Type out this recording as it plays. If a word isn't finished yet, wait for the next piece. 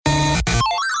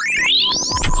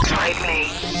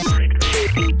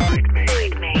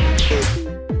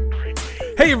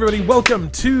Hey everybody, welcome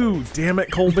to Damn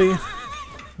It, Colby.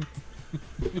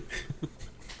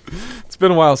 It's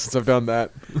been a while since I've done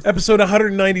that. Episode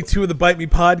 192 of the Bite Me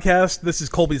podcast. This is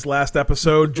Colby's last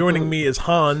episode. Joining me is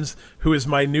Hans, who is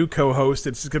my new co-host.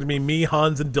 It's going to be me,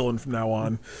 Hans, and Dylan from now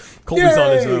on. Colby's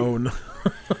on his own.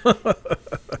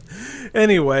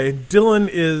 Anyway, Dylan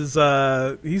is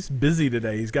he's busy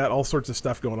today. He's got all sorts of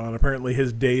stuff going on. Apparently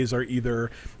his days are either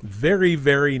very,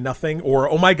 very nothing or,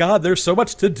 oh my God, there's so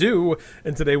much to do.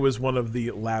 And today was one of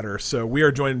the latter. So we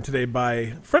are joined today by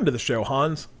a friend of the show,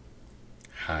 Hans.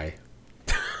 Hi.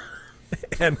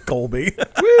 And Colby.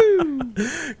 Woo!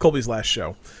 Colby's last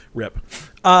show. Rip.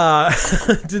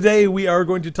 Today we are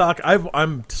going to talk.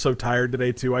 I'm so tired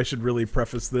today too. I should really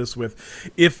preface this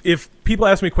with, if people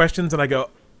ask me questions and I go,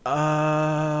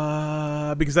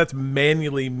 because that's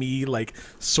manually me like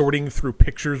sorting through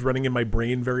pictures running in my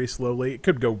brain very slowly. It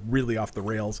could go really off the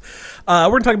rails. We're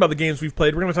going to talk about the games we've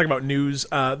played. We're going to talk about news.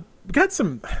 We got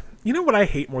some. You know what I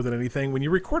hate more than anything? When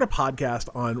you record a podcast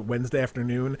on Wednesday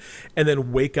afternoon and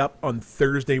then wake up on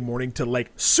Thursday morning to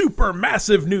like super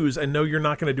massive news and know you're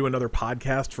not going to do another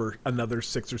podcast for another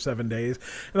 6 or 7 days.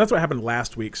 And that's what happened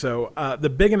last week. So the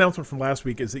big announcement from last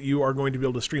week is that you are going to be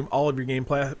able to stream all of your Game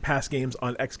Pass games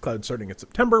on xCloud starting in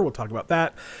September. We'll talk about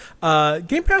that.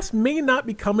 Game Pass may not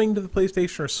be coming to the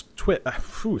PlayStation or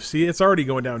Twitch. See, it's already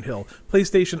going downhill.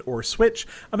 PlayStation or Switch.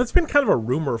 It's been kind of a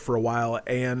rumor for a while,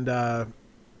 and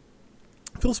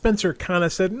Phil Spencer kind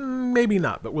of said, maybe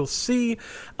not, but we'll see.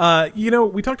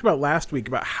 We talked about last week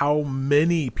about how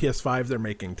many PS5s they're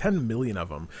making, 10 million of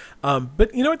them.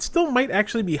 But, it still might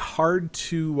actually be hard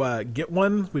to get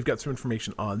one. We've got some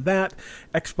information on that.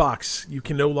 Xbox, you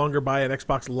can no longer buy an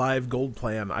Xbox Live Gold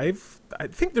plan. I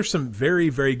think there's some very,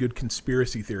 very good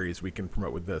conspiracy theories we can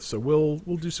promote with this. So we'll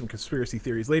do some conspiracy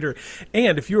theories later.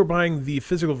 And if you are buying the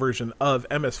physical version of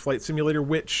MS Flight Simulator,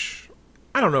 which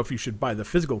I don't know if you should buy the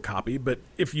physical copy, but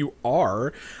if you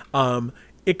are,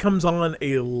 it comes on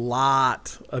a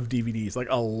lot of DVDs, like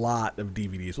a lot of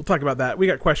DVDs. We'll talk about that. We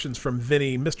got questions from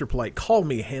Vinny, Mr. Polite, Call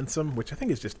Me Handsome, which I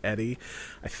think is just Eddie.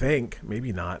 I think,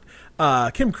 maybe not.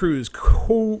 Kim Cruz,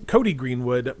 Cody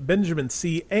Greenwood, Benjamin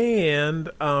C., and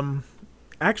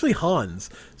actually Hans.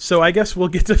 So I guess we'll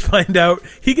get to find out.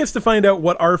 He gets to find out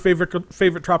what our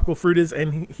favorite tropical fruit is,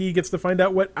 and he gets to find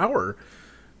out what our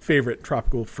favorite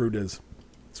tropical fruit is.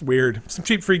 It's weird. Some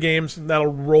cheap free games, and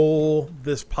that'll roll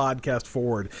this podcast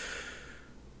forward.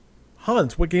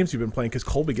 Hans, what games have you been playing? Because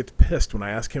Colby gets pissed when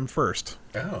I ask him first.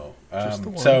 Oh.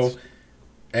 So,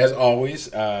 as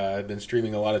always, I've been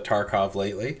streaming a lot of Tarkov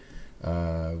lately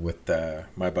with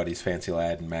my buddies Fancy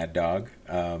Lad and Mad Dog.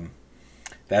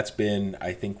 That's been,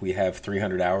 I think we have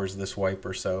 300 hours this wipe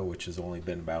or so, which has only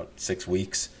been about 6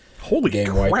 weeks. Holy game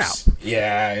crap. Wipes.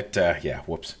 Yeah,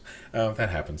 whoops. That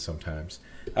happens sometimes.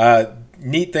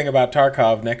 Neat thing about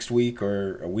Tarkov, next week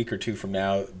or a week or two from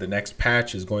now, the next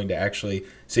patch is going to actually...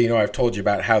 So, I've told you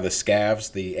about how the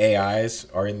scavs, the AIs,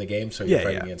 are in the game, so you're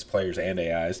fighting against players and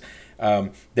AIs.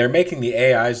 They're making the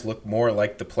AIs look more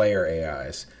like the player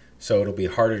AIs, so it'll be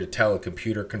harder to tell a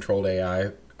computer-controlled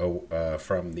AI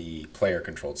from the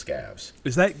player-controlled scavs.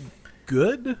 Is that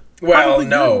good? Well,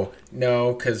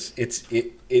 no, because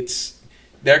it's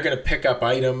they're going to pick up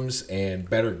items and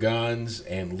better guns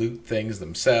and loot things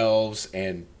themselves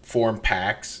and form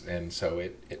packs, and so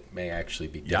it may actually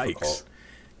be difficult. Yikes.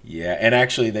 Yeah, and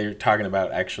actually they're talking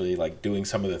about actually like doing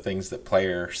some of the things that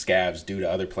player scavs do to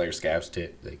other player scavs to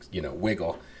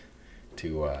wiggle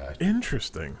to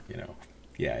interesting.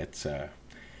 It's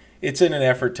in an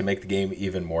effort to make the game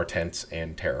even more tense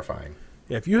and terrifying.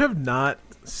 Yeah, if you have not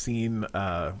seen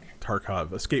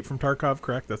Tarkov, Escape from Tarkov,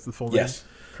 correct? That's the full name? Yes,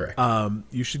 correct.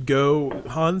 You should go.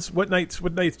 Hans, what nights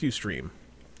do you stream?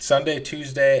 Sunday,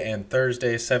 Tuesday, and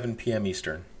Thursday, 7 p.m.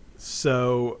 Eastern.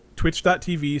 So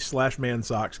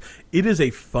twitch.tv/mansocks. It is a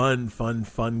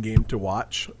fun game to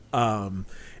watch.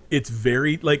 It's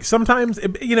very, like, sometimes,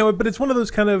 but it's one of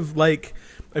those kind of, like,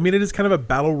 it is kind of a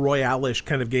battle royale-ish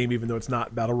kind of game, even though it's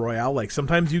not battle royale. Like,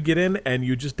 sometimes you get in and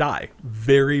you just die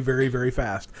very, very, very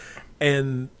fast.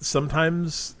 And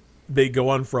sometimes they go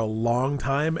on for a long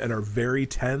time and are very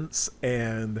tense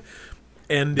and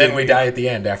then we die at the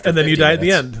end after. And then you die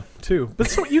minutes. at the end too. But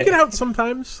so you get out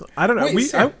sometimes. I don't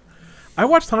know. I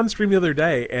watched Hans stream the other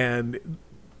day, and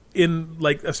in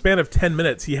like a span of 10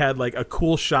 minutes, he had like a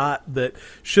cool shot that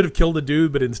should have killed a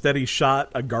dude, but instead he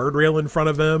shot a guardrail in front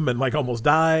of him and like almost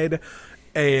died.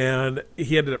 And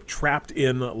he ended up trapped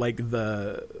in like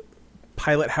the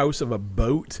pilot house of a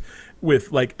boat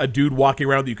with like a dude walking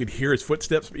around that you could hear his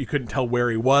footsteps, but you couldn't tell where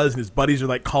he was. And his buddies are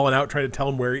like calling out, trying to tell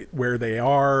him where they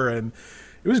are. And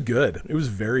it was good. It was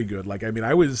very good. Like, I mean,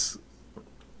 I was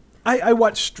I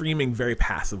watch streaming very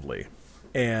passively,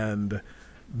 and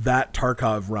that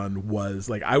Tarkov run was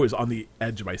like I was on the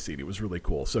edge of my seat. It was really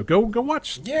cool. So go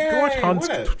watch. Yay, go watch Hans.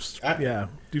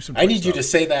 Do some. I need you stuff. to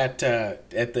say that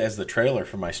as the trailer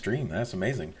for my stream. That's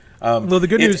amazing. Well, the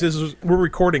good news is we're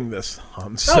recording this,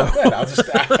 Hans. So. Oh, good.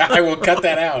 I will cut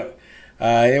that out.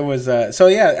 It was so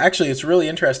yeah. Actually, it's really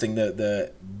interesting.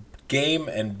 The game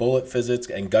and bullet physics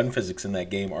and gun physics in that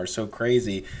game are so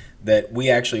crazy that we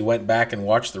actually went back and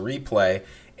watched the replay,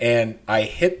 and I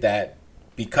hit that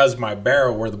because my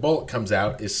barrel where the bullet comes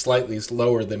out is slightly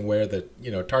lower than where the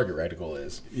target reticle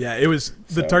is. Yeah, it was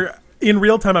the target. In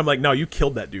real time, I'm like, no, you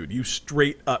killed that dude. You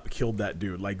straight up killed that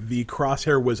dude. Like, the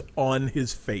crosshair was on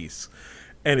his face.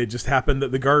 And it just happened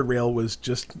that the guardrail was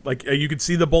just, like, you could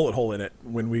see the bullet hole in it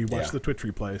when we watched the Twitch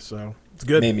replay. So, it's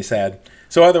good. Made me sad.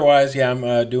 So, otherwise, yeah,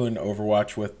 I'm doing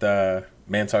Overwatch with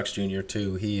Mansox Jr.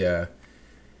 too.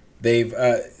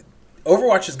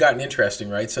 Overwatch has gotten interesting,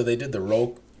 right? So, they did the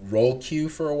roll queue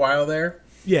for a while there.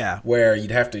 Yeah. Where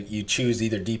you choose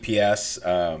either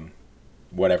DPS,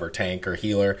 whatever, tank or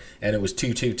healer, and it was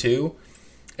 2-2-2.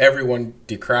 Everyone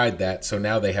decried that, so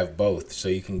now they have both. So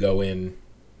you can go in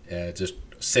just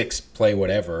 6, play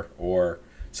whatever, or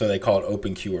so they call it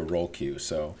open queue or roll queue.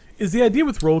 So is the idea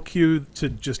with roll queue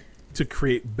to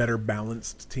create better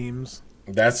balanced teams?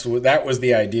 That was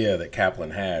the idea that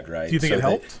Kaplan had, right? Do you think it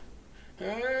helped?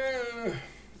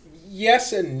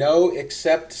 Yes and no,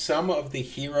 except some of the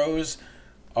heroes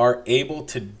are able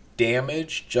to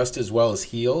damage just as well as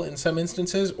heal in some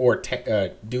instances, or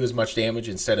do as much damage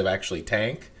instead of actually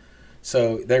tank.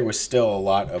 So there was still a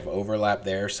lot of overlap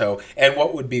there. So, and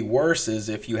what would be worse is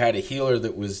if you had a healer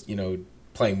that was,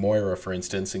 playing Moira, for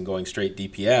instance, and going straight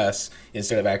DPS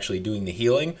instead of actually doing the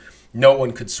healing, no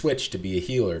one could switch to be a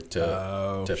healer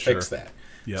to fix that.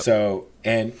 Yep. So,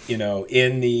 and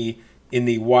in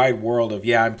the wide world of,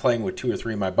 I'm playing with 2 or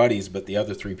 3 of my buddies, but the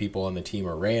other 3 people on the team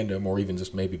are random, or even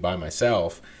just maybe by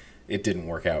myself, it didn't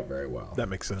work out very well. That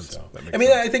makes sense. So, that makes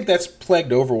sense. I think that's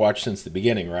plagued Overwatch since the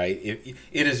beginning, right?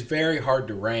 It is very hard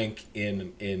to rank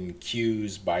in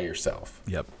queues by yourself.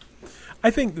 Yep.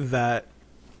 I think that,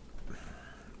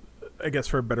 I guess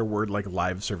for a better word, like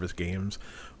live service games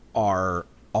are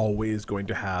always going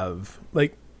to have,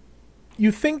 like,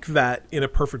 you think that in a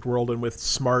perfect world and with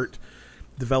smart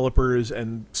developers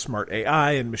and smart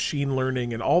AI and machine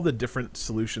learning and all the different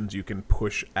solutions you can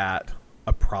push at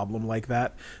a problem like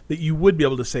that you would be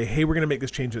able to say, hey, we're going to make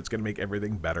this change that's going to make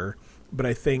everything better. But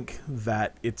I think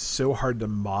that it's so hard to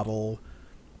model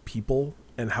people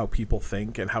and how people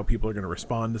think and how people are going to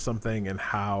respond to something and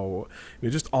how,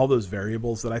 just all those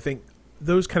variables, that I think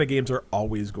those kind of games are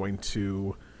always going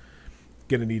to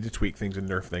need to tweak things and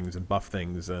nerf things and buff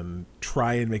things and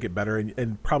try and make it better.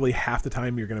 And probably half the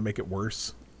time you're going to make it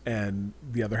worse. And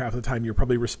the other half of the time you're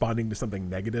probably responding to something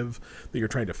negative that you're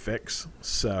trying to fix.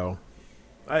 So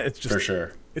it's just, for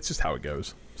sure, it's just how it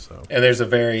goes. So, and there's a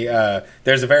very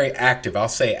active, I'll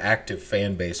say active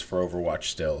fan base for Overwatch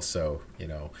still. So,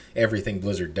 everything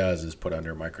Blizzard does is put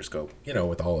under a microscope,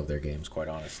 with all of their games, quite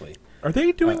honestly. Are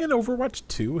they doing an Overwatch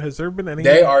 2? Has there been any?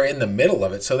 They are in the middle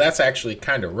of it, so that's actually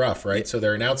kind of rough, right? So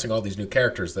they're announcing all these new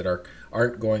characters that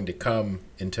aren't going to come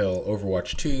until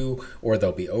Overwatch 2, or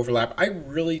there'll be overlap. I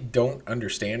really don't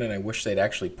understand, and I wish they'd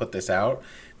actually put this out,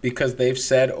 because they've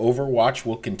said Overwatch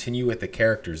will continue with the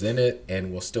characters in it,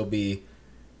 and will still be,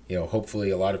 hopefully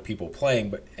a lot of people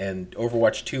playing. And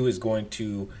Overwatch 2 is going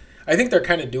to, I think they're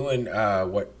kind of doing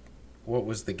what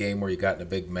was the game where you got in a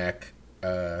big mech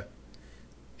and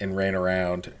ran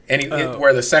around,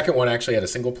 where the second one actually had a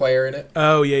single player in it.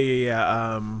 Oh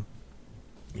yeah.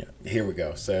 Yeah, here we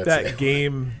go. So that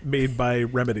game made by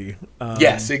Remedy.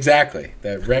 Yes, exactly.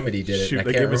 That Remedy did it. Shoot,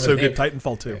 that game was so good.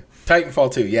 Titanfall 2. Yeah.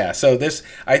 Titanfall 2, yeah. So this,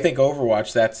 I think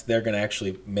Overwatch, they're going to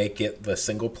actually make it the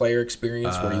single player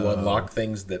experience where you unlock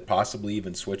things that possibly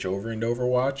even switch over into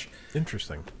Overwatch.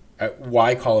 Interesting.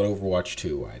 Why call it Overwatch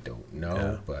 2? I don't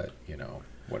know, but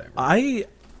whatever. I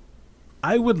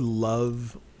would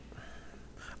love.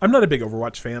 I'm not a big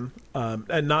Overwatch fan,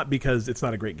 and not because it's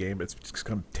not a great game. It's just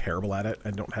I'm terrible at it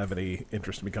and don't have any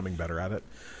interest in becoming better at it.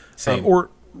 Same. Or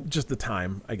just the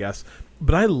time, I guess.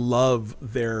 But I love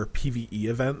their PvE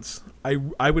events.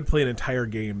 I would play an entire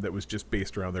game that was just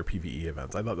based around their PvE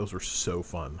events. I thought those were so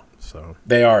fun. So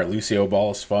they are. Lucio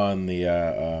Ball's fun.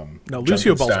 The no,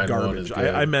 Lucio Ball's garbage.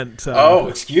 I meant.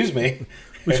 Excuse me.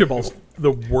 Lucio Ball's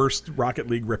the worst Rocket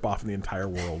League ripoff in the entire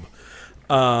world.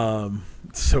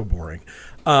 So boring.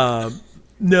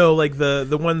 No, like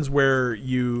the ones where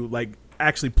you like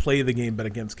actually play the game but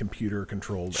against computer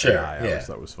controlled AI. I always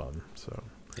thought was fun. So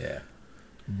yeah.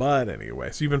 But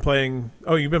anyway, so you've been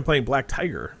playing Black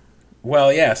Tiger.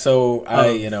 Well, yeah.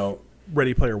 So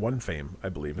Ready Player One fame, I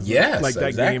believe. Isn't it? Yes, like that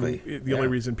exactly. game. The only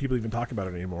reason people even talk about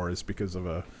it anymore is because of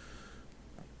a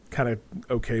kind of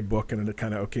okay book and a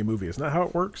kind of okay movie. Isn't that how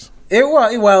it works? It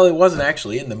wasn't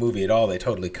actually in the movie at all. They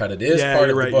totally cut it. It is part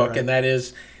of the book, and that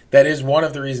is one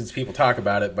of the reasons people talk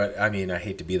about it. But I mean, I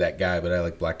hate to be that guy, but I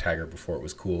like Black Tiger before it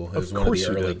was cool. It was one of the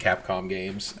early Capcom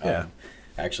games. Yeah.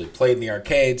 I actually played in the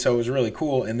arcade, so it was really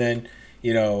cool. And then,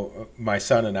 my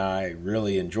son and I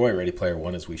really enjoy Ready Player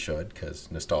One, as we should, because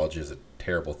nostalgia is a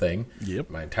terrible thing. Yep.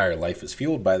 My entire life is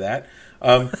fueled by that.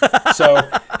 So,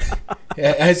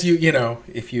 as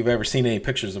if you've ever seen any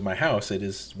pictures of my house, it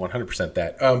is 100%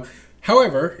 that.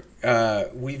 However,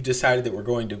 we've decided that we're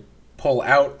going to pull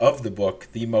out of the book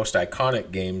the most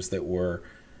iconic games that were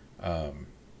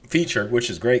featured, which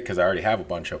is great because I already have a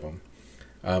bunch of them.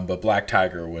 But Black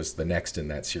Tiger was the next in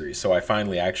that series. So I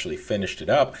finally actually finished it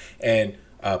up. And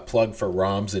plug for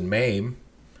ROMs and MAME,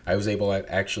 I was able to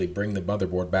actually bring the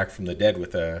motherboard back from the dead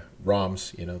with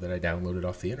ROMs, that I downloaded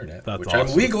off the internet. That's which awesome.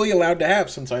 I'm legally allowed to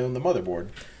have since I own the motherboard.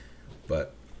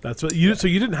 But that's what you. So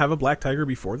you didn't have a Black Tiger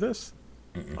before this?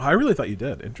 I really thought you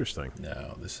did. Interesting.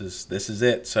 No, this is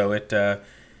it. So it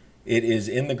is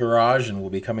in the garage and will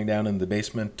be coming down in the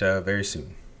basement very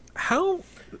soon. How?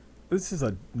 This is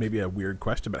maybe a weird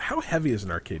question, but how heavy is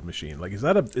an arcade machine? Like, is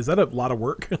that a lot of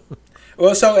work?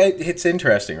 Well, so it's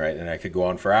interesting, right? And I could go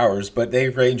on for hours, but they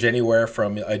range anywhere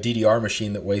from a DDR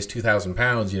machine that weighs 2,000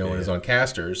 pounds, and is on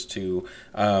casters, to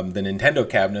the Nintendo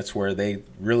cabinets where they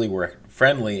really were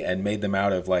friendly and made them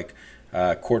out of like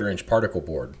quarter-inch particle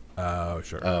board. Oh,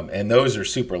 sure. And those are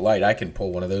super light. I can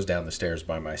pull one of those down the stairs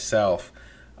by myself.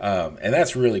 And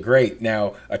that's really great.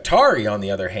 Now, Atari, on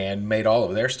the other hand, made all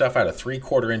of their stuff out of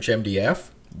 3/4-inch MDF.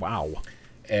 Wow.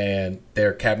 And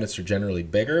their cabinets are generally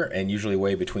bigger and usually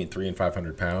weigh between 300 and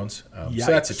 500 pounds. So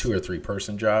that's a 2 or 3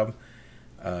 person job.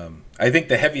 I think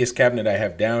the heaviest cabinet I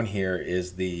have down here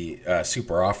is the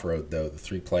Super Off-Road, though, the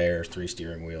 3-player,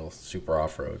 3-steering wheel Super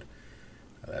Off-Road.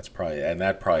 That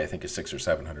probably I think is 600 or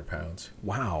 700 pounds.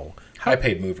 Wow. I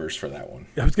paid movers for that one.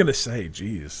 I was gonna say,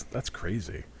 geez, that's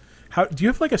crazy. How do you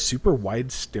have like a super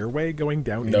wide stairway going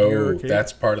down into your arcade? No,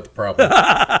 that's part of the problem.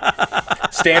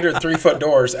 Standard 3-foot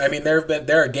doors. I mean, there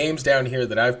are games down here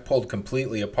that I've pulled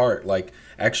completely apart, like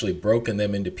actually broken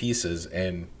them into pieces.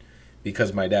 And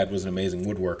because my dad was an amazing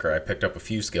woodworker, I picked up a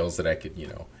few skills that I could,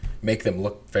 make them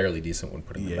look fairly decent when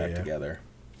putting them back together.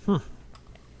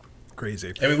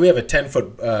 Crazy. I mean, we have a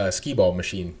 10-foot skee ball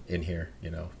machine in here.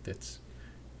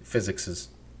 Physics is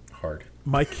hard.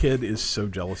 My kid is so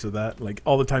jealous of that. Like,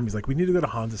 all the time he's like, we need to go to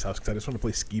Hans's house because I just want to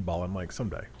play skee ball. I'm like,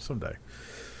 someday.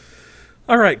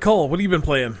 All right, Cole, what have you been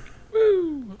playing?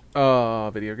 Woo!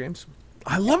 Video games.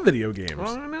 I love video games.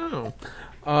 I know.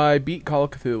 I beat Call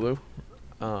of Cthulhu.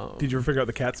 Did you ever figure out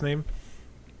the cat's name?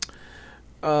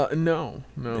 No.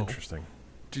 Interesting.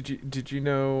 Did you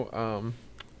know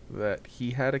that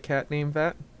he had a cat named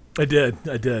that? I did.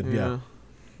 Yeah.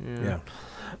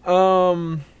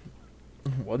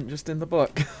 Wasn't just in the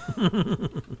book.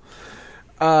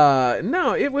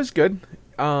 No, it was good.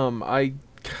 I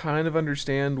kind of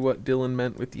understand what Dylan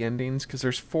meant with the endings, because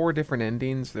there's 4 different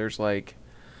endings. There's like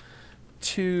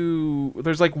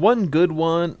one good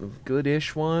one,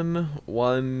 goodish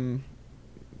one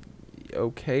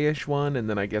okayish one, and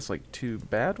then I guess like 2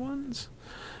 bad ones.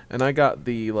 And I got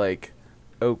the like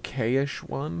okayish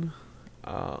one.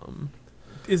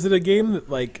 Is it a game that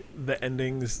like the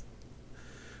endings,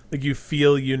 like you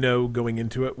feel going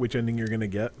into it which ending you're gonna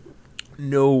get?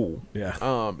 No.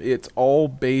 Yeah. It's all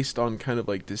based on kind of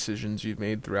like decisions you've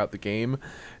made throughout the game,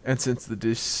 and since the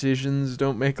decisions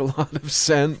don't make a lot of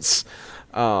sense,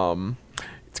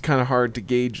 it's kind of hard to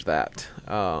gauge that.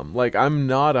 Like, I'm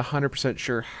not 100%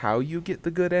 sure how you get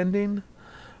the good ending.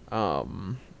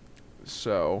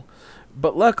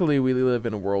 But luckily we live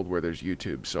in a world where there's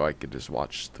YouTube, so I could just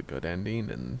watch the good ending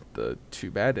and the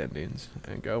 2 bad endings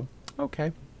and go,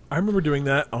 okay. I remember doing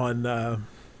that on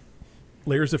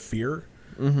Layers of Fear,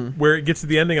 where it gets to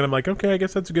the ending and I'm like, okay, I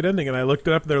guess that's a good ending. And I looked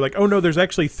it up and they're like, oh no, there's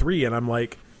actually 3. And I'm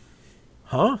like,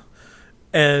 huh?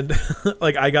 And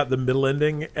like, I got the middle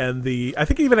ending, and I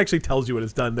think it even actually tells you what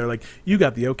it's done. They're like, you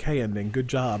got the okay ending, good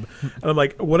job. And I'm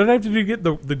like, what did I have to do to get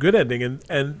the good ending?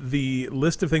 And the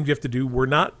list of things you have to do were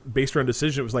not based around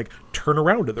decision. It was like, turn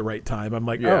around at the right time. I'm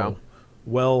like, oh,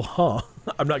 well,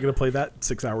 I'm not going to play that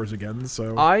 6 hours again.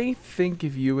 So I think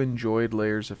if you enjoyed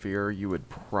Layers of Fear, you would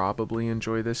probably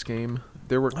enjoy this game.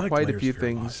 There were quite a few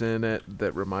things in it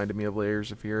that reminded me of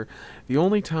Layers of Fear. The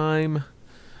only time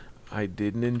I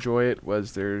didn't enjoy it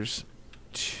was there's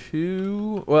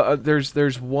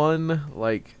one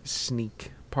like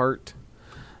sneak part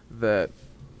that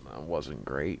wasn't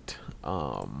great.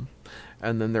 And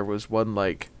then there was one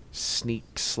like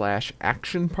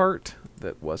sneak/action part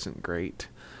that wasn't great.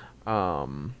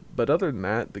 But other than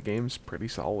that, the game's pretty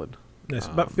solid. Nice.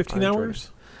 About 15 I enjoyed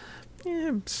hours.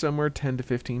 Yeah, somewhere 10 to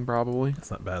 15 probably.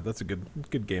 That's not bad. That's a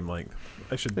good game length.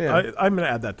 I should. Yeah. I'm gonna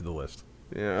add that to the list.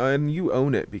 Yeah, and you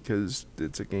own it because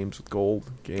it's a Games with Gold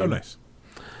game. Oh, nice.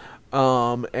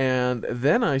 And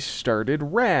then I started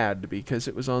Rad because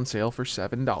it was on sale for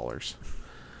 $7.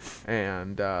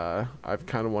 And I've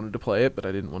kind of wanted to play it, but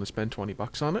I didn't want to spend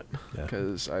 $20 on it Yeah.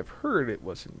 because I've heard it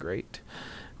wasn't great.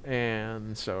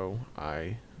 And so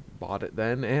I bought it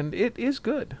then, and it is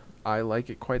good. I like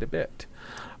it quite a bit.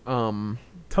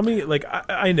 Tell me, like,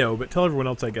 I know, but tell everyone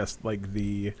else, I guess, like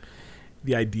the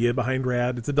idea behind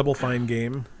Rad. It's a Double Fine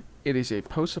game. It is a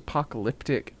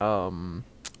post-apocalyptic, I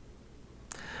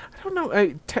don't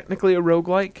know, technically a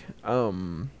roguelike.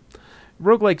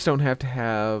 Roguelikes don't have to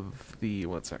have the,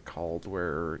 what's that called,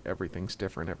 where everything's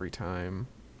different every time.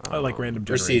 Like random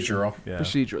generation. Procedural. Yeah.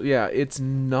 Procedural. Yeah, it's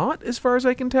not as far as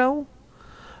I can tell.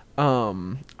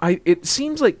 It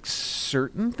seems like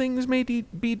certain things may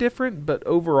be different, but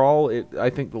overall,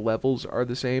 I think the levels are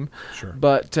the same. Sure.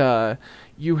 But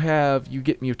you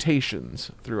get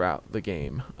mutations throughout the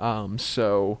game.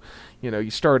 So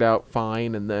you start out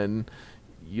fine, and then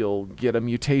you'll get a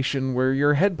mutation where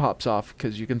your head pops off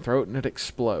because you can throw it and it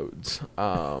explodes.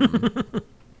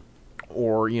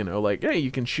 Or like, hey,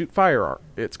 you can shoot firearm.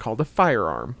 It's called a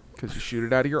firearm because you shoot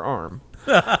it out of your arm.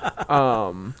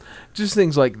 Just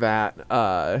things like that.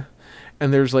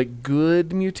 And there's like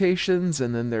good mutations,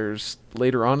 and then there's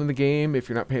later on in the game, if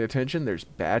you're not paying attention, there's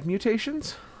bad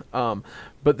mutations.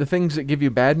 But the things that give you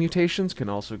bad mutations can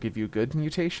also give you good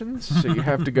mutations. So you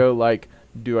have to go like,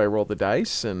 do I roll the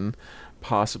dice and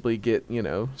possibly get,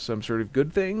 some sort of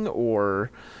good thing,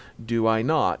 or do I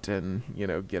not and,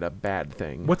 get a bad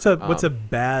thing? What's a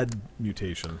bad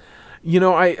mutation?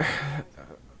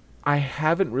 I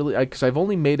haven't really, because I've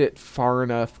only made it far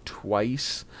enough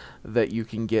twice that you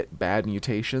can get bad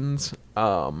mutations.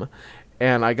 And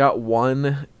I got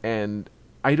one, and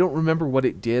I don't remember what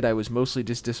it did. I was mostly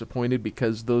just disappointed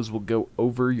because those will go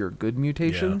over your good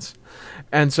mutations. Yeah.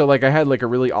 And so, like, I had, like, a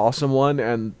really awesome one,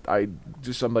 and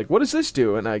I'm like, what does this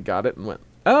do? And I got it and went,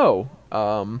 oh,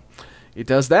 it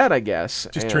does that, I guess.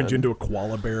 Just turned you into a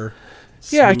koala bear.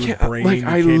 Yeah, I can't, brain, like,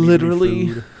 I can't eat any literally...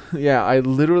 food. Yeah, I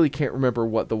literally can't remember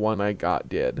what the one I got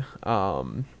did.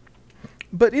 But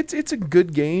it's a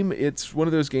good game. It's one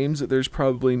of those games that there's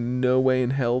probably no way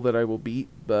in hell that I will beat.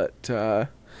 But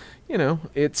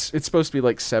it's supposed to be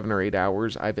like 7 or 8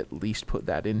 hours. I've at least put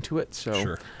that into it, so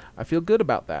Sure. I feel good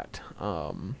about that.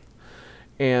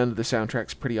 And the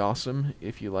soundtrack's pretty awesome.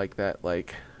 If you like that,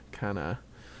 like kind of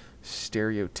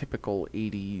stereotypical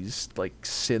 80s like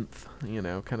synth,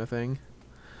 kind of thing.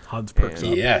 Hans perks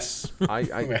up. Yes.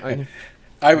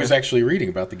 I was actually reading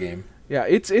about the game. Yeah,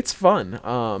 it's fun.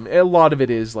 A lot of it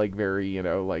is like very,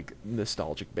 like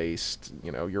nostalgic based.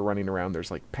 You're running around. There's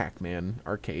like Pac-Man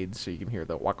arcades, so you can hear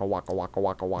the waka waka waka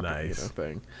waka waka Nice.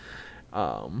 thing.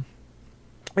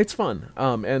 It's fun.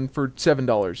 And for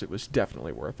 $7, it was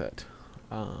definitely worth it.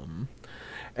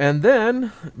 And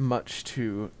then, much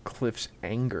to Cliff's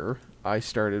anger, I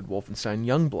started Wolfenstein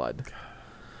Youngblood.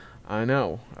 I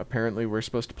know. Apparently, we're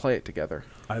supposed to play it together.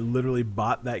 I literally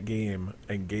bought that game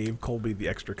and gave Colby the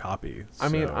extra copy. I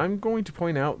mean, so- I'm going to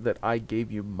point out that I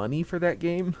gave you money for that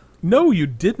game. No, you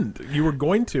didn't. You were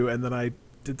going to, and then I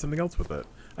did something else with it.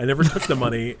 I never took the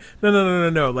money.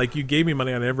 No. Like, you gave me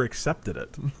money, I never accepted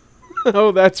it.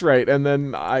 Oh, that's right. And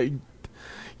then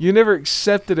you never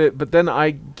accepted it, but then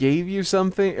I gave you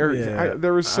something, or Yeah.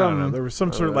 there was I don't know. some. There was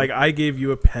some sort of, like, I gave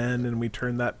you a pen, and we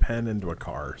turned that pen into a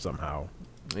car somehow.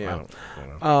 Yeah. I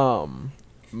don't know.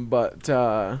 But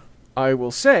I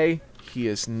will say he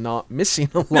is not missing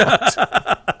a lot.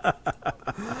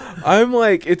 I'm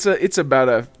like, it's like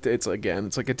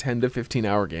a 10 to 15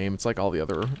 hour game. It's like all the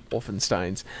other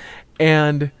Wolfensteins,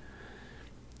 and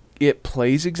it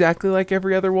plays exactly like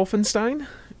every other Wolfenstein,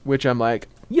 which I'm like,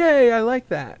 yay, I like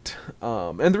that.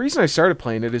 And the reason I started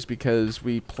playing it is because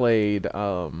we played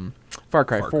Far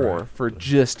Cry 4 for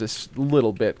just a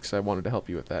little bit because I wanted to help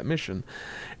you with that mission.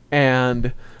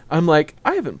 And I'm like,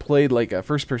 I haven't played like a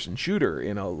first-person shooter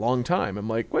in a long time. I'm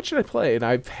like, what should I play? And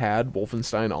I've had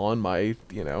Wolfenstein on my,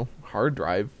 hard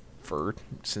drive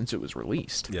since it was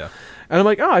released. Yeah. And I'm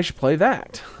like, oh, I should play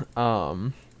that.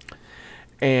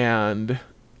 And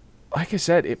like I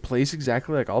said, it plays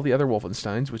exactly like all the other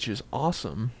Wolfensteins, which is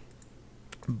awesome.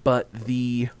 But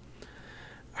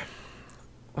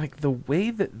like the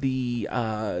way that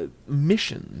the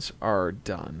missions are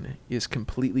done is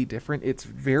completely different. It's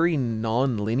very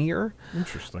non-linear.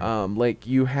 Interesting. Like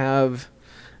you have,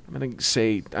 I'm going to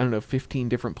say, I don't know, 15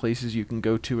 different places you can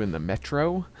go to in the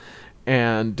metro.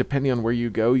 And depending on where you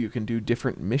go, you can do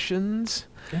different missions.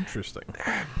 Interesting.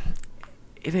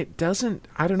 And it doesn't,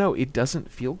 I don't know, it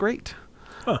doesn't feel great.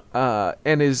 Huh.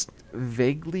 And is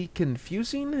vaguely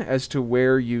confusing as to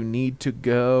where you need to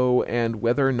go and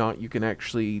whether or not you can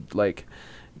actually, like,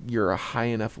 you're a high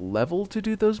enough level to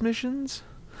do those missions.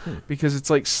 Because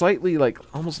it's, like, slightly, like,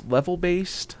 almost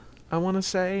level-based, I want to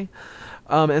say.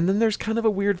 And then there's kind of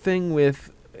a weird thing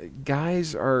with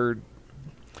guys are...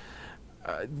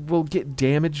 will get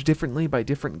damaged differently by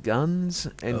different guns,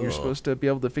 and you're supposed to be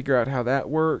able to figure out how that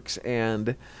works,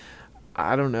 and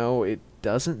I don't know, it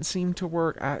doesn't seem to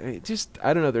work. I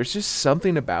don't know, there's just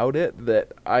something about it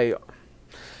that I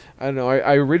don't know,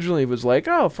 I originally was like,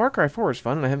 oh, Far Cry 4 is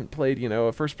fun, and I haven't played,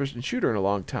 a first-person shooter in a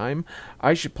long time.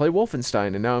 I should play Wolfenstein,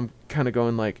 and now I'm kind of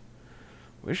going like,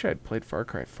 wish I'd played Far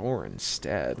Cry 4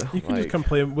 instead. You can just come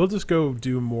play. We'll just go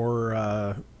do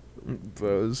more...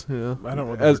 those, yeah. I don't know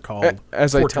what they're called.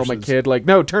 As I tell my kid, like,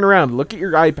 no, turn around, look at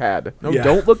your iPad. No,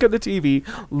 don't look at the TV.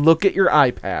 Look at your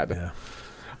iPad.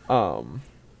 Yeah.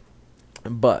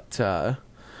 But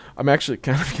I'm actually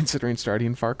kind of considering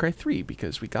starting Far Cry 3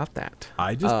 because we got that.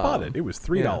 I just bought it. It was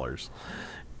 $3.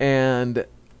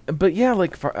 But yeah,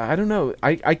 like, I don't know.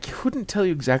 I couldn't tell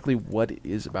you exactly what it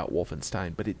is about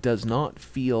Wolfenstein, but it does not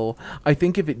feel... I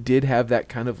think if it did have that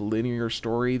kind of linear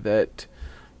story that...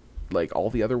 like all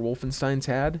the other Wolfensteins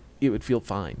had, it would feel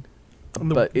fine.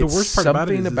 But it's worst part about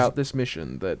it something is about this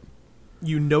mission that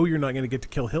you're not going to get to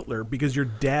kill Hitler because your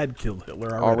dad killed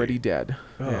Hitler already dead.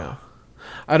 Oh. Yeah,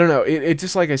 I don't know. It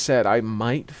just, like I said, I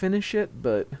might finish it,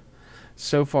 but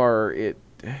so far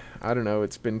I don't know.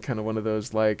 It's been kind of one of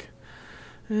those like,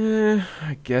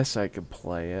 I guess I could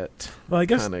play it. Well, I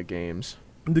guess kind of games.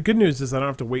 The good news is I don't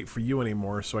have to wait for you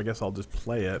anymore, so I guess I'll just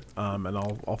play it, and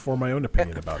I'll form my own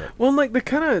opinion about it. Well, like, the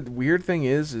kind of weird thing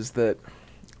is that,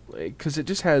 because it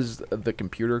just has the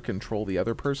computer control the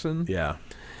other person. Yeah.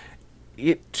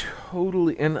 It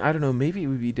totally, and I don't know, maybe it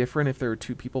would be different if there were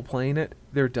two people playing it.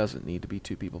 There doesn't need to be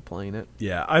two people playing it.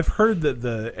 Yeah, I've heard that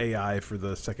the AI for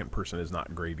the second person is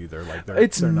not great either. Like,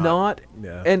 they're not.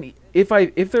 Yeah. And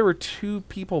if there were two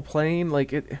people playing,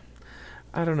 like,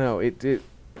 I don't know, it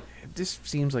just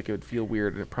seems like it would feel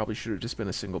weird, and it probably should have just been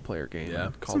a single player game.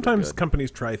 Yeah. Sometimes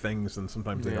companies try things, and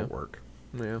sometimes they don't work.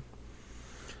 Yeah.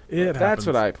 That's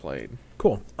what I played.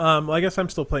 Cool. Well, I guess I'm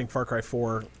still playing Far Cry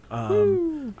 4.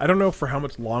 I don't know for how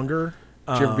much longer.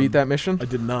 Did you ever beat that mission? I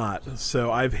did not.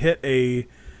 So I've hit a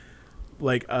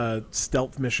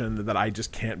stealth mission that I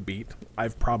just can't beat.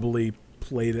 I've probably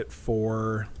played it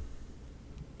for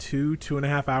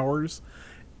 2.5 hours.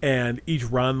 And each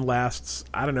run lasts,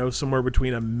 I don't know, somewhere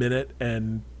between a minute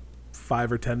and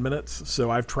 5 or 10 minutes. So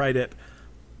I've tried it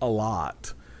a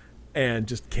lot and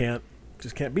just can't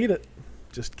beat it.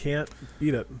 Just can't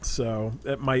beat it. So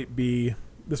this might be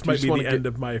the end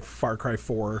of my Far Cry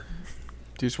 4.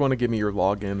 Do you just want to give me your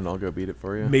login and I'll go beat it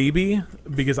for you? Maybe,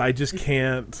 because I just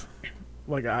can't.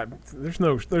 Like, there's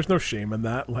no shame in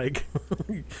that. Like,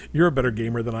 you're a better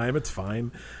gamer than I am. It's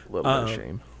fine. A little bit of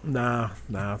shame. Nah,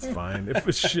 it's fine. If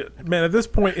it's shit, man, at this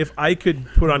point, if I could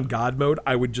put on God mode,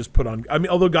 I would just put on. I mean,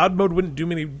 although God mode wouldn't do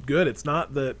me any good. It's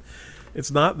not that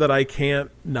I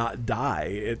can't not die.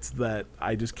 It's that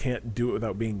I just can't do it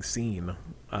without being seen.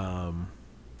 And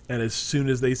as soon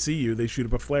as they see you, they shoot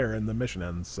up a flare and the mission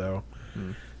ends. So.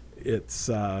 It's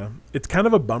kind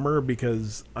of a bummer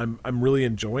because I'm really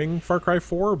enjoying Far Cry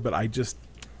 4, but I just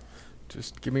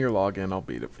give me your login, I'll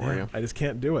beat it for you. I just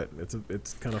can't do it.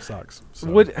 It's kind of sucks.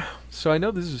 So. So I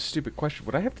know this is a stupid question.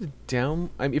 Would I have to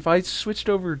if I switched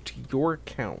over to your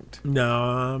account?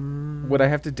 No. Would I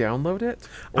have to download it?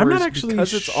 Or I'm not actually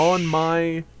because it's on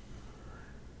my.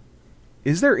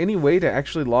 Is there any way to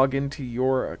actually log into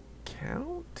your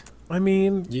account? I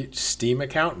mean, Steam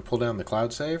account and pull down the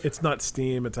cloud save. It's not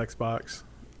Steam. It's Xbox.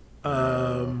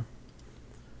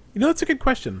 That's a good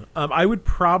question. I would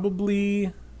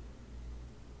probably.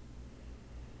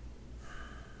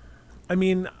 I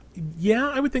mean, yeah,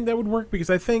 I would think that would work because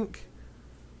I think.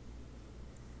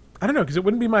 I don't know, because it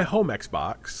wouldn't be my home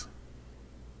Xbox.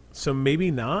 So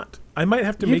maybe not. I might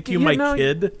have to make you my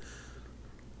kid.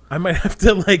 I might have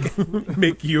to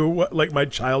make you like my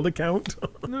child account.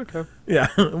 Okay. Yeah,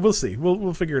 we'll see.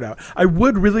 We'll figure it out. I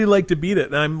would really like to beat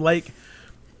it, and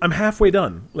I'm halfway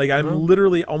done. Like I'm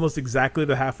literally almost exactly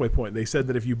the halfway point. They said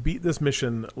that if you beat this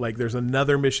mission, like there's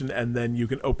another mission, and then you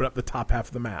can open up the top half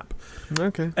of the map.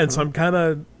 Okay. And so I'm kind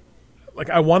of like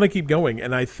I want to keep going,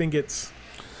 and I think it's.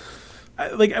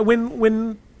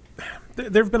 when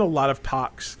there have been a lot of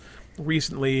talks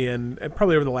recently and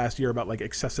probably over the last year about like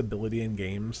accessibility in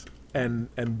games and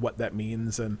what that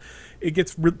means, and it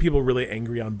gets people really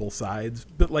angry on both sides.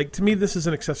 But like, to me, this is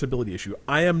an accessibility issue.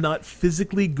 I am not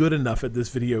physically good enough at this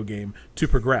video game to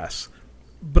progress,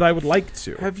 but I would like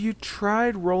to. Have you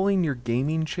tried rolling your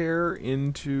gaming chair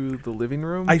into the living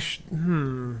room?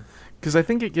 Because I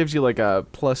think it gives you like a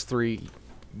 +3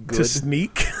 good. To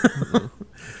sneak.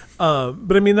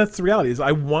 But I mean, that's the reality. Is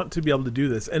I want to be able to do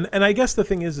this, and I guess the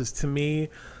thing is to me,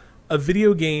 a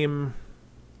video game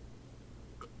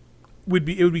would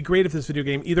be great if this video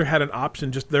game either had an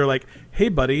option, just they're like, hey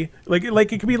buddy, like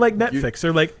it could be like Netflix.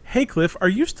 They're like, hey Cliff, are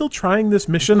you still trying this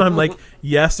mission? I'm like,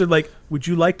 yes. They're like, would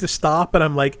you like to stop? And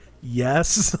I'm like,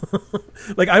 yes.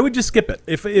 Like, I would just skip it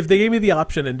if they gave me the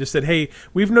option and just said, hey,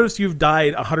 we've noticed you've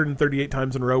died 138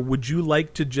 times in a row. Would you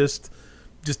like to just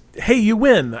hey, you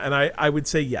win? And I would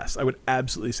say yes. I would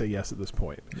absolutely say yes at this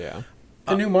point. Yeah.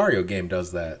 The new Mario game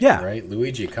does that. Yeah. Right?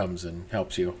 Luigi comes and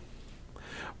helps you.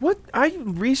 I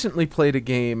recently played a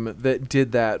game that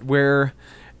did that, where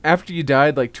after you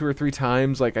died like 2 or 3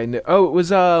 times, like I know. Oh, it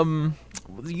was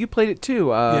you played it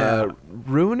too.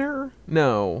 Ruiner?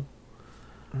 No.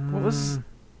 What was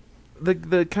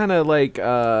the kind of like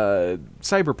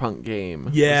cyberpunk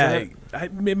game? Yeah,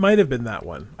 it might have been that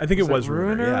one. I think it was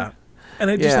Ruiner. Yeah.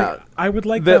 And I just I would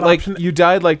like that like option. You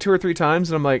died like 2 or 3 times,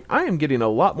 and I'm like, I am getting a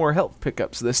lot more health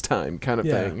pickups this time, kind of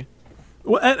thing.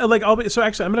 Well, and, like so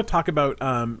actually, I'm going to talk about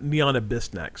Neon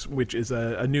Abyss next, which is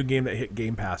a new game that hit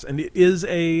Game Pass, and it is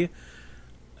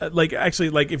like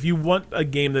if you want a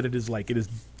game that it is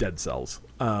Dead Cells,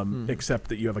 except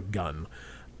that you have a gun,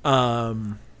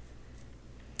 and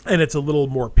it's a little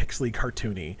more pixely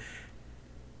cartoony,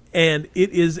 and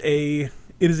it is a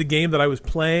game that I was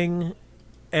playing.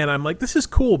 And I'm like, this is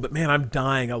cool, but man, I'm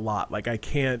dying a lot. Like, I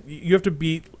can't. You have to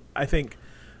beat, I think,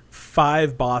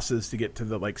 5 bosses to get to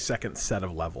the like second set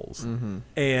of levels. Mm-hmm.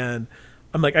 And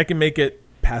I'm like, I can make it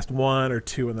past 1 or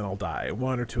 2, and then I'll die.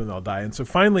 1 or 2, and then I'll die. And so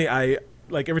finally, I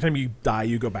like every time you die,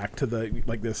 you go back to the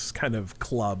like this kind of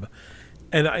club,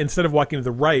 and instead of walking to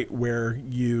the right where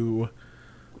you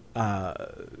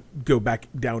go back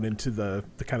down into the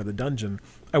kind of the dungeon,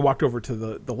 I walked over to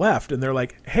the left, and they're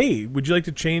like, hey, would you like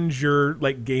to change your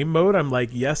like game mode? I'm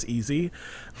like, yes, easy.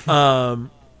 And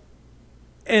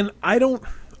I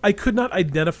could not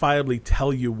identifiably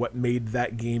tell you what made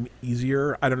that game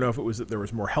easier. I don't know if it was that there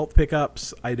was more health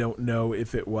pickups. I don't know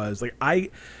if it was like I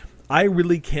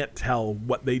really can't tell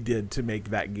what they did to make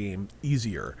that game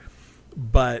easier.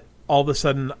 But all of a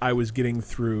sudden, I was getting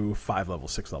through 5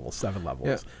 levels, 6 levels, 7 levels.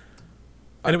 Yeah.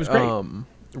 And it was great.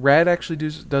 Rad actually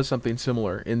does something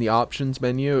similar. In the options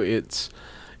menu, it's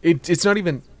not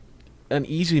even an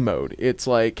easy mode. It's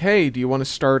like, hey, do you want to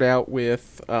start out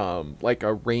with like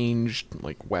a ranged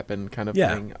like weapon kind of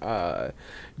thing?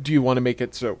 Do you want to make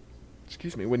it so,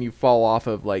 when you fall off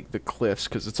of like the cliffs,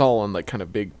 because it's all on like kind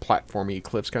of big platformy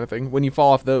cliffs kind of thing, when you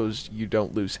fall off those, you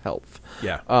don't lose health.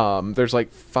 There's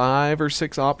like 5 or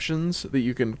 6 options that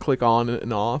you can click on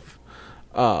and off,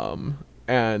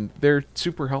 and they're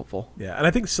super helpful. Yeah, and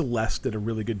I think Celeste did a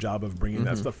really good job of bringing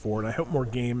that stuff forward. I hope more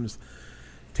games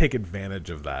take advantage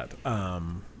of that.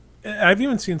 I've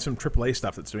even seen some AAA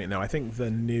stuff that's doing it now. I think the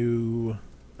new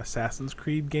Assassin's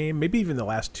Creed game, maybe even the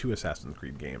last 2 Assassin's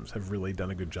Creed games, have really done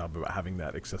a good job about having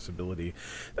that accessibility.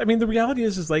 I mean, the reality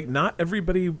is like not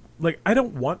everybody, like I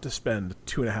don't want to spend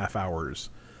 2.5 hours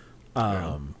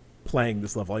playing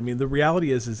this level. I mean, the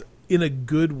reality is in a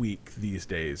good week these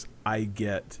days, I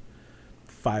get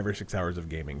 5 or 6 hours of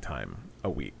gaming time a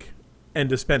week. And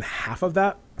to spend half of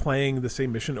that playing the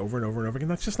same mission over and over and over again,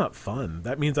 that's just not fun.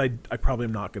 That means I probably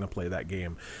am not going to play that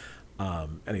game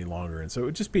any longer. And so it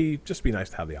would just be nice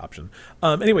to have the option.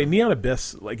 Anyway, Neon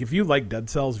Abyss, like if you like Dead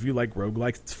Cells, if you like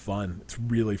roguelikes, it's fun. It's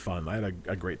really fun. I had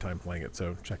a great time playing it,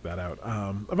 so check that out.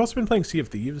 I've also been playing Sea of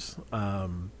Thieves. I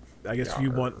guess if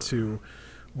you want to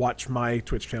watch my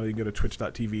Twitch channel, you can go to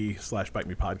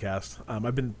twitch.tv/BiteMePodcast.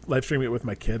 I've been live streaming it with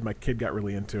my kid. My kid got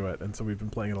really into it, and so we've been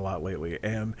playing it a lot lately.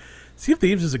 And Sea of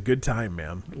Thieves is a good time,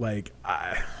 man. Like,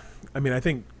 I mean, I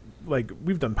think like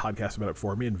we've done podcasts about it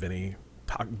before. Me and Vinny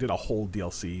did a whole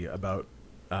DLC about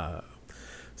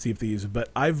Sea of Thieves, but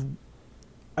I've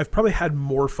probably had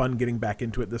more fun getting back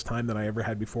into it this time than I ever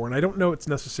had before. And I don't know it's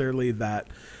necessarily that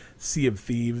Sea of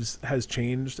Thieves has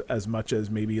changed as much as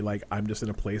maybe like I'm just in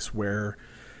a place where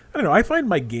I don't know. I find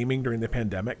my gaming during the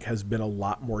pandemic has been a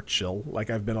lot more chill. Like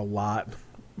I've been a lot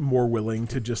more willing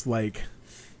to just like,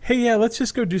 hey, yeah, let's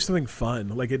just go do something fun.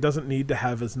 Like it doesn't need to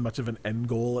have as much of an end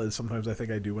goal as sometimes I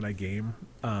think I do when I game.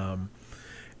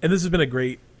 And this has been a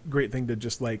great great thing to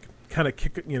just like kind of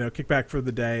kick back for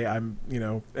the day. And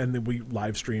then we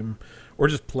live stream or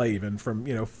just play even from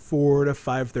 4 to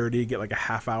 5:30. Get like a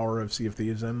half hour of Sea of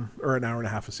Thieves in, or an hour and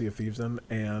a half of Sea of Thieves in,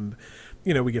 and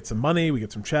we get some money, we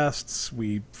get some chests,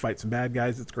 we fight some bad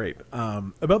guys. It's great.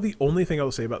 About the only thing I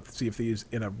will say about Sea of Thieves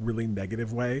in a really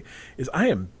negative way is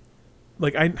I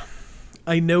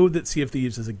know that Sea of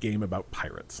Thieves is a game about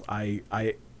pirates.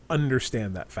 I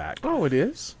understand that fact. Oh, it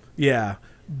is? Yeah.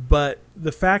 But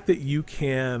the fact that you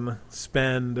can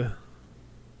spend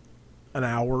an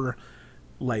hour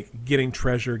like getting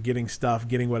treasure, getting stuff,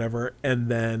 getting whatever, and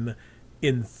then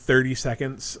in 30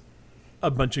 seconds a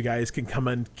bunch of guys can come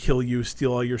and kill you,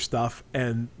 steal all your stuff,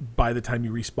 and by the time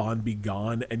you respawn be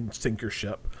gone and sink your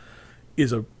ship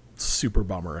is a super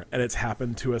bummer. And it's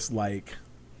happened to us like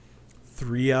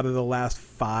 3 out of the last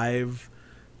 5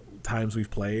 times we've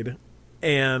played,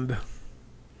 and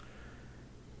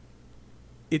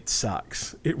it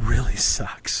sucks. It really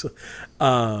sucks.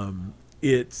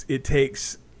 It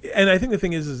takes, and I think the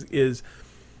thing is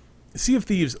Sea of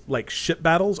Thieves, like, ship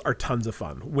battles are tons of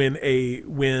fun.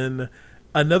 When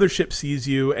another ship sees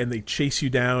you and they chase you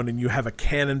down and you have a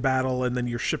cannon battle and then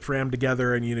your ships ram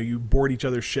together and you board each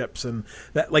other's ships, and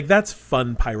that's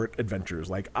fun pirate adventures.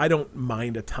 Like, I don't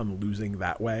mind a ton losing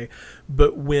that way,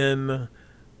 but when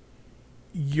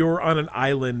you're on an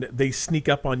island, they sneak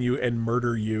up on you and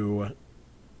murder you,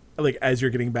 like, as you're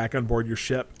getting back on board your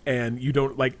ship, and you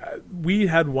don't, like, we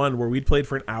had one where we'd played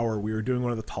for an hour. We were doing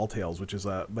one of the Tall Tales, which is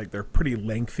they're pretty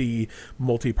lengthy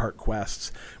multi-part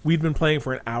quests. We'd been playing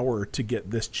for an hour to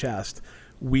get this chest.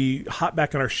 We hopped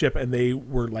back on our ship and they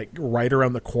were like right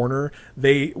around the corner.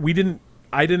 I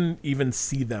didn't even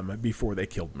see them before they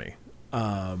killed me.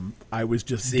 I was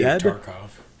just dead.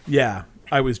 Tarkov. Yeah,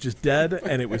 I was just dead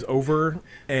and it was over,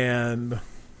 and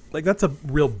like, that's a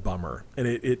real bummer. And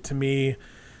it to me,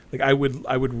 like, I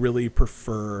would really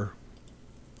prefer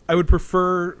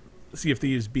Sea of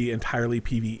Thieves be entirely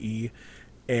PvE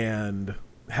and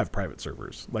have private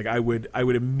servers. Like, I would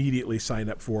immediately sign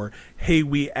up for, hey,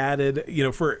 we added,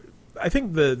 I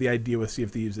think the idea with Sea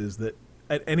of Thieves is that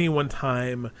at any one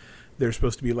time there's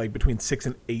supposed to be like between 6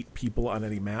 and 8 people on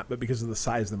any map, but because of the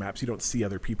size of the maps, you don't see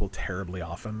other people terribly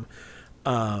often.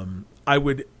 I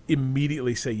would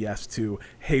immediately say yes to,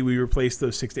 hey, we replace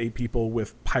those 6 to 8 people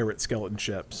with pirate skeleton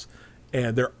ships,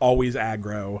 and they're always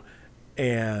aggro,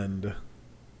 and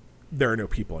there are no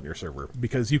people on your server,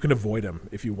 because you can avoid them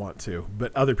if you want to,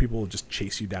 but other people will just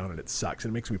chase you down, and it sucks.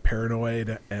 And it makes me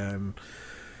paranoid, and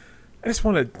I just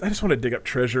want to dig up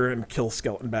treasure and kill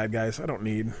skeleton bad guys. I don't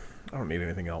need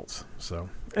anything else. So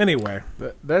anyway,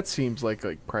 that seems like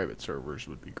private servers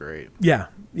would be great. Yeah,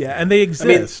 and they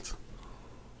exist.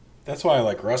 That's why I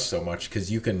like Rust so much,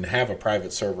 because you can have a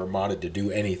private server modded to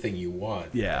do anything you want.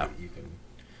 Yeah.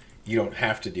 You don't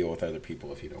have to deal with other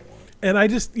people if you don't want. And I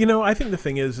just, I think the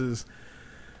thing is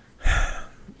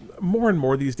more and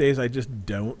more these days, I just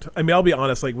don't. I mean, I'll be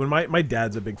honest, like, when my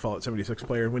dad's a big Fallout 76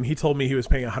 player, when he told me he was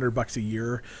paying $100 a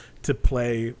year to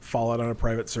play Fallout on a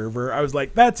private server, I was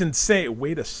like, that's insane.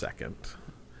 Wait a second.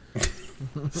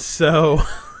 So,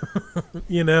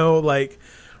 like,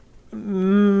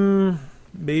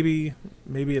 maybe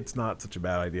it's not such a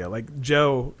bad idea. Like,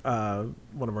 Joe,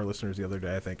 one of our listeners the other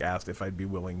day, I think, asked if I would be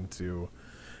willing to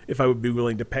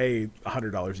pay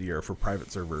 $100 a year for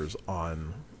private servers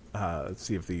on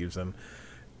Sea of Thieves, and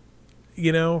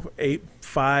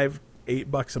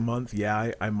 $8 a month.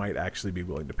 Yeah, I might actually be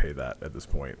willing to pay that at this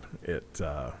point. It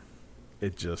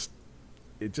just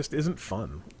isn't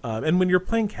fun. And when you're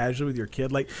playing casually with your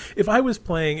kid, like, if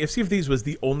Sea of Thieves was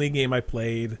the only game I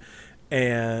played,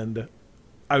 and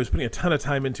I was putting a ton of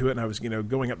time into it, and I was,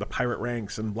 going up the pirate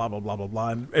ranks and blah, blah, blah, blah,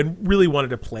 blah, and really wanted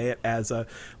to play it as a,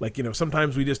 like,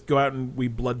 sometimes we just go out and we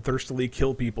bloodthirstily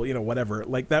kill people, whatever.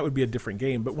 Like, that would be a different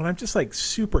game. But when I'm just, like,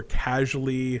 super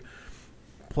casually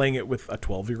playing it with a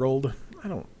 12-year-old, I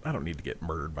don't need to get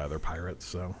murdered by other pirates,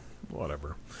 so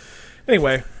whatever.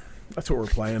 Anyway, that's what we're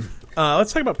playing.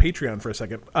 Let's talk about Patreon for a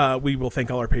second. We will thank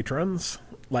all our patrons.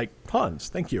 Like Hans,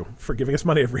 thank you for giving us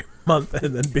money every month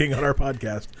and then being on our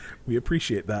podcast. We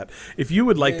appreciate that. If you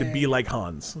would like to be like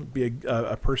Hans, be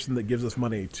a person that gives us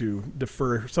money to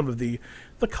defer some of the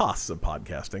costs of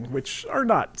podcasting, which are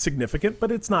not significant, but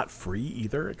it's not free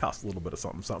either. It costs a little bit of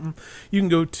something. You can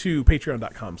go to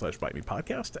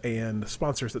patreon.com/BiteMePodcast and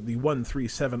sponsor us at the $1, $3,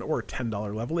 $7, or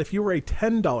 $10 level. If you were a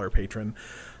 $10 patron,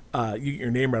 you get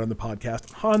your name right on the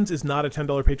podcast. Hans is not a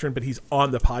 $10 patron, but he's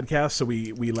on the podcast, so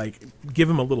we like give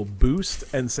him a little boost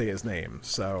and say his name.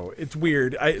 So it's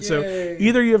weird. So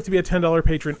either you have to be a $10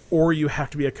 patron or you have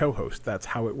to be a co-host. That's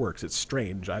how it works. It's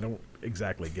strange. I don't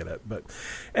exactly get it. But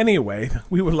anyway,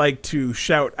 we would like to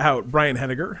shout out Brian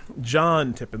Henniger,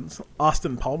 John Tippins,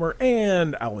 Austin Palmer,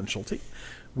 and Alan Schulte.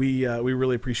 We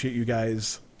really appreciate you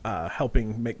guys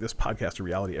helping make this podcast a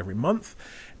reality every month.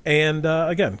 And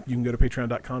again, you can go to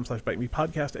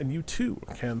patreon.com/bitemepodcast, and you too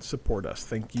can support us.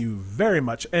 Thank you very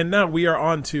much. And now we are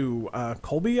on to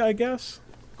Colby, I guess.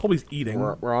 Colby's eating.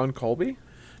 We're on Colby?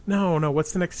 No.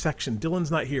 What's the next section? Dylan's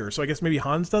not here, so I guess maybe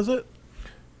Hans does it?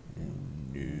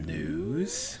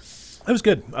 News. That was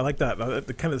good. I like that.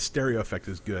 The kind of stereo effect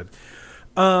is good.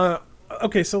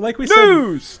 Okay, so like we said...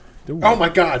 News! Oh my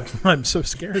God. I'm so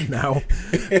scared now.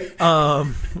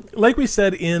 Like we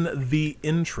said in the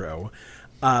intro,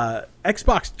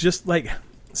 Xbox just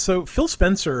so Phil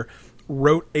Spencer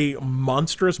wrote a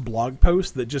monstrous blog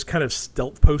post that just kind of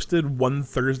stealth posted one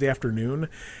Thursday afternoon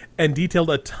and detailed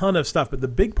a ton of stuff. But the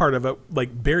big part of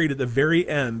it, buried at the very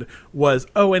end, was,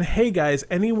 oh, and hey guys,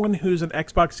 anyone who's an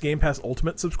Xbox Game Pass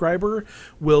Ultimate subscriber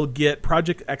will get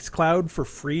Project xCloud for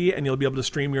free, and you'll be able to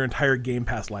stream your entire Game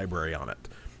Pass library on it.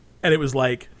 And it was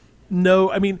like,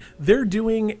 no, I mean, they're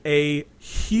doing a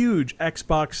huge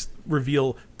Xbox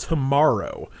reveal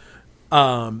tomorrow.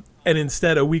 And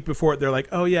instead, a week before it, they're like,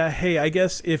 oh yeah, hey, I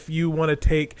guess if you want to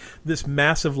take this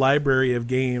massive library of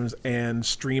games and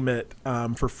stream it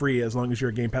for free, as long as you're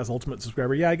a Game Pass Ultimate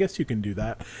subscriber, yeah, I guess you can do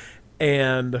that.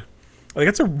 And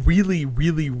that's a really,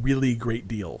 really, really great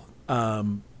deal.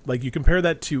 You compare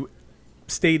that to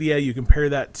Stadia, you compare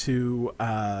that to...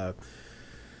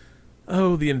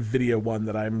 the NVIDIA one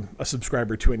that I'm a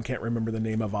subscriber to and can't remember the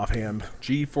name of offhand.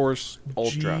 GeForce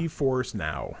Ultra. GeForce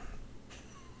Now.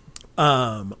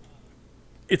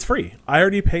 It's free. I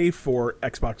already pay for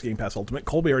Xbox Game Pass Ultimate.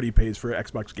 Colby already pays for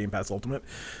Xbox Game Pass Ultimate.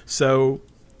 So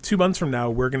 2 months from now,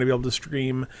 we're going to be able to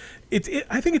stream.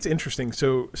 I think it's interesting.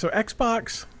 So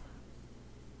Xbox...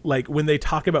 when they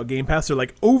talk about Game Pass, they're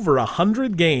over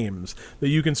 100 games that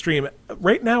you can stream.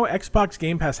 Right now, Xbox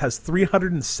Game Pass has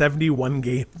 371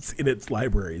 games in its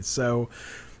library. So,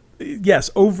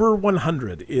 yes, over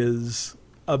 100 is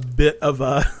a bit of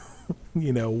a,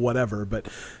 whatever. But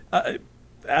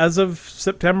as of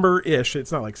September-ish,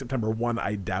 it's not like September 1,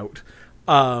 I doubt,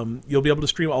 you'll be able to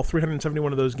stream all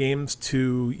 371 of those games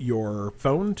to your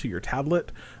phone, to your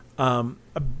tablet.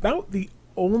 About the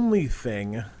only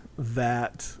thing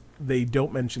that they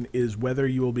don't mention is whether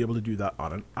you will be able to do that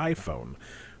on an iPhone,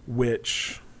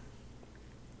 which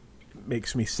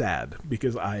makes me sad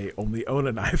because I only own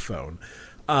an iPhone.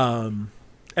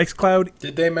 xCloud...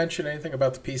 Did they mention anything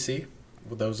about the PC?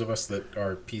 With those of us that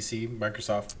are PC,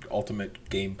 Microsoft Ultimate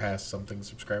Game Pass something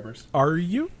subscribers? Are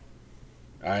you?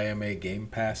 I am a Game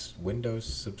Pass Windows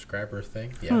subscriber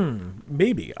thing. Yeah.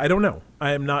 Maybe. I don't know.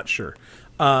 I am not sure.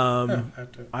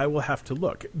 I will have to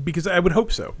look because I would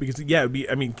hope so. Because yeah, it'd be.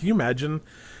 I mean, can you imagine?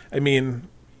 I mean,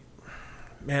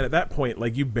 man, at that point,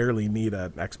 you barely need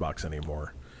an Xbox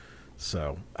anymore.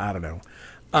 So I don't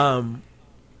know.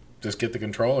 Just get the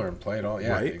controller and play it all.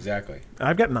 Yeah, right? Exactly.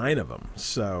 I've got 9 of them.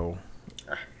 So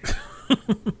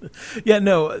yeah,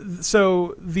 no.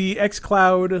 So the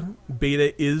xCloud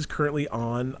beta is currently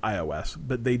on iOS,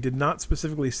 but they did not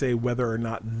specifically say whether or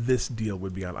not this deal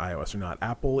would be on iOS or not.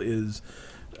 Apple is,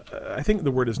 I think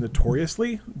the word is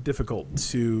notoriously difficult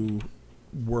to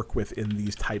work with in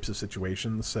these types of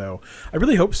situations. So I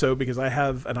really hope so because I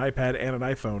have an iPad and an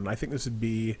iPhone. I think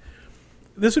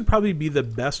this would probably be the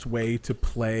best way to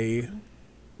play.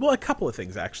 Well, a couple of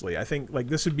things, actually. I think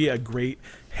this would be a great,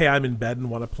 hey, I'm in bed and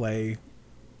want to play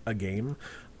a game.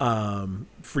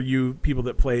 For you people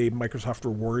that play Microsoft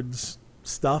Rewards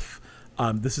stuff,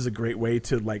 this is a great way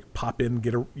to pop in,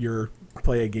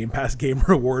 play a Game Pass game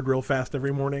reward real fast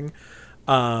every morning.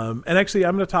 And actually,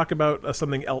 I'm going to talk about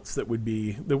something else that would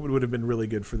have been really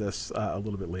good for this a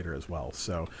little bit later as well.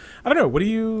 So I don't know. What do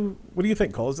you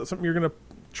think, Cole? Is that something you're going to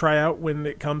try out when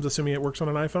it comes, assuming it works on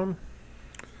an iPhone?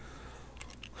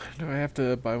 Do I have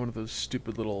to buy one of those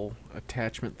stupid little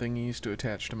attachment thingies to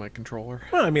attach to my controller?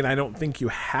 Well, I mean, I don't think you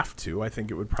have to. I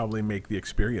think it would probably make the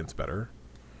experience better.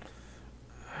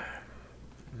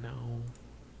 No.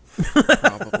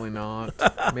 Probably not.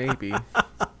 Maybe.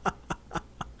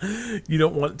 You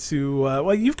don't want to...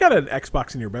 well, you've got an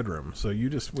Xbox in your bedroom, so you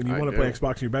just... When you want to play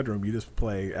Xbox in your bedroom, you just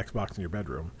play Xbox in your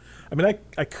bedroom. I mean,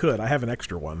 I could. I have an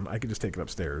extra one. I could just take it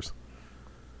upstairs.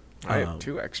 I have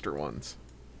 2 extra ones.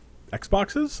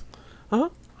 Xboxes? Huh?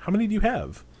 How many do you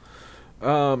have?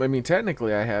 I mean,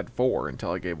 technically I had 4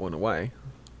 until I gave one away.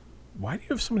 Why do you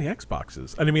have so many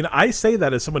Xboxes? And I mean, I say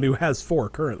that as someone who has 4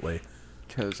 currently.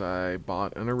 Because I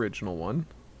bought an original one.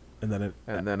 And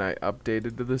then I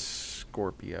updated to the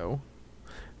Scorpio.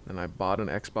 Then I bought an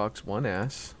Xbox One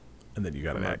S. And then you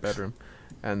got an in my X. bedroom.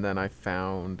 and then I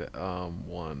found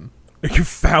one. You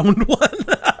found one?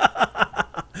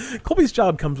 Colby's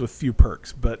job comes with few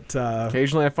perks, but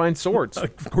Occasionally I find swords.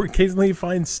 occasionally you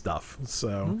find stuff.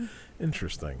 So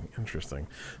interesting.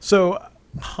 So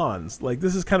Hans, like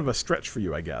this is kind of a stretch for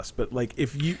you, I guess. But like,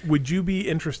 would you be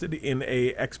interested in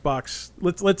a Xbox?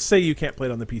 Let's say you can't play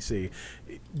it on the PC.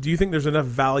 Do you think there's enough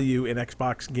value in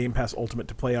Xbox Game Pass Ultimate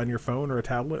to play on your phone or a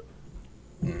tablet?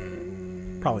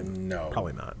 Probably No.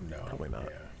 Probably not. No. Probably not.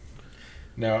 Yeah.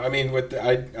 No, I mean,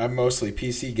 I'm mostly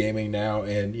PC gaming now,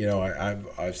 and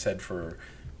I've said for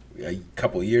a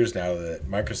couple of years now that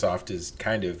Microsoft is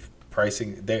kind of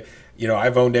pricing.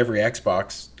 I've owned every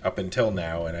Xbox up until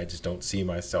now, and I just don't see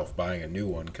myself buying a new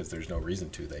one because there's no reason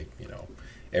to.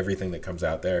 Everything that comes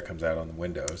out there comes out on the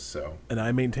Windows. So, and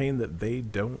I maintain that they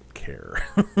don't care.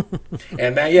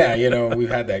 and that, we've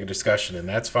had that discussion, and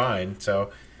that's fine.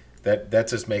 So. That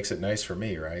just makes it nice for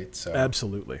me, right? So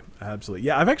Absolutely.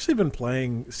 Yeah, I've actually been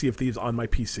playing Sea of Thieves on my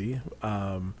PC,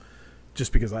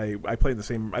 just because I play the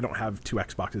same. I don't have two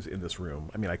Xboxes in this room.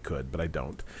 I mean, I could, but I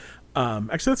don't.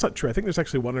 Actually, that's not true. I think there's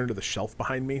actually one under the shelf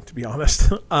behind me, to be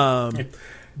honest.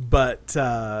 But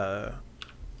that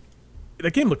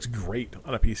game looks great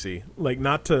on a PC.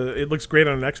 It looks great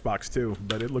on an Xbox too,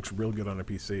 but it looks real good on a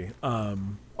PC.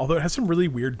 Although it has some really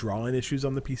weird drawing issues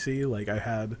on the PC. Like I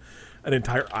had an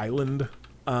entire island,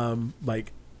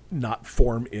 not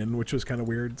form in, which was kind of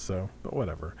weird. So, but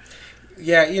whatever.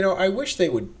 Yeah, I wish they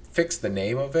would fix the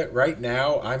name of it. Right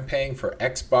now, I'm paying for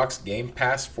Xbox Game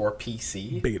Pass for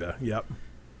PC. Beta, yep.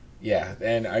 Yeah,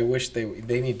 and I wish they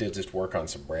need to just work on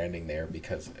some branding there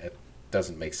because it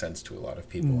doesn't make sense to a lot of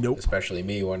people. Nope. Especially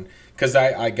me because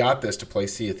I got this to play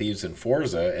Sea of Thieves and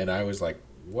Forza, and I was like,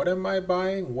 what am I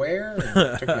buying? Where? And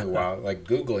it took me a while,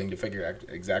 Googling to figure out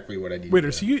exactly what I needed.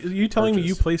 Wait, so you telling me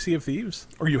purchase. you play Sea of Thieves,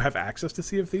 or you have access to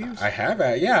Sea of Thieves? I have.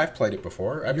 I've played it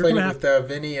before. I played it with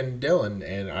Vinny and Dylan,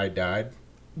 and I died.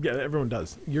 Yeah, everyone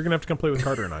does. You're gonna have to come play with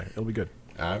Carter and I. It'll be good.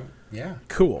 Yeah.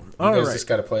 Cool. You All guys right. just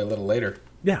got to play a little later.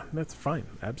 Yeah, that's fine.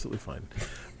 Absolutely fine.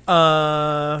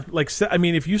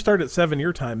 If you start at 7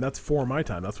 your time, that's 4 my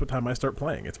time. That's what time I start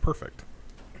playing. It's perfect.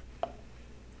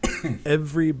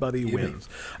 Everybody wins.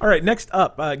 All right, next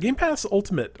up, Game Pass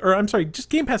Ultimate, just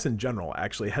Game Pass in general,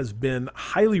 actually, has been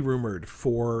highly rumored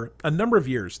for a number of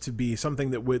years to be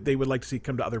something that they would like to see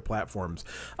come to other platforms.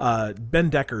 Ben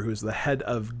Decker, who's the head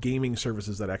of gaming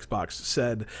services at Xbox,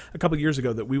 said a couple years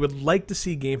ago that we would like to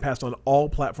see Game Pass on all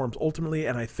platforms ultimately,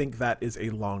 and I think that is a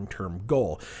long-term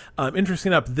goal.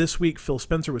 Interesting enough, this week, Phil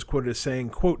Spencer was quoted as saying,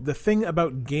 quote, "The thing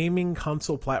about gaming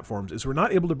console platforms is we're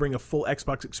not able to bring a full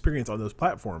Xbox experience on those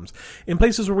platforms. In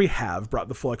places where we have brought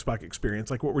the full Xbox experience,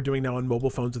 like what we're doing now on mobile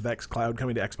phones with xCloud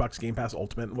coming to Xbox Game Pass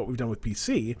Ultimate and what we've done with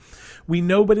PC, we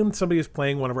know when somebody is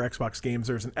playing one of our Xbox games,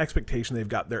 there's an expectation they've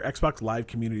got their Xbox Live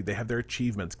community, they have their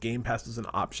achievements, Game Pass is an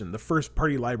option, the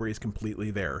first-party library is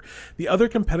completely there. The other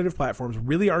competitive platforms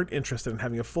really aren't interested in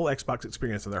having a full Xbox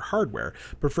experience on their hardware,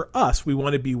 but for us, we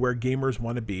want to be where gamers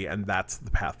want to be, and that's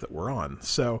the path that we're on."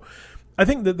 So I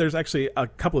think that there's actually a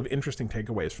couple of interesting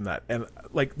takeaways from that. And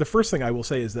the first thing I will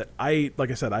say is that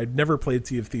I'd never played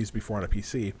Sea of Thieves before on a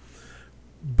PC,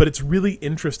 but it's really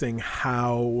interesting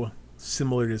how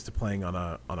similar it is to playing on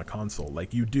a console.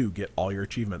 Like, you do get all your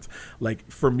achievements.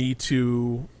 Like, for me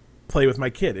to play with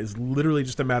my kid is literally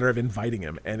just a matter of inviting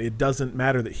him, and it doesn't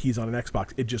matter that he's on an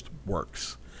Xbox. It just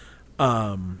works.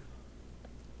 So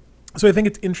I think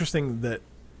it's interesting that,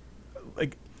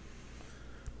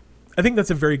 I think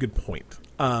that's a very good point.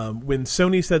 When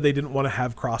Sony said they didn't want to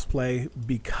have crossplay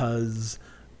because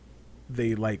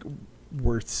they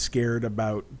were scared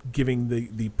about giving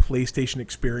the PlayStation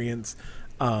experience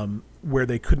where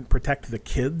they couldn't protect the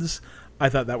kids, I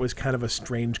thought that was kind of a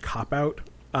strange cop-out.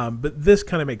 But this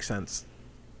kind of makes sense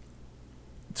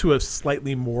to a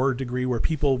slightly more degree, where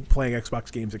people playing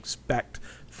Xbox games expect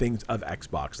things of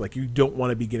Xbox. Like, you don't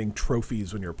want to be getting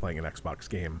trophies when you're playing an Xbox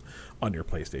game on your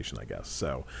PlayStation, I guess.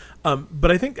 So,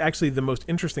 but I think actually the most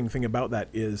interesting thing about that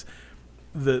is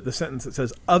the sentence that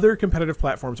says other competitive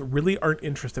platforms really aren't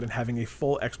interested in having a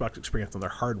full Xbox experience on their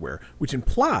hardware, which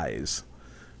implies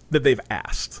that they've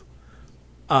asked,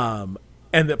 and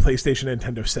that PlayStation and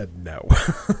Nintendo said no.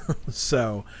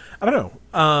 So, I don't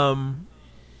know.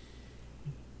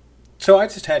 So I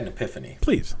just had an epiphany.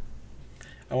 Please.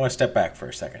 I want to step back for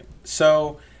a second.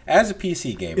 So, as a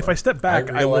PC gamer, if I step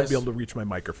back, I won't be able to reach my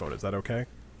microphone. Is that okay?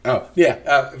 Oh,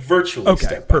 yeah. Virtually okay,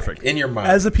 step back. Perfect. In your mind.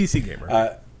 As a PC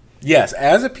gamer. Yes,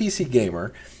 as a PC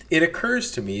gamer, it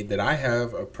occurs to me that I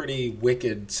have a pretty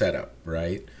wicked setup,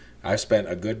 right? I've spent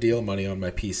a good deal of money on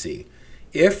my PC.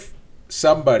 If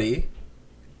somebody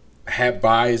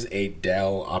buys a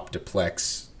Dell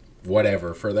Optiplex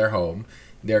whatever for their home.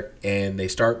 They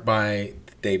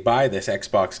buy this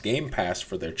Xbox Game Pass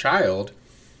for their child,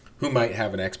 who might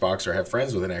have an Xbox or have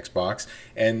friends with an Xbox,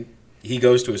 and he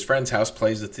goes to his friend's house,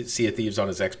 plays the Sea of Thieves on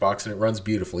his Xbox, and it runs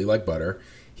beautifully like butter.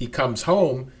 He comes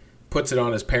home, puts it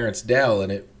on his parents' Dell,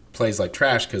 and it plays like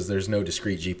trash because there's no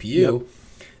discrete GPU. Yep.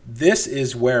 This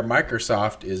is where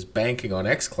Microsoft is banking on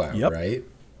xCloud, right?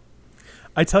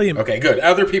 I tell you. Okay, good.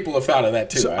 Other people have thought of that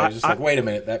too. So I was just like, wait a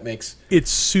minute, that makes... It's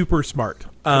super smart.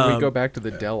 Can we go back to the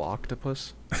Dell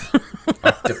Octopus?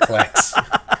 Octoplex.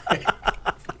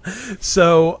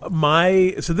 So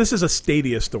this is a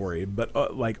Stadia story, but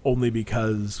only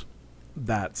because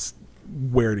that's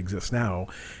where it exists now,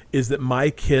 is that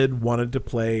my kid wanted to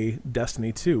play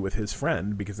Destiny 2 with his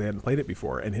friend because they hadn't played it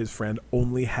before, and his friend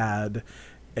only had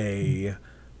a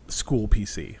school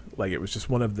PC. Like, it was just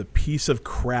one of the piece of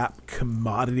crap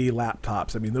commodity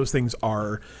laptops. I mean, those things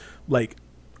are like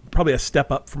probably a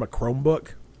step up from a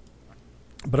Chromebook,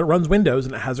 but it runs Windows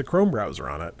and it has a Chrome browser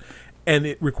on it. And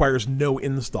it requires no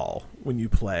install when you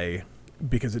play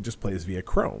because it just plays via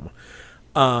Chrome.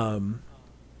 And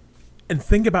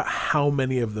think about how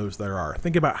many of those there are.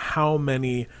 Think about how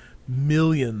many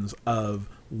millions of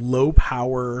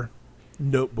low-power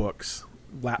notebooks,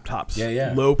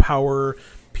 laptops, low-power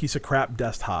piece of crap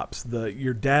desktops,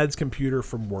 your dad's computer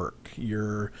from work,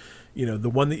 the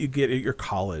one that you get at your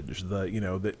college,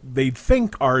 that they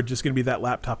think are just going to be that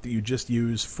laptop that you just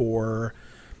use for...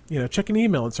 checking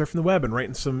email and surfing the web and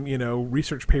writing some,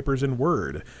 research papers in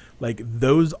Word. Like,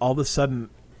 those all of a sudden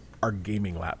are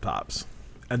gaming laptops.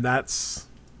 And that's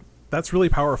really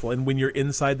powerful. And when you're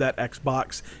inside that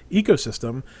Xbox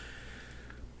ecosystem,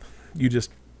 you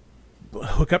just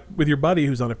hook up with your buddy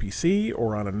who's on a PC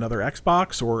or on another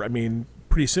Xbox or,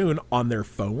 pretty soon on their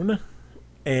phone,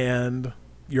 and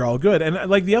you're all good. And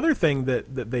like the other thing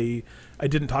that I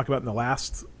didn't talk about in the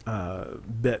last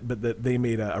bit, but that they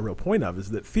made a real point of,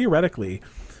 is that theoretically,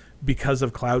 because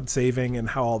of cloud saving and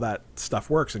how all that stuff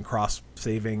works and cross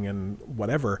saving and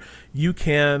whatever, you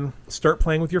can start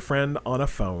playing with your friend on a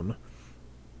phone,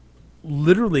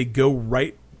 literally go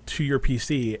right to your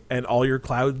PC and all your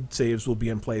cloud saves will be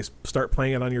in place. Start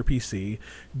playing it on your PC,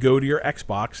 go to your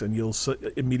Xbox, and you'll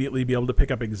immediately be able to pick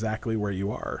up exactly where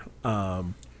you are.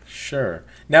 Sure.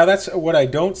 Now, that's what I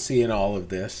don't see in all of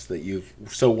this that you've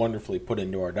so wonderfully put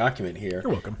into our document here.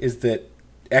 You're welcome. Is that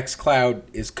xCloud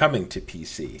is coming to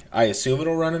PC. I assume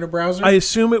it'll run in a browser? I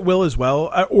assume it will as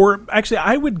well. Or actually,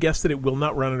 I would guess that it will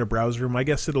not run in a browser. My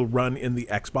guess it'll run in the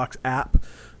Xbox app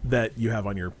that you have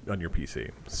on your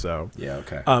PC. So yeah,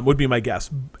 okay. Would be my guess.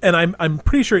 And I'm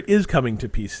pretty sure it is coming to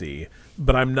PC,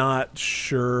 but I'm not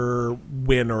sure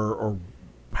when or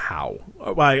how.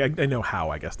 Well, I know how,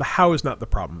 I guess. The how is not the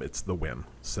problem, it's the when.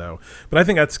 So, but I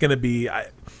think that's going to be...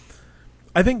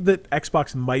 I think that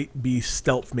Xbox might be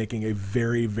stealth making a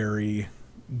very, very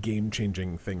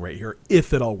game-changing thing right here,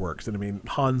 if it all works. And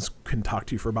Hans can talk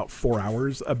to you for about 4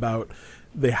 hours about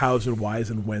the hows and whys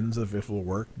and whens of if it will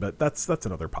work, but that's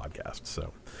another podcast.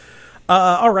 So,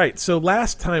 all right. So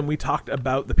last time we talked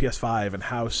about the PS5 and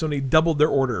how Sony doubled their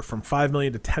order from 5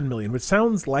 million to 10 million, which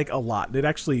sounds like a lot. It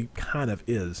actually kind of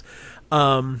is.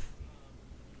 But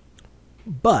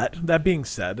that being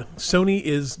said, Sony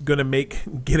is going to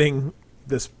make getting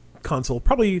this console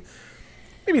probably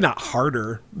maybe not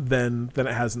harder than it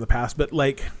has in the past, but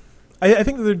like I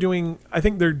think they're doing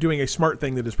a smart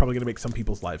thing that is probably going to make some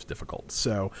people's lives difficult.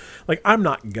 So like, I'm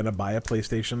not going to buy a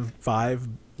PlayStation 5,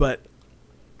 but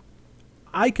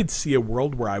I could see a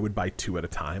world where I would buy 2 at a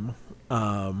time.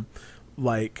 Because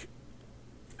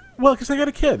I got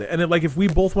a kid, and if we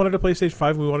both wanted a PlayStation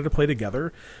 5 and we wanted to play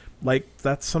together, like,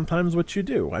 that's sometimes what you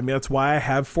do. That's why I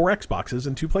have 4 Xboxes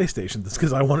and 2 PlayStations. It's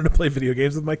because I wanted to play video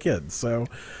games with my kids. So,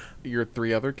 your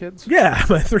 3 other kids? Yeah,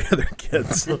 my 3 other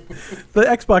kids. The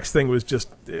Xbox thing was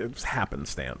just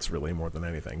happenstance, really, more than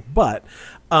anything. But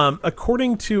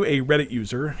according to a Reddit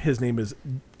user, his name is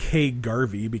K.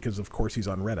 Garvey, because of course he's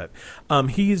on Reddit.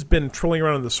 He's been trolling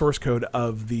around in the source code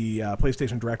of the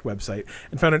PlayStation Direct website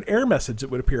and found an error message that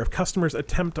would appear if customers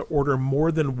attempt to order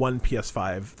more than one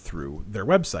PS5 through their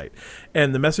website.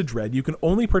 And the message read, "You can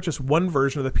only purchase one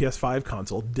version of the PS5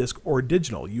 console, disc or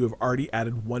digital. You have already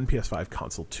added one PS5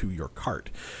 console to your cart."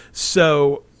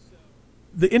 So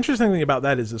the interesting thing about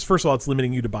that is first of all, it's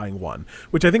limiting you to buying one,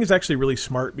 which I think is actually really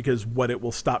smart, because what it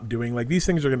will stop doing, like, these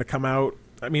things are going to come out,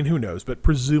 who knows, but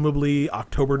presumably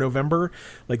October, November,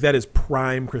 like, that is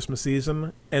prime Christmas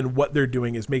season. And what they're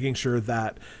doing is making sure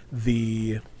that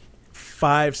the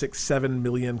 5, 6, 7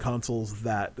 million consoles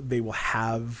that they will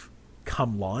have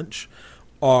come launch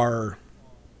are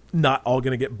not all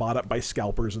going to get bought up by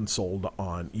scalpers and sold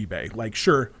on eBay. Like,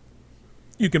 sure,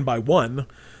 you can buy one,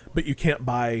 but you can't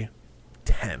buy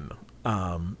 10.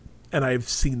 And I've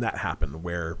seen that happen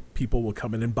where people will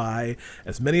come in and buy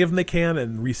as many of them they can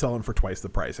and resell them for twice the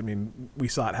price. I mean, we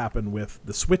saw it happen with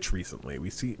the Switch recently.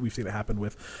 We've seen it happen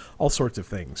with all sorts of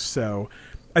things. So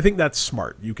I think that's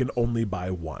smart. You can only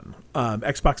buy one.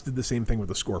 Xbox did the same thing with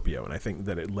the Scorpio, and I think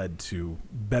that it led to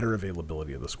better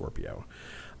availability of the Scorpio.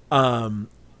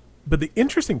 But the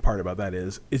interesting part about that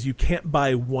is you can't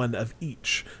buy one of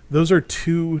each. Those are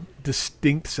two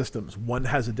distinct systems. One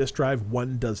has a disk drive,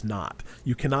 one does not.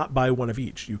 You cannot buy one of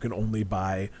each. You can only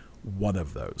buy one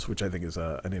of those, which I think is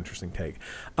an interesting take.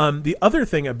 The other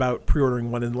thing about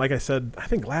pre-ordering one, and like I said, I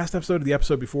think last episode or the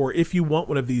episode before, if you want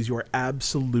one of these, you're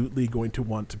absolutely going to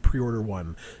want to pre-order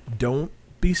one. Don't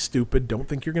be stupid. Don't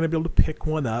think you're going to be able to pick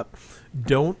one up.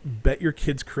 Don't bet your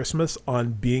kids' Christmas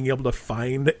on being able to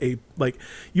find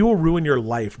you will ruin your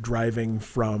life driving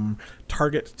from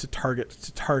Target to Target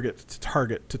to Target to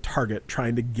Target to Target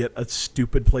trying to get a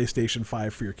stupid PlayStation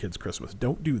 5 for your kids' Christmas.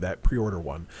 Don't do that. Pre-order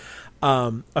one.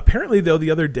 Apparently, though, the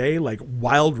other day,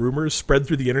 wild rumors spread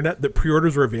through the internet that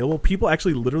pre-orders were available. People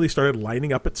actually literally started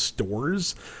lining up at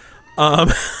stores.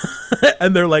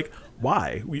 And they're like,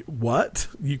 why? What?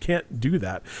 You can't do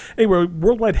that. Anyway,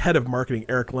 worldwide head of marketing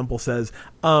Eric Lempel says,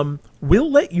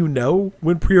 we'll let you know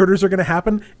when pre-orders are going to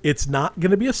happen. It's not going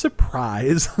to be a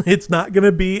surprise. It's not going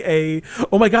to be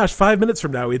oh my gosh, 5 minutes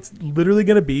from now. It's literally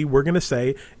going to be, we're going to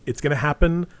say it's going to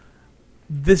happen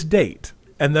this date.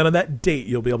 And then on that date,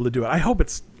 you'll be able to do it. I hope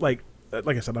it's like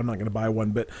I said, I'm not going to buy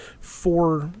one, but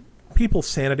for people's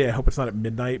sanity, I hope it's not at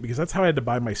midnight, because that's how I had to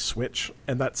buy my Switch,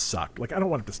 and that sucked. I don't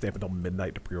want it to stay up until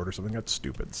midnight to pre-order something. That's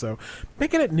stupid. So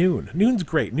make it at noon. Noon's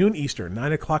great. Noon Eastern,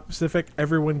 9 o'clock Pacific.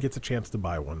 Everyone gets a chance to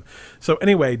buy one. So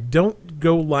anyway, don't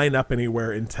go line up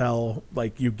anywhere until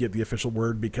you get the official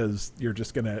word, because you're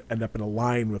just going to end up in a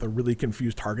line with a really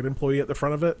confused Target employee at the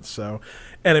front of it. So,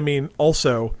 and I mean,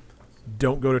 also,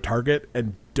 don't go to Target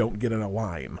and don't get in a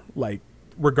line.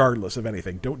 Regardless of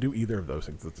anything, don't do either of those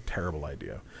things. That's a terrible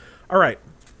idea. All right.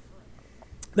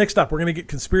 Next up, we're going to get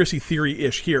conspiracy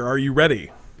theory-ish here. Are you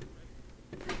ready?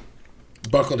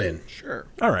 Buckled in. Sure.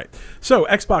 All right. So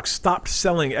Xbox stopped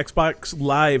selling Xbox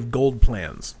Live Gold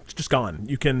plans. It's just gone.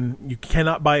 You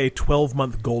cannot buy a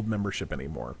 12-month Gold membership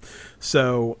anymore.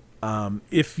 So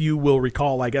if you will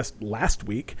recall, I guess last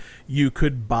week you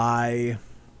could buy.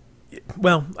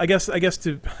 Well, I guess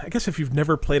if you've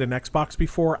never played an Xbox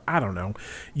before, I don't know.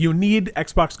 You need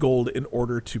Xbox Gold in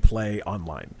order to play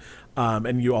online.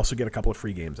 And you also get a couple of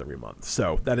free games every month.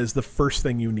 So that is the first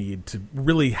thing you need to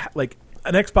really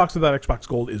an Xbox without Xbox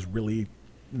Gold is really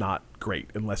not great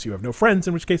unless you have no friends,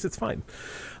 in which case it's fine.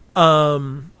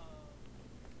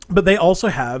 But they also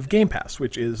have Game Pass,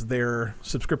 which is their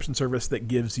subscription service that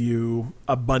gives you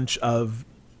a bunch of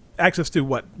access to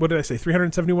what did I say?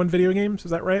 371 video games. Is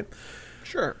that right?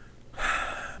 Sure.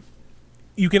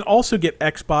 You can also get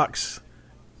Xbox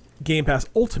Game Pass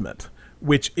Ultimate,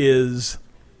 which is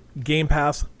Game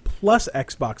Pass plus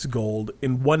Xbox Gold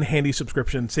in one handy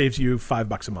subscription. Saves you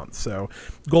 $5 a month. So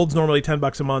Gold's normally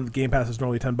 $10 a month. Game Pass is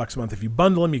normally $10 a month. If you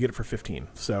bundle them, you get it for $15.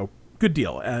 So good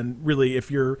deal. And really, if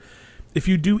you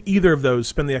do either of those,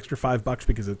 spend the extra $5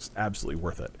 because it's absolutely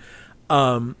worth it.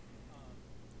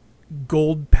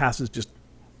 Gold passes just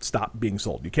stopped being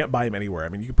sold. You can't buy them anywhere. I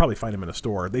mean, you can probably find them in a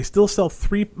store. They still sell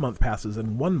 3-month passes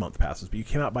and 1-month passes, but you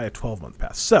cannot buy a 12-month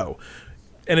pass. So,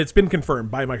 and it's been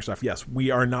confirmed by Microsoft, yes, we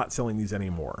are not selling these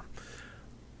anymore.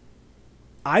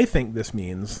 I think this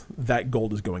means that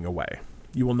Gold is going away.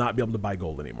 You will not be able to buy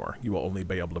Gold anymore. You will only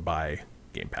be able to buy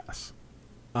Game Pass.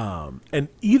 And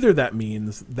either that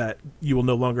means that you will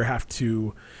no longer have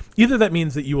to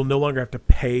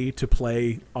pay to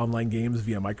play online games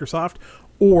via Microsoft,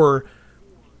 or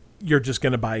you're just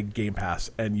going to buy Game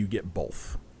Pass and you get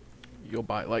both. You'll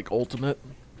buy Ultimate.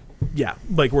 Yeah,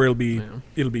 where it'll be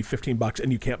 $15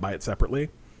 and you can't buy it separately.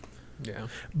 Yeah.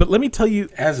 But let me tell you,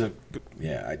 as a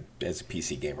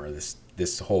PC gamer,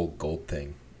 this whole Gold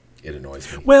thing, it annoys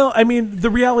me. Well, I mean, the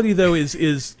reality though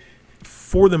is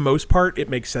for the most part, it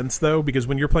makes sense, though, because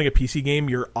when you're playing a PC game,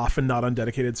 you're often not on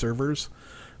dedicated servers.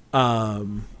 I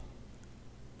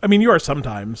mean, you are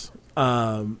sometimes.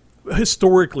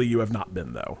 Historically, you have not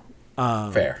been, though.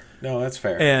 Fair. No, that's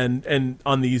fair. And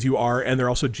on these, you are, and they're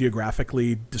also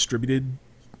geographically distributed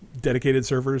dedicated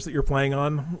servers that you're playing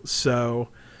on. So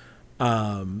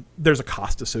there's a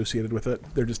cost associated with it.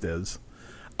 There just is.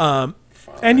 And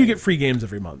you get free games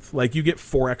every month. You get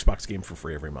 4 Xbox games for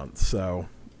free every month. So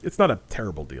it's not a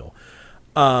terrible deal.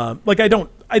 I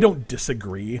don't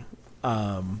disagree,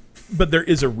 but there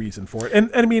is a reason for it.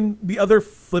 And I mean, the other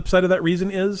flip side of that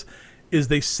reason is is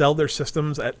they sell their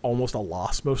systems at almost a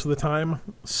loss most of the time.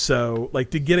 So, like,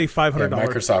 to get a $500... Yeah,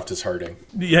 Microsoft is hurting.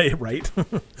 Yeah, right.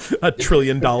 $1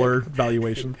 trillion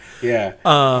valuation. Yeah.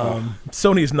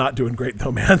 Sony's not doing great,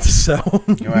 though, man. So,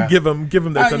 give them their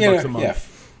 $10 a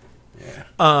month.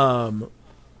 Yeah.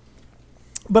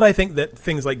 But I think that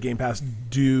things like Game Pass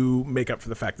do make up for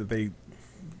the fact that they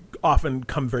often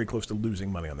come very close to losing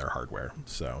money on their hardware.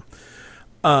 So,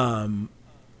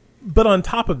 but on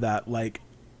top of that, like,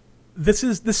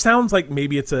 this sounds like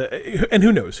maybe it's and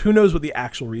who knows what the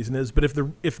actual reason is. But if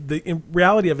the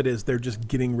reality of it is they're just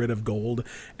getting rid of gold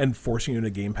and forcing you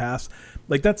into Game Pass,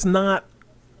 like, that's not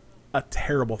a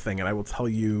terrible thing. And I will tell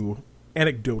you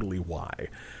anecdotally why.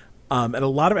 And a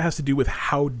lot of it has to do with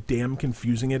how damn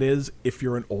confusing it is if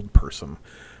you're an old person.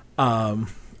 My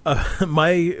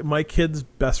kid's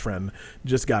best friend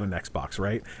just got an Xbox,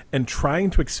 right? And trying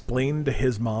to explain to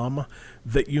his mom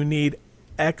that you need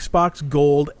Xbox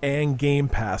Gold and Game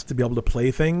Pass to be able to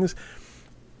play things,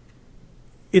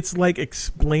 it's like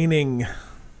explaining...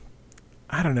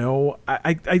 I don't know.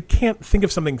 I can't think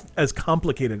of something as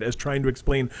complicated as trying to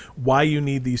explain why you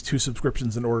need these two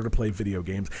subscriptions in order to play video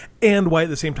games, and why at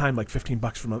the same time, like,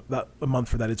 $15 a month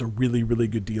for that is a really, really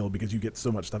good deal because you get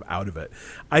so much stuff out of it.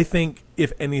 I think,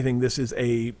 if anything, this is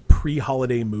a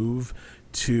pre-holiday move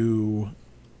to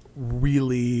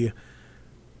really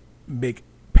make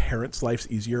parents' lives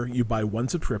easier. You buy one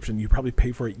subscription, you probably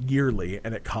pay for it yearly,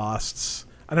 and it costs...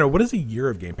 I don't know, what does a year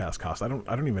of Game Pass cost? I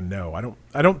don't even know.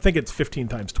 I don't think it's 15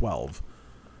 times 12.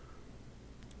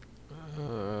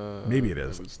 Maybe it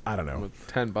is. I don't know.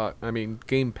 $10. I mean,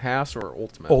 Game Pass or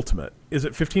Ultimate? Ultimate. Is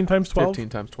it 15 times 12? 15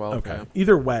 times 12. Okay. Yeah.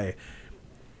 Either way,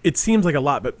 it seems like a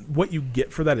lot, but what you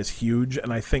get for that is huge,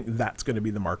 and I think that's going to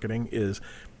be the marketing, is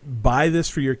buy this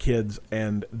for your kids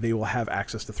and they will have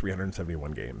access to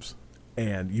 371 games,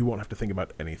 and you won't have to think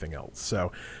about anything else.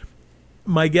 So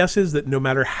my guess is that no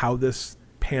matter how this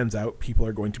pans out, people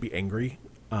are going to be angry,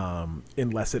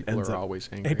 unless it ends up... People are always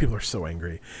angry. And people are so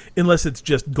angry. Unless it's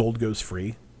just gold goes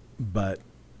free. But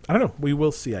I don't know. We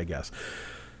will see, I guess.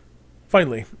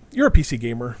 Finally, you're a PC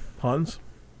gamer, Hans.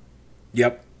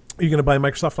 Yep. Are you going to buy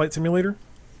Microsoft Flight Simulator?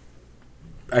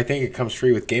 I think it comes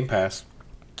free with Game Pass.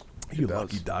 You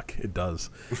lucky duck. It does.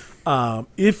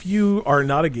 If you are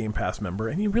not a Game Pass member,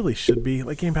 and you really should be,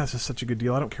 like, Game Pass is such a good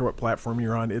deal. I don't care what platform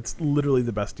you're on. It's literally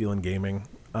the best deal in gaming.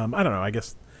 I don't know. I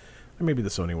guess maybe the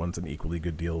Sony one's an equally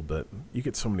good deal, but you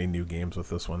get so many new games with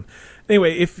this one.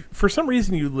 Anyway, if for some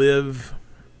reason you live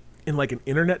in, like, an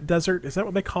internet desert, is that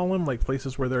what they call them? Like,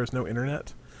 places where there is no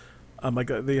internet?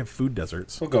 They have food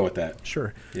deserts. We'll go with that.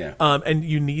 Sure. Yeah. And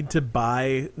you need to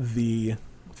buy the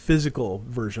physical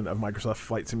version of Microsoft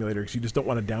Flight Simulator because you just don't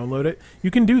want to download it. You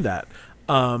can do that.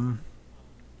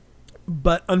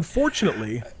 But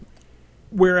unfortunately,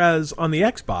 whereas on the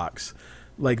Xbox...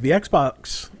 like, the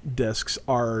Xbox discs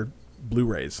are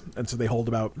Blu-rays, and so they hold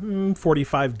about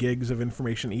 45 gigs of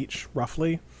information each,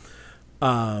 roughly.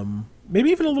 Maybe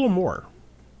even a little more.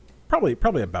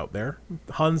 Probably about there.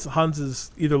 Hans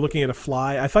is either looking at a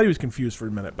fly. I thought he was confused for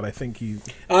a minute, but I think he...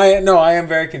 I am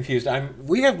very confused.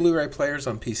 We have Blu-ray players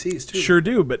on PCs, too. Sure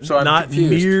do, but so not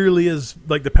confused. Nearly as...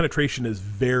 like, the penetration is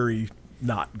very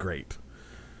not great.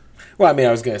 Well, I mean,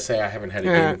 I was going to say I haven't had a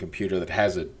gaming computer that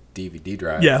has a DVD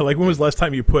drive. Yeah, like, when was the last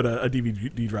time you put a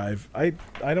DVD drive? I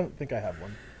don't think I have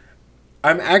one.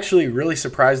 I'm actually really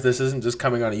surprised this isn't just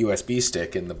coming on a USB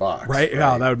stick in the box. Right?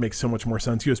 Yeah, that would make so much more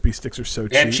sense. USB sticks are so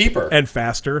cheap. And cheaper. And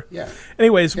faster. Yeah.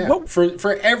 Anyways, yeah.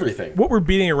 For everything. What we're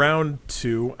beating around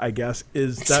to, I guess,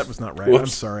 is... that was not right. I'm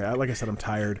sorry. Like I said, I'm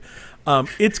tired.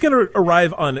 It's going to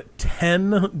arrive on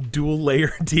 10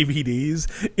 dual-layer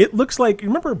DVDs. It looks like...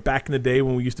 remember back in the day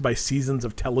when we used to buy seasons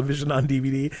of television on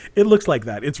DVD? It looks like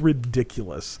that. It's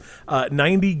ridiculous.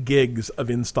 90 gigs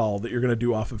of install that you're going to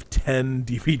do off of 10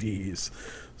 DVDs.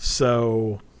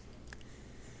 So...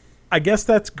 I guess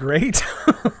that's great.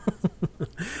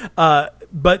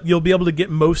 But you'll be able to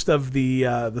get most of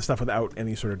the stuff without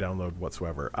any sort of download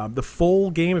whatsoever. The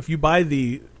full game, if you buy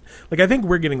the... like, I think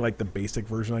we're getting, like, the basic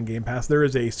version on Game Pass. There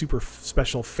is a super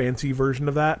special fancy version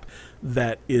of that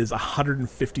is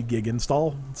 150 gig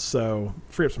install. So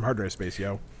free up some hard drive space,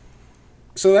 yo.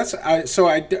 So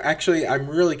I'm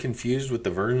really confused with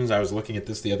the versions. I was looking at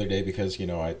this the other day because, you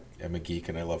know, I am a geek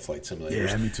and I love flight simulators.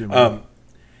 Yeah, me too, man.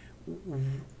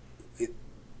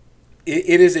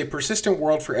 It is a persistent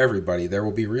world for everybody. There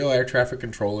will be real air traffic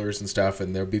controllers and stuff,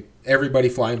 and there'll be everybody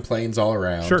flying planes all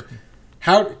around. Sure.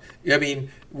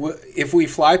 If we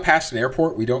fly past an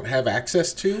airport we don't have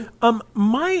access to?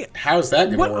 How's that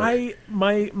going to work?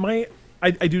 My I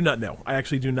do not know. I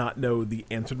actually do not know the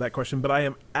answer to that question, but I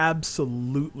am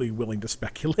absolutely willing to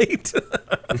speculate.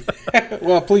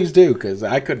 Well, please do, because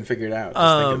I couldn't figure it out.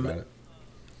 Just thinking about it.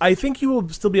 I think you will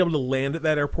still be able to land at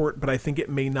that airport, but I think it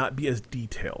may not be as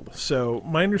detailed. So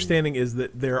my understanding is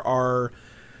that there are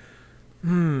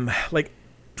like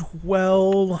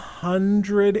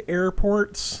 1,200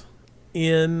 airports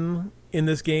in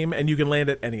this game, and you can land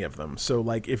at any of them. So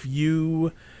like if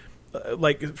you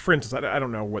like, for instance, I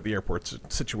don't know what the airport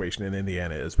situation in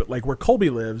Indiana is, but like where Colby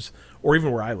lives, or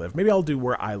even where I live, maybe I'll do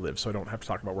where I live so I don't have to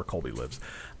talk about where Colby lives.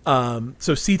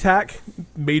 So SeaTac,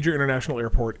 major international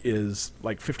airport, is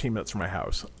like 15 minutes from my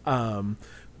house.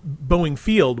 Boeing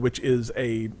Field, which is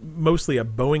mostly a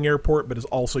Boeing airport, but is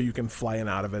also, you can fly in and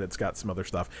out of it. It's got some other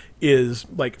stuff, is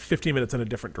like 15 minutes in a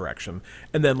different direction.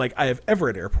 And then like I have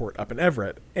Everett Airport up in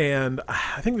Everett, and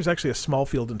I think there's actually a small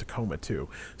field in Tacoma too.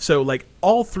 So like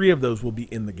all 3 of those will be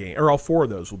in the game, or all 4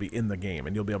 of those will be in the game,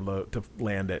 and you'll be able to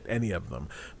land at any of them.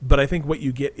 But I think what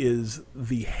you get is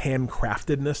the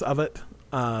handcraftedness of it.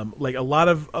 Like a lot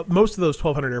of most of those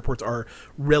 1,200 airports are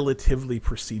relatively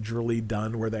procedurally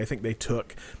done, where I think they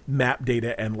took map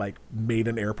data and like made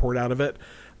an airport out of it.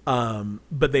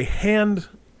 But they hand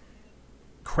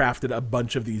crafted a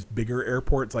bunch of these bigger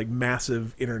airports, like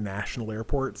massive international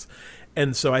airports.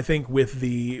 And so I think with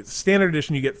the standard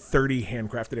edition, you get 30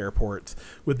 handcrafted airports.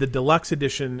 With the deluxe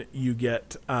edition, you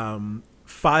get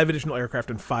 5 additional aircraft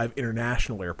and 5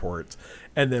 international airports.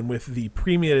 And then with the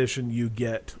premium edition, you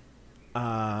get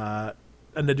an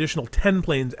additional 10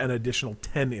 planes and additional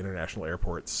 10 international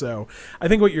airports. So I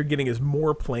think what you're getting is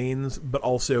more planes, but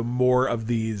also more of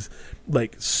these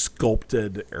like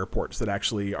sculpted airports that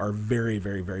actually are very,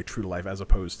 very, very true to life, as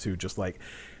opposed to just like,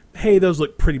 hey, those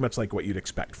look pretty much like what you'd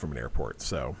expect from an airport.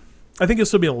 So I think you'll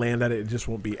still be able to land at it. It just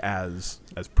won't be as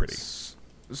pretty.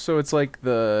 So it's like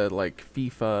the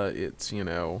FIFA. It's, you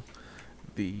know,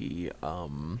 the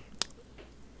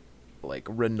like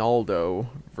Ronaldo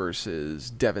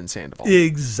versus Devin Sandoval.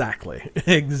 Exactly.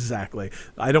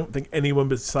 I don't think anyone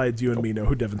besides you and me know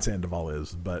who Devin Sandoval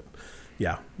is, but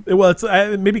yeah. Well, it's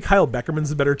maybe Kyle Beckerman's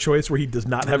a better choice, where he does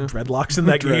not have dreadlocks in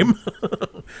that game.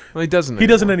 Well, he doesn't. He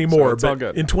doesn't anymore, so it's all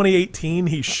good. In 2018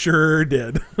 he sure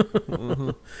did.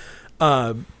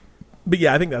 But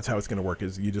yeah, I think that's how it's going to work.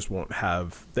 Is you just won't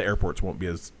have, the airports won't be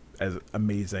as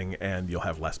amazing, and you'll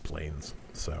have less planes.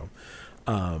 So.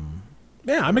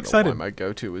 Yeah, I'm excited. My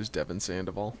go-to is Devin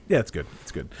Sandoval. Yeah, it's good.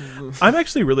 I'm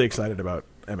actually really excited about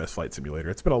MS Flight Simulator.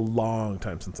 It's been a long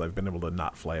time since I've been able to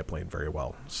not fly a plane very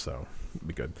well, so it'll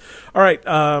be good. All right,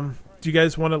 do you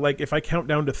guys want to, like, if I count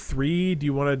down to 3, do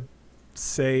you want to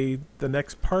say the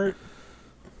next part?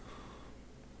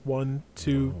 1,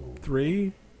 2,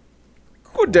 3.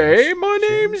 Good day, my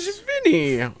name's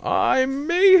Vinny. I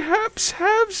mayhaps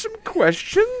have some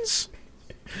questions.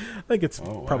 I think it's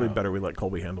probably better we let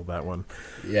Colby handle that one.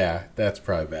 Yeah, that's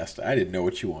probably best. I didn't know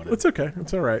what you wanted. It's okay.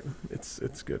 It's all right. It's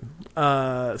good.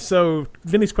 So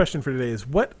Vinny's question for today is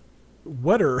what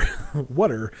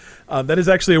are that is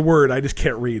actually a word I just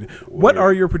can't read. What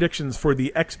are your predictions for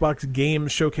the Xbox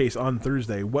Games Showcase on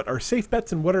Thursday? What are safe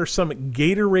bets, and what are some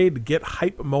Gatorade get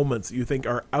hype moments that you think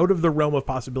are out of the realm of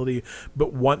possibility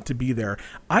but want to be there?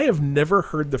 I have never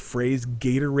heard the phrase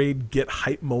Gatorade get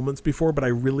hype moments before, but I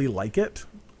really like it.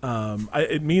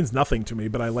 It means nothing to me,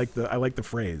 but I like the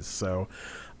phrase. So,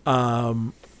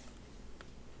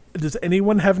 does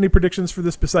anyone have any predictions for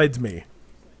this besides me?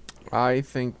 I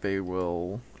think they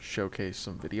will showcase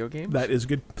some video games. That is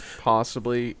good.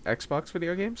 Possibly Xbox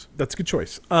video games. That's a good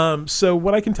choice. So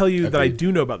what I can tell you that I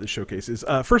do know about this showcase is,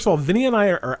 first of all, Vinny and I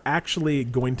are actually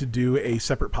going to do a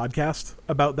separate podcast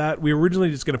about that. We were originally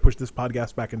just going to push this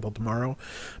podcast back until tomorrow,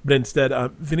 but instead,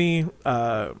 Vinny,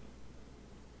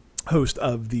 host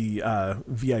of the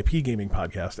VIP Gaming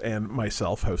Podcast, and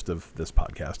myself, host of this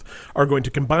podcast, are going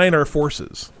to combine our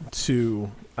forces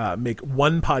to make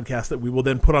one podcast that we will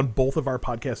then put on both of our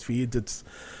podcast feeds. It's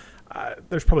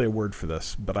there's probably a word for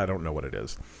this, but I don't know what it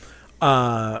is.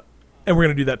 And we're going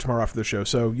to do that tomorrow after the show.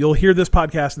 So you'll hear this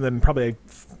podcast, and then probably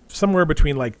somewhere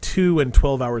between like 2 and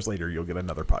 12 hours later, you'll get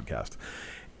another podcast.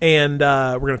 And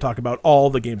we're going to talk about all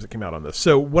the games that came out on this.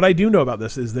 So what I do know about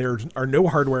this is there are no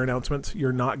hardware announcements.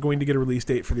 You're not going to get a release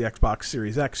date for the Xbox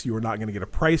Series X. You are not going to get a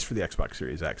price for the Xbox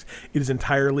Series X. It is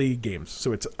entirely games.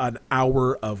 So it's an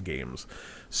hour of games.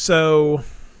 So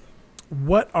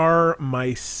what are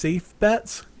my safe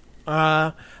bets?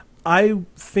 I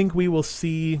think we will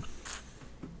see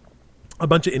a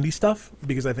bunch of indie stuff,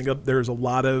 because I think there's a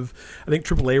lot of... I think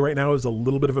AAA right now is a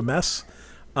little bit of a mess.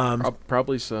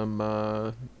 Probably some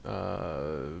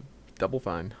Double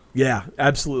Fine. Yeah,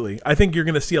 absolutely. I think you're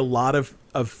going to see a lot of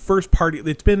first party.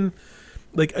 It's been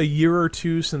like a year or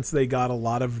two since they bought a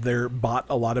lot of their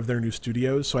new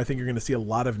studios. So I think you're going to see a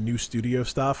lot of new studio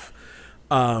stuff.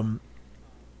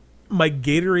 My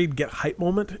Gatorade get hype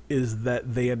moment is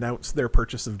that they announced their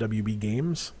purchase of WB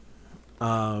Games,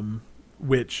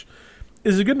 which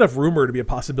is a good enough rumor to be a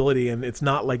possibility. And it's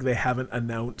not like they haven't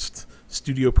announced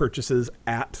studio purchases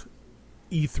at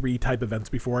E3 type events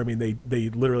before. I mean, they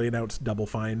literally announced Double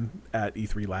Fine at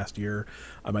E3 last year.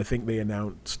 I think they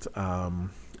announced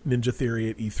Ninja Theory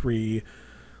at E3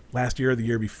 last year or the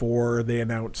year before. They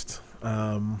announced... do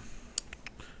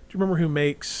you remember who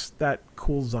makes that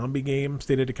cool zombie game,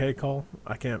 State of Decay, call?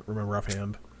 I can't remember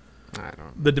offhand. I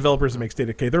don't. The developers that make State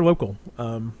of Decay, they're local.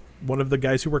 One of the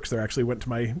guys who works there actually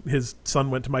his son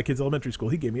went to my kid's elementary school.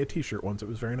 He gave me a T-shirt once. It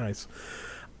was very nice.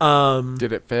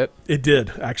 Did it fit? It did,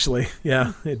 actually.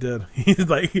 Yeah, it did. He's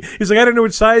like, I didn't know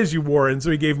which size you wore, and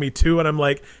so he gave me 2, and I'm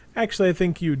like, actually, I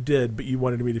think you did, but you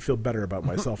wanted me to feel better about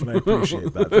myself, and I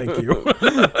appreciate that. Thank you.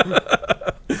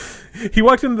 He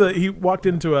walked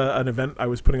into an event I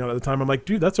was putting on at the time. I'm like,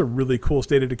 dude, that's a really cool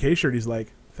State of Decay shirt. He's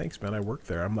like, thanks, man. I work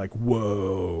there. I'm like,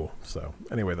 whoa. So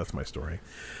anyway, that's my story.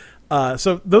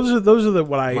 So those are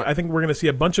what I think we're going to see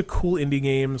a bunch of cool indie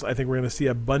games. I think we're going to see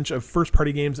a bunch of first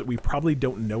party games that we probably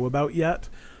don't know about yet.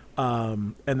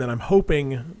 And then I'm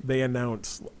hoping they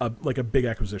announce a big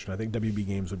acquisition. I think WB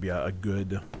Games would be a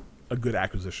good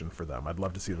acquisition for them. I'd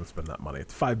love to see them spend that money.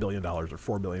 It's $5 billion or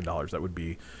 $4 billion. That would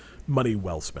be money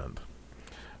well spent.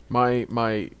 My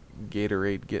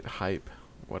Gatorade get hype,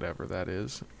 whatever that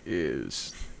is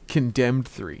Condemned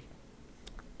 3.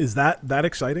 Is that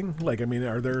exciting? Like, I mean,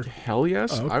 are there... Hell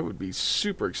yes. Oh, okay. I would be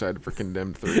super excited for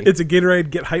Condemned 3. It's a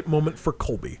Gatorade get hype moment for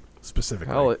Colby,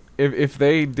 specifically. Hell, if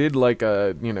they did like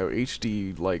a,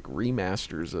 HD like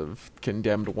remasters of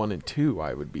Condemned 1 and 2,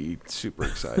 I would be super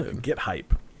excited. Get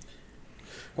hype.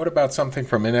 What about something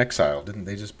from In Exile? Didn't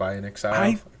they just buy In Exile? I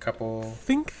a couple...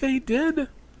 think they did.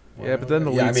 Yeah, but then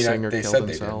the lead singer killed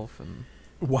himself. And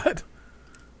What?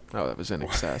 oh, that was in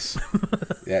excess.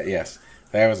 Yeah, yes.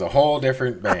 That was a whole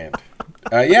different band.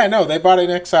 Yeah, no, they bought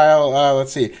In Exile,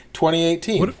 let's see,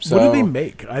 2018. What did they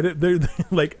make? I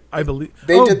believe...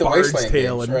 They did the Bard's Wasteland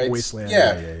Tale games, and right? Wasteland.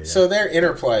 Yeah. So they're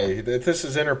Interplay. This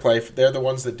is Interplay. They're the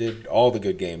ones that did all the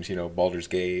good games, Baldur's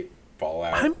Gate,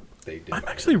 Fallout. I'm all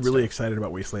actually that really stuff. excited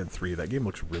about Wasteland 3. That game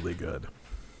looks really good.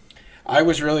 I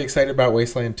was really excited about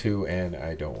Wasteland 2, and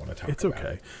I don't want to talk It's about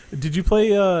okay. it. Did you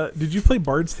play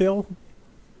Bard's Tale?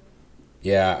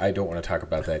 Yeah, I don't want to talk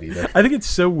about that either. I think it's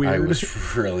so weird. I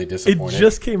was really It disappointed.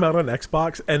 just came out on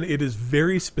Xbox, and it is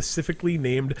very specifically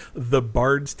named The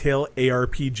Bard's Tale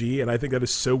ARPG, and I think that is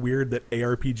so weird that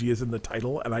ARPG is in the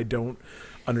title, and I don't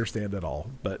understand at all.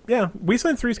 But yeah,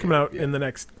 Wasteland 3 is coming out in the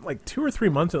next 2 or 3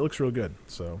 months. It looks real good.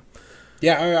 So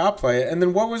yeah, I'll play it. And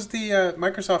then what was the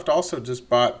Microsoft also just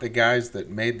bought the guys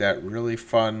that made that really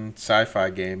fun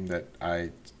sci-fi game that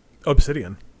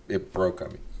Obsidian. it broke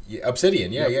on me. Yeah,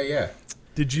 Obsidian, yeah.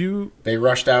 Did you? They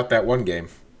rushed out that one game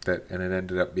and it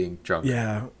ended up being junk.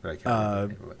 Yeah. But I can't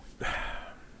remember the name of it.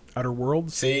 Outer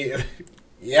Worlds? See,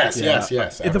 yes.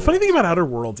 The funny thing about Outer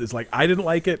Worlds is I didn't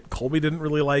like it. Colby didn't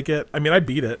really like it. I mean, I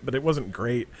beat it, but it wasn't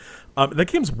great. That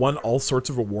game's won all sorts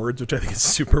of awards, which I think is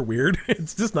super weird.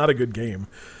 It's just not a good game.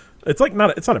 It's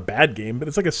it's not a bad game, but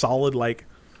it's a solid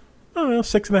I don't know,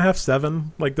 6.5,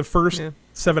 7. The first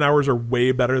 7 hours are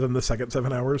way better than the second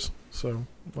 7 hours. So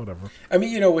whatever. I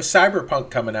mean, with Cyberpunk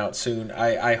coming out soon,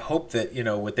 I hope that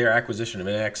with their acquisition of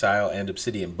In Exile and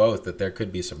Obsidian both, that there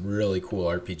could be some really cool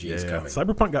RPGs coming.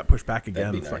 Cyberpunk got pushed back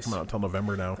again. It's not coming out until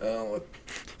November now.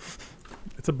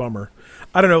 It's a bummer.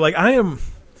 I don't know.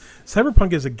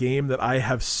 Cyberpunk is a game that I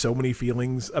have so many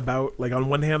feelings about. On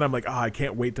one hand, I'm I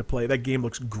can't wait to play. That game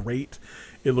looks great.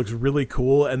 It looks really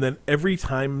cool. And then every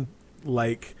time,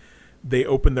 they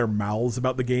open their mouths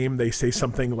about the game, they say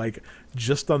something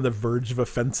just on the verge of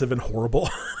offensive and horrible.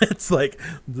 It's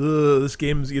this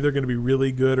game's either going to be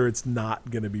really good or it's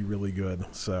not going to be really good.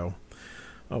 So,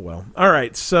 oh well. All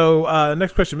right. So,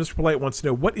 next question. Mr. Polite wants to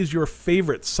know, what is your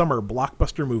favorite summer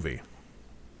blockbuster movie?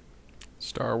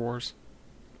 Star Wars.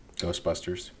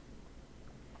 Ghostbusters.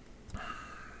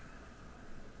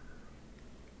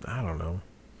 I don't know.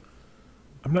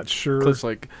 I'm not sure. Because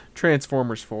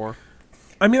Transformers 4.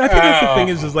 I mean, I think that's the thing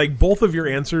is both of your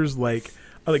answers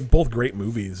are both great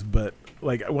movies, but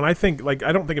when I think I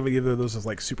don't think of either of those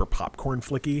as super popcorn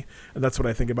flicky, and that's what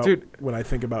I think about when I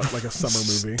think about a summer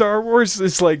movie. Star Wars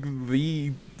is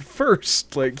the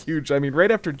first huge. I mean, right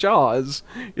after Jaws,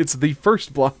 it's the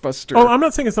first blockbuster. Oh, I'm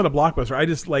not saying it's not a blockbuster. I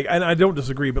just and I don't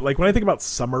disagree, but when I think about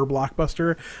summer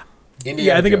blockbuster,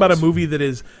 I think about a movie that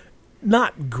is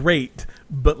not great,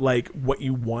 but like what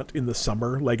you want in the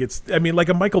summer. Like like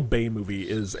a Michael Bay movie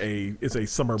is a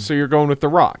summer. So you're going with The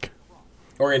Rock.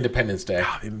 Or Independence Day.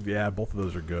 Yeah, both of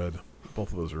those are good.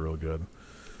 Both of those are real good.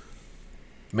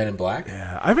 Men in Black.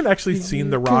 Yeah, I haven't actually seen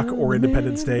The Rock or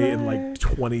Independence Day in like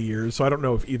 20 years, so I don't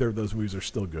know if either of those movies are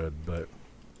still good. But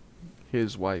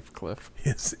His wife, Cliff.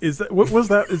 is that what was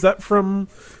that? Is that from?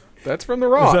 That's from The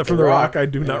Rock. Is that from The The Rock. Rock? I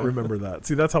do not remember that.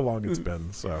 See, that's how long it's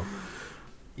been. So.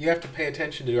 You have to pay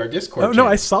attention to our Discord. Oh no, channel.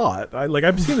 I saw it.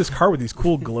 I'm seeing this car with these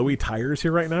cool glowy tires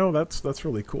here right now. That's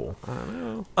really cool. I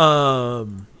don't know.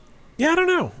 Yeah, I don't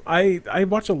know. I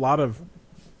watch a lot of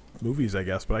movies, I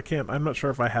guess, but I'm not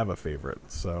sure if I have a favorite.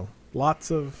 So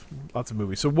lots of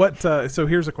movies. So so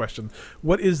here's a question.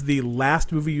 What is the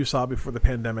last movie you saw before the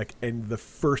pandemic and the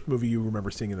first movie you remember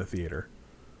seeing in the theater?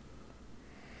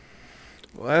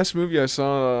 Last movie I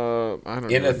saw, I don't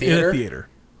know. In a theater? In a theater.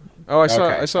 Oh, I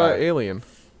Okay, saw Alien.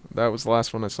 That was the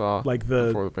last one I saw Like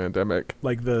before the pandemic.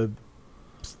 like the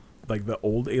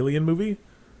old Alien movie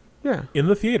Yeah. in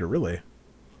the theater, really.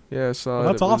 Yeah, I saw Well,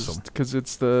 it. that's awesome. Because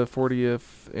it's the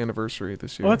 40th anniversary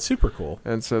this year. Well, that's super cool.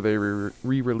 And so they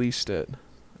re-released it.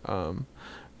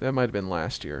 That might have been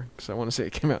last year, because I want to say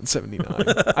it came out in 79.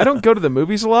 I don't go to the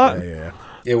movies a lot. Yeah.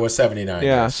 It was 79.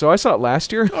 Yeah, yes. so I saw it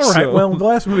last year. All right. so Well, the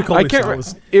last movie I we can't. saw Re-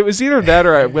 was it was either that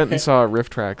or I went and saw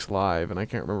Riff Tracks live, and I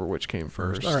can't remember which came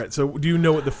first. All right. So, do you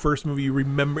know what the first movie you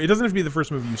remember? It doesn't have to be the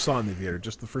first movie you saw in the theater.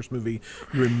 Just the first movie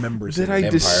you remember. Did seeing. I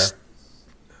Empire.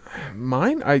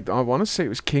 Mine? I want to say it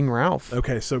was King Ralph.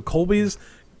 Okay. So Colby's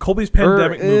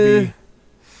pandemic movie.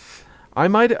 I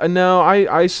might no.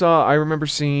 I remember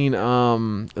seeing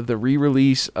the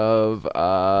re-release of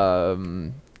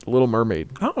Little Mermaid.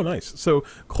 Oh, nice. So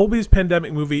Colby's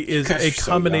pandemic movie is guys a are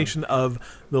so combination of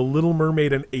The Little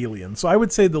Mermaid and Alien. So I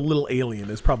would say The Little Alien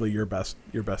is probably your best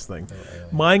thing.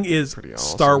 Mine is Pretty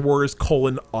awesome. Star Wars: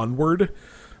 Onward.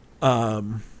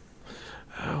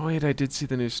 Oh wait, I did see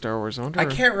the new Star Wars. I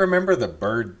can't remember the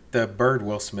bird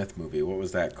Will Smith movie. What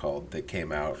was that called that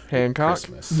came out at Hancock?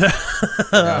 Christmas?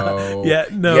 No. Yeah,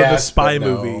 no, the Yes, spy but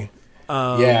no. movie.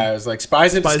 Yeah, it was like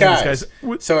Spies in Spies in Disguise.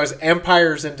 Disguise. So it was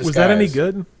Empires in Disguise. Was that any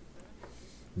good?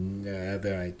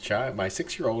 My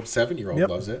 6-year-old, 7-year-old Yep.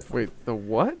 loves it. Wait, the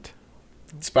what?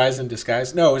 Spies in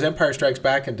Disguise. No, it was Empire Strikes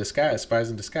Back in Disguise. Spies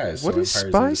in Disguise. What so is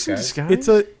Empires Spice in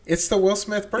Disguise? It's the Will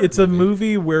Smith bird It's a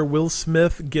movie. movie where Will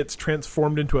Smith gets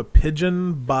transformed into a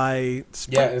pigeon by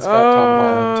Yeah, it's got Tom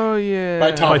Holland. Oh yeah.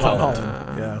 By Tom by Tom Holland.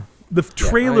 Holland. Yeah. The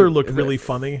trailer looked I- really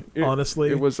funny, honestly.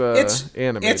 It was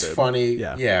animated. It's funny.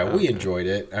 Yeah. Yeah, we enjoyed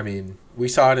it. I mean, we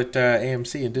saw it at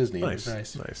AMC and Disney. nice. It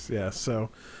was nice. Nice. Yeah. So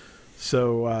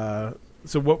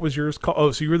what was yours called?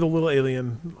 Oh, so you were the Little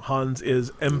Alien. Hans is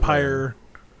Empire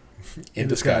In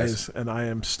Disguise. and I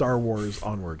am Star Wars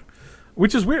Onward.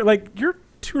 Which is weird. Like, you're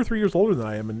 2 or 3 years older than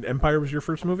I am, and Empire was your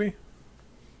first movie?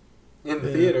 In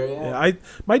the theater, yeah.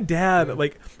 My dad,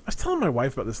 like, I was telling my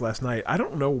wife about this last night. I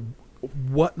don't know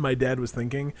what my dad was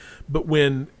thinking, but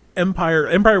when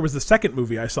Empire was the second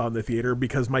movie I saw in the theater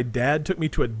because my dad took me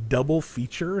to a double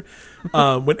feature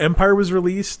when Empire was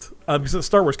released, because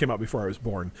Star Wars came out before I was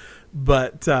born.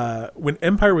 But when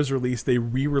Empire was released, they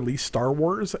re-released Star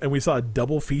Wars, and we saw a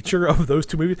double feature of those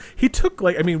two movies. He took,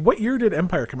 like, I mean, what year did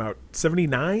Empire come out?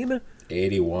 79?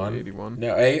 81. 81.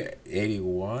 No,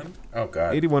 81? Oh,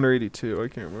 God. 81 or 82. I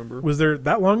can't remember. Was there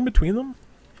that long between them?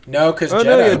 No, because Oh, Jedi.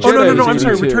 no, yeah, Oh, no, Jedi I'm was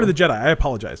sorry. 82. Return of the Jedi. I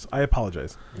apologize.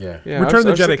 Yeah. Yeah, Return I of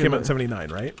the was Jedi thinking came out in that- 79,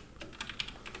 right?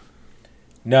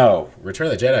 No, Return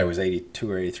of the Jedi was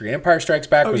 82 or 83. Empire Strikes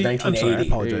Back was yeah, I'm 1980. sorry. I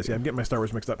apologize. Yeah, I'm getting my Star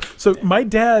Wars mixed up. So my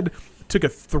dad took a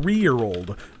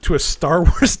 3-year-old to a Star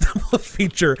Wars double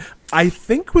feature, I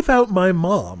think without my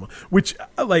mom, which,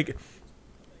 like,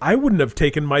 I wouldn't have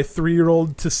taken my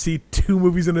 3-year-old to see 2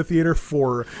 movies in a theater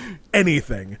for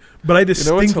anything. But I You know what's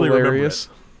distinctly remember hilarious?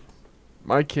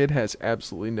 My kid has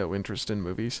absolutely no interest in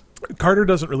movies. it. Carter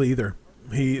doesn't really either.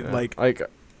 He, Yeah. like,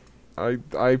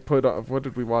 I put what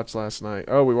did we watch last night?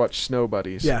 Oh, we watched Snow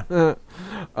Buddies. Yeah.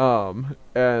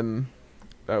 And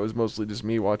that was mostly just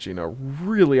me watching a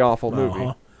really awful movie.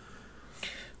 uh-huh.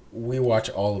 We watch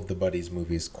all of the Buddies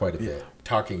movies quite a bit.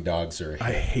 Talking Dogs are a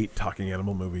I hit. hate talking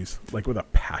animal movies, like, with a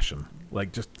passion.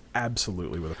 Like, just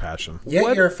absolutely with a passion. Yeah,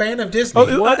 What- you're a fan of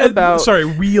Disney. What about- sorry,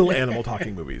 real animal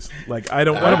talking movies? Like, I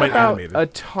don't. What am I What about animated? a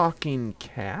talking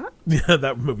cat? Yeah,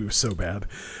 that movie was so bad.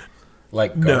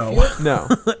 Like No. Garfield? No,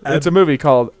 it's a movie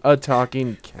called A Talking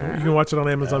You Cat. can watch it on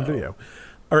Amazon Video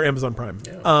or Amazon Prime.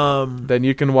 Then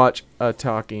you can watch A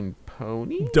Talking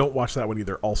Pony. Don't watch that one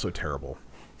either. Also terrible.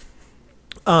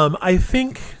 I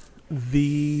think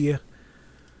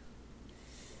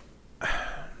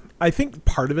I think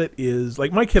part of it is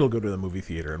like my kid will go to the movie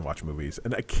theater and watch movies,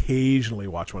 and occasionally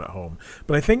watch one at home.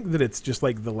 But I think that it's just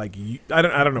like the I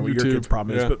don't know what your YouTube, kid's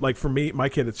problem is, yeah. but like for me, my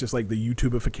kid, it's just like the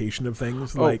YouTubeification of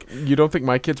things. Oh, Like you don't think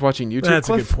my kid's watching YouTube? that's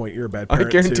a Cliff? good point. You're a bad I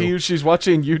parent. guarantee too. you she's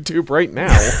watching YouTube right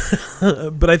now.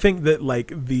 But I think that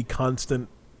like the constant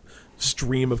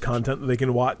stream of content that they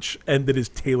can watch and that is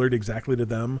tailored exactly to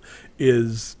them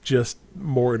is just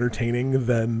more entertaining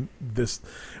than this.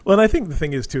 Well, and I think the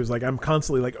thing is too is like I'm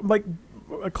constantly like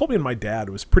Colby and my dad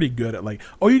was pretty good at like,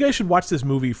 oh, you guys should watch this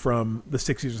movie from the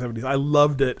 60s or 70s. I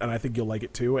loved it, and I think you'll like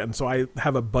it too. And so I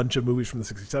have a bunch of movies from the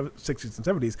 60s and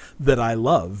 70s that I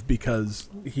love because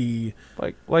he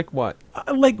Like what?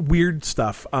 I like weird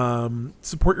stuff.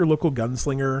 Support your local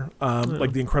gunslinger,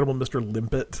 like The Incredible Mr.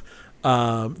 Limpet.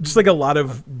 Just like a lot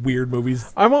of weird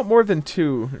movies. I want more than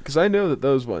 2 because I know that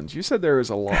those ones. You said there was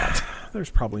a lot. There's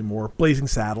probably more. Blazing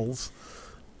Saddles.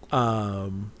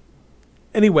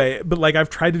 Anyway, but like I've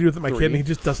tried to do it with my 3. kid, and he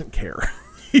just doesn't care.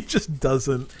 He just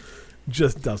doesn't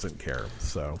care.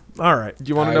 So, all right. Do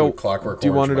you want I to know? would Clockwork Do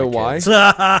you want to Orange know my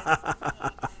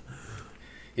why? kids.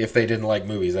 If they didn't like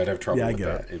movies, I'd have trouble Yeah, I with get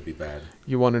that. it. It'd be bad.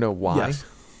 You want to know why? Yes.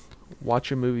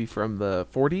 Watch a movie from the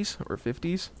 40s or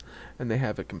 50s, and they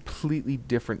have a completely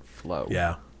different flow.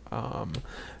 Yeah.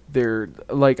 They're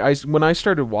like when I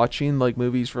started watching like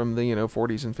movies from the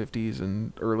 40s and 50s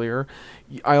and earlier,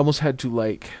 I almost had to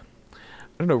like, I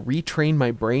don't know, retrain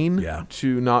my brain Yeah.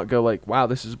 to not go like, wow,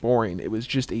 this is boring. It was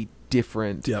just a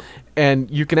different. Yep. And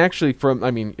you can actually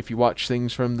if you watch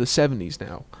things from the 70s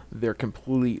now, they're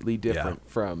completely different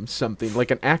from something like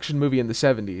an action movie in the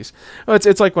 70s. Oh,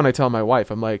 it's like when I tell my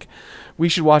wife, I'm like, we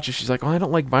should watch it. She's like, oh, I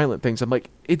don't like violent things. I'm like,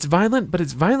 it's violent, but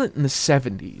it's violent in the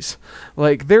 70s.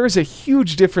 Like there is a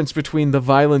huge difference between the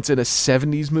violence in a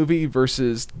 70s movie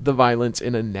versus the violence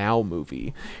in a now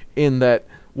movie, in that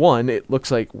one, it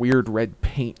looks like weird red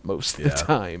paint most of the Yeah.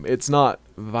 time. It's not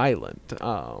violent.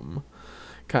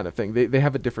 Kind of thing. They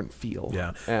have a different feel.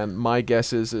 Yeah. And my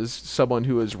guess is someone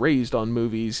who is raised on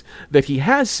movies that he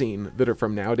has seen that are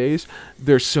from nowadays,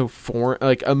 they're so foreign.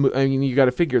 Like, I mean, you got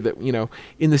to figure that,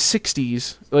 in the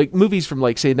 60s, like movies from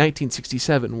like, say,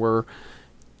 1967 were,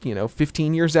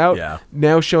 15 years out. Yeah.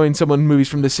 Now showing someone movies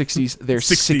from the 60s, they're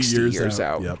 60 years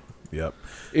out. Yep.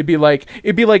 It'd be like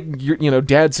your,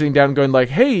 dad sitting down and going like,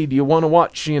 hey, do you want to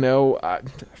watch, I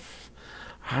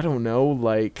don't know,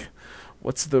 like,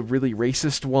 what's the really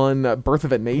racist one? Birth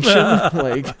of a Nation?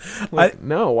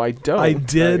 No, I don't. I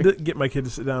did get my kid to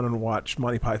sit down and watch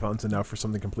Monty Python's and Now for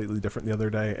Something Completely Different the other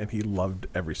day, and he loved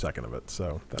every second of it.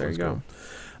 So that There was you go. good.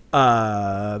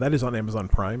 That is on Amazon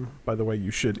Prime, by the way.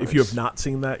 You should, if you have not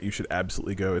seen that, you should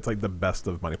absolutely go. It's like the best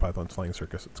of Monty Python's Flying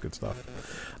Circus. It's good stuff.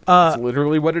 That's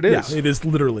literally what it is. Yeah, it is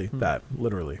literally that.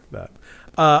 Literally that.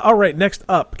 All right, next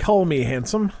up, call me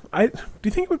handsome. Do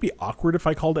you think it would be awkward if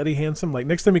I called Eddie handsome? Like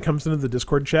next time he comes into the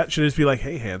Discord chat, should I just be like,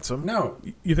 "Hey, handsome"? No.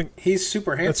 You think He's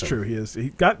super handsome. that's true? He is.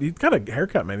 He's got a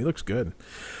haircut, man. He looks good.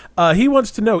 He wants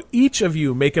to know, each of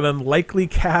you make an unlikely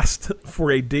cast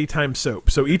for a daytime soap.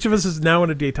 So each of us is now in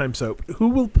a daytime soap. Who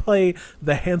will play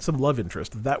the handsome love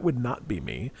interest? That would not be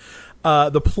me.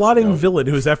 The plotting villain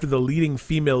who is after the leading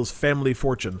female's family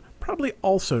fortune. Probably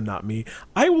also not me.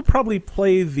 I will probably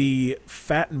play the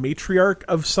fat matriarch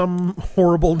of some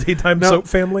horrible daytime soap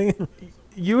family.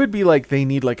 You would be like, they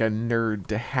need like a nerd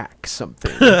to hack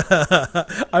something.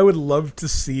 I would love to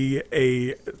see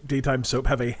a daytime soap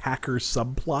have a hacker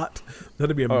subplot.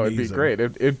 That'd be amazing. Oh, it'd be great.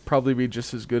 It'd probably be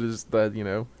just as good as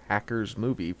the, Hackers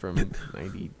movie from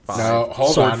 95. No,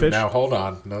 hold Swordfish? on. Now, hold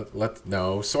on.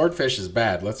 No, Swordfish is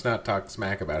bad. Let's not talk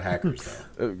smack about hackers,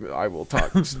 though. I will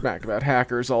talk smack about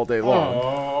hackers all day long.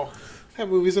 Oh, that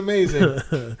movie's amazing.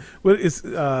 What is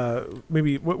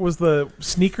maybe what was the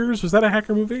Sneakers? Was that a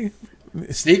hacker movie?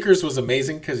 Sneakers was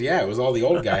amazing because, it was all the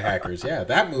old guy hackers. Yeah,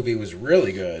 that movie was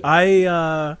really good.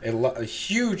 I A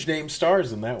huge name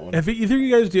stars in that one. have either of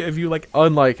you guys have you like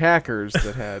Unlike hackers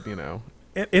that had,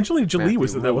 Angelina Jolie Matthew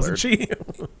was in that, wasn't she?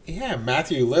 Yeah,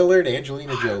 Matthew Lillard,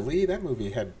 Angelina Jolie. That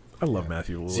movie had I love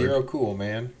Matthew Lillard. zero cool,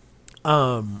 man.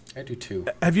 I do too.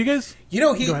 Have you guys?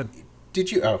 Go Go ahead.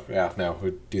 Did you? Oh, yeah. No,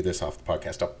 we'll do this off the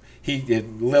podcast.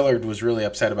 Lillard was really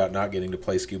upset about not getting to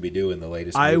play Scooby Doo in the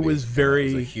latest movie. I was That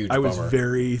a huge bummer.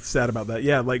 very sad about that.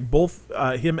 Yeah, like both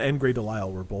him and Grey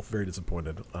Delisle were both very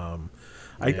disappointed.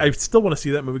 I still want to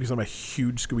see that movie because I'm a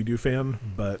huge Scooby Doo fan.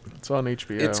 But it's on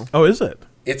HBO. It's- is it?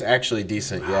 It's actually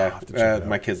decent, I'll have to check it out.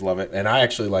 my kids love it, and I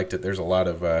actually liked it. There's a lot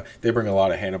of they bring a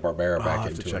lot of Hanna-Barbera I'll back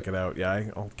have into to check it. it out. Yeah,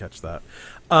 I'll catch that.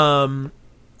 Have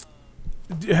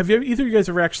either of you guys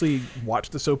ever actually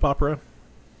watched a soap opera?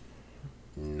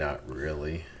 Not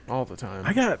really. all the time.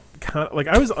 I got kind of like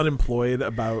I was unemployed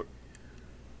about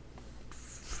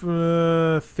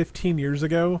 15 years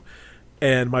ago,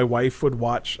 and my wife would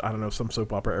watch, I don't know, some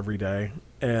soap opera every day,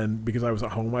 and because I was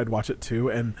at home, I'd watch it too,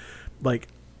 and like,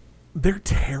 they're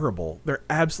terrible. They're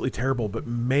absolutely terrible. But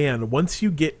man, once you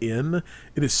get in,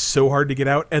 it is so hard to get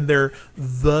out, and they're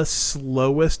the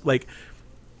slowest. Like,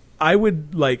 I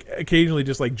would like occasionally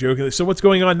just like jokingly, so what's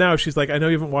going on now? She's like, I know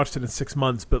you haven't watched it in 6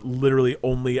 months, but literally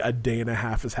only a day and a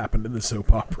half has happened in the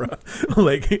soap opera.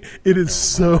 Like, it is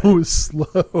so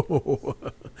slow.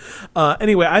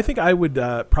 Anyway, I think I would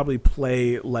probably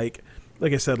play like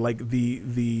I said, like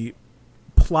the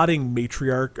plotting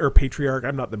matriarch or patriarch.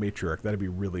 I'm not the matriarch. That'd be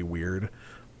really weird.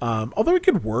 Although it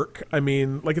could work. I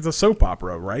mean, like, it's a soap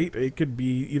opera, right? It could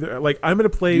be either, like, I'm going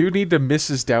to play... You need to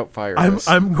Mrs. Doubtfire this.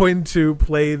 I'm going to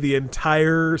play the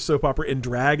entire soap opera in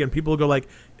drag, and people will go like,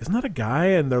 isn't that a guy?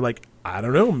 And they're like, I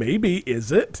don't know, maybe,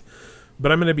 is it?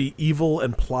 But I'm going to be evil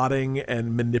and plotting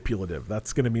and manipulative.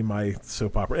 That's going to be my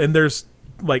soap opera. And there's,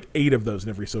 like, 8 of those in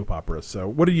every soap opera. So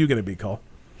what are you going to be, Cole?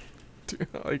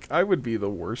 Like, I would be the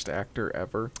worst actor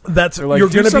ever. That's like, you're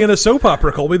going to be in a soap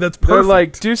opera, Colby. That's perfect. They're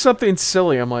like, do something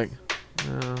silly. I'm like,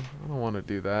 no, I don't want to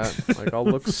do that. Like, I'll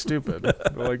look stupid.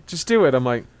 They're like, just do it. I'm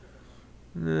like,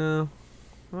 no,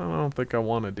 I don't think I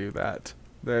want to do that.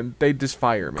 Then they just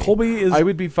fire me. Colby is... I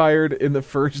would be fired in the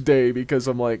first day because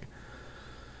I'm like,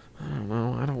 I don't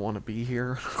know, I don't want to be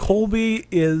here. Colby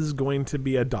is going to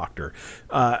be a doctor.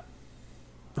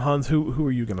 Hans, who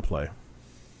are you going to play?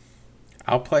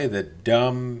 I'll play the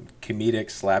dumb, comedic,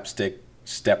 slapstick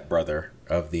stepbrother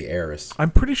of the heiress.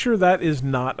 I'm pretty sure that is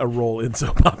not a role in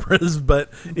soap operas, but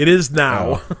it is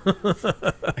now.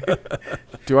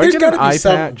 Do I get an eye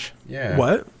patch? Yeah.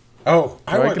 What? Oh,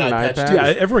 I want an eye patch, too. Yeah,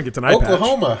 everyone gets an eye patch.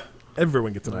 Oklahoma.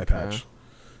 Everyone gets an eye patch.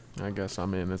 I guess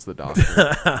I'm in as the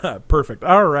doctor. Perfect.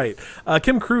 All right.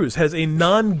 Kim Cruz has a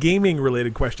non-gaming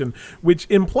related question, which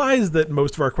implies that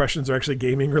most of our questions are actually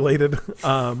gaming related.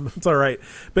 It's all right.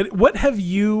 But what have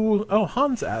you... Oh,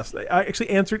 Hans asked. I actually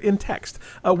answered in text.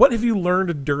 What have you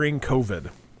learned during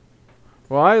COVID?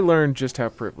 Well, I learned just how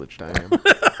privileged I am.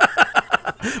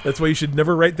 That's why you should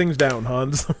never write things down,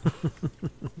 Hans.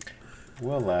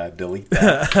 We'll delete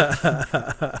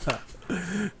that.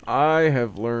 I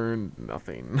have learned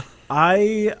nothing.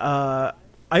 I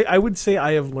would say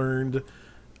I have learned.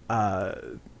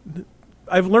 I've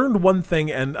learned one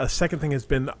thing, and a second thing has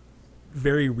been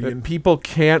very that people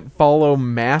can't follow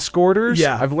mask orders.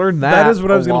 Yeah, I've learned that. That is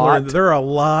what I was going to learn. lot. There are a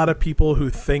lot of people who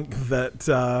think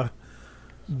that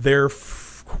their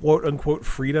quote unquote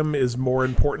freedom is more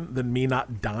important than me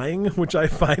not dying, which I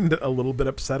find a little bit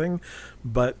upsetting.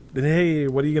 But hey,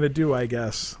 what are you going to do? I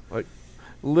guess. Like,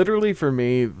 literally for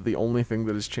me, the only thing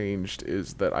that has changed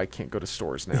is that I can't go to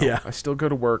stores now. Yeah. I still go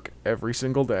to work every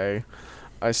single day.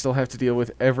 I still have to deal with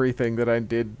everything that I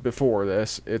did before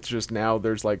this. It's just now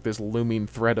there's like this looming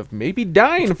threat of maybe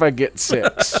dying if I get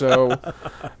sick. So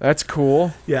that's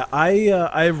cool. Yeah,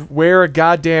 I've Wear a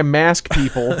goddamn mask,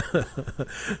 people.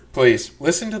 Please,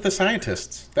 listen to the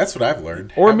scientists. That's what I've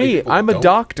learned. Or How many me. people I'm a don't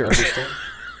doctor. understand?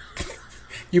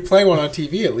 You play one on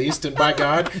TV at least, and by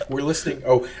God, we're listening.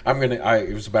 Oh,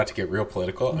 it was about to get real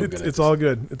political. It's all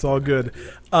good. It's all good.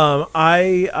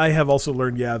 I have also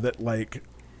learned, that like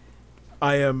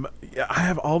I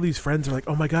have all these friends who are like,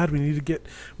 oh my God, we need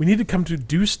to come to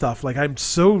do stuff. Like, I'm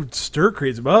so stir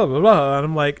crazy, blah, blah, blah. And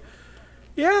I'm like,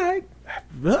 yeah,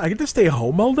 I get to stay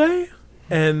home all day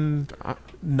and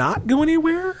not go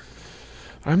anywhere.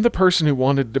 I'm the person who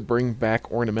wanted to bring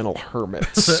back ornamental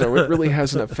hermits, so it really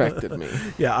hasn't affected me.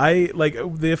 Yeah,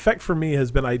 the effect for me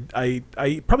has been I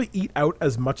probably eat out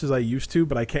as much as I used to,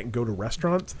 but I can't go to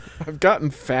restaurants. I've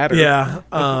gotten fatter. Yeah.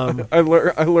 I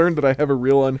learned that I have a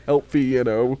real unhealthy,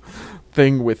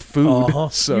 thing with food.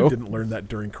 So you didn't learn that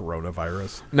during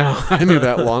coronavirus. No, I knew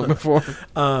that long before.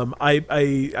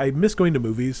 I miss going to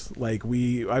movies. Like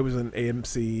I was an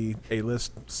AMC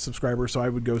A-list subscriber, so I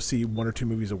would go see 1 or 2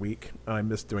 movies a week. I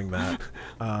miss doing that.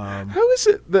 How is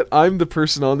it that I'm the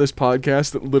person on this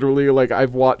podcast that literally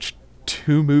I've watched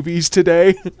 2 movies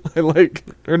today? I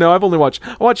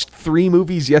watched 3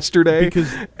 movies yesterday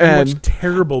because you and watch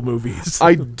terrible movies.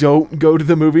 I don't go to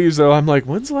the movies though. I'm like,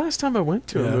 when's the last time I went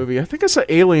to a movie? I think I saw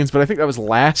Aliens, but I think that was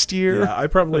last year. Yeah, I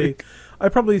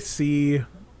probably see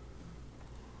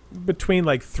between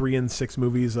 3 and 6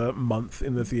 movies a month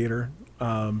in the theater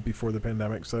before the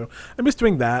pandemic. So I miss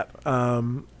doing that.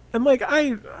 And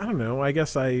I don't know. I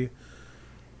guess I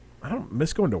don't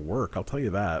miss going to work. I'll tell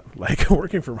you that.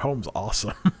 Working from home's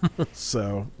awesome.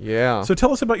 So yeah. So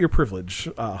tell us about your privilege,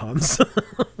 Hans.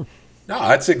 No,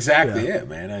 that's exactly it,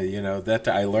 man. That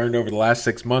I learned over the last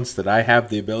 6 months that I have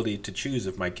the ability to choose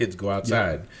if my kids go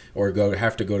outside or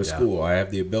have to go to school. I have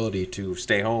the ability to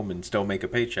stay home and still make a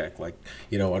paycheck. Like,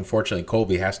 unfortunately,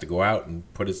 Colby has to go out and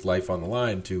put his life on the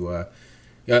line to,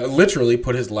 literally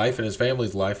put his life and his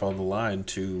family's life on the line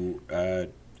to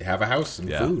have a house and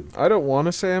food. I don't want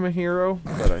to say I'm a hero,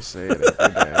 but I say it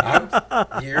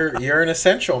every day. You're an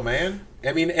essential, man.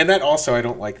 I mean, and that also, I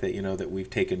don't like that, that we've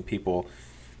taken people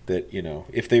that,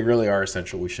 if they really are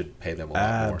essential, we should pay them a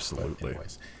lot more. Absolutely.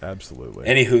 Absolutely.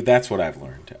 Anywho, that's what I've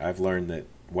learned. I've learned that,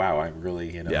 wow, I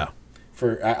really,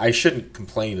 I shouldn't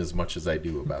complain as much as I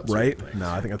do about certain things. No,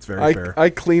 I think that's very fair. I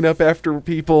clean up after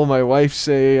people. My wife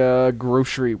say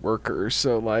grocery workers.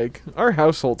 So, like, our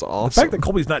household's awesome. The fact that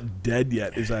Colby's not dead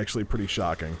yet is actually pretty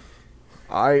shocking.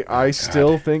 I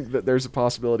still think that there's a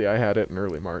possibility I had it in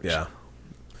early March. Yeah.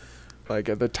 Like,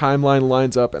 the timeline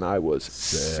lines up, and I was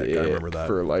sick I remember that.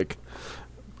 for, like,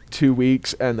 2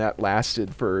 weeks, and that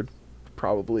lasted for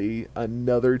probably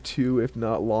another 2, if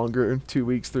not longer, 2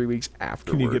 weeks, 3 weeks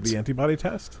afterwards. Can you get the antibody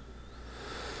test?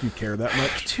 Do you care that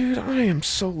much? Dude, I am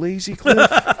so lazy, Cliff.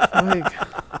 Like,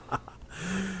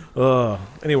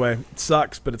 anyway, it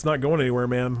sucks, but it's not going anywhere,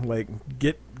 man. Like,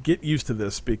 get used to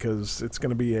this because it's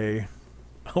going to be a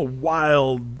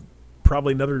wild,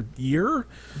 probably another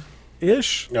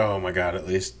year-ish. Oh, my God, at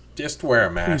least just wear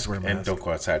a mask, wear a mask. And don't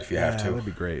go outside if you have to. That'd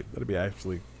be great. That'd be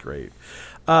absolutely great.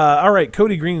 All right,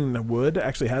 Cody Greenwood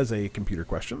actually has a computer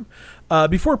question.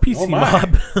 Before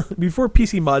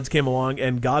PC mods came along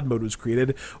and God mode was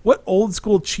created, what old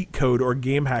school cheat code or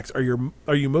game hacks are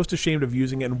you most ashamed of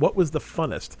using, and what was the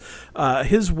funnest?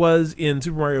 His was in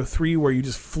Super Mario 3, where you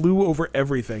just flew over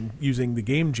everything using the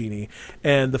Game Genie,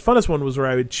 and the funnest one was where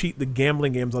I would cheat the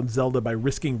gambling games on Zelda by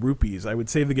risking rupees. I would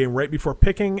save the game right before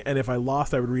picking, and if I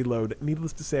lost, I would reload.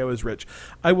 Needless to say, I was rich.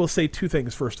 I will say 2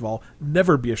 things. First of all,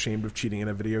 never be ashamed of cheating in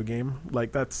a video game.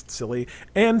 Like, that's silly.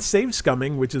 And save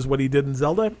scumming, which is what he did in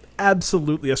Zelda,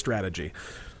 absolutely a strategy.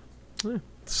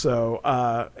 So,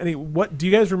 what do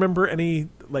you guys remember? Any,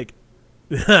 like,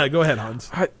 go ahead,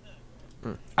 Hans.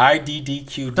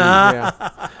 IDDQD. yeah.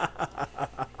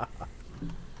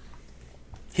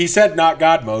 He said not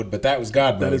God mode, but that was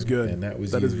God mode. That is good. And that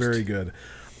was is used. very good.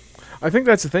 I think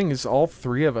that's the thing, is all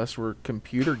 3 of us were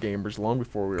computer gamers long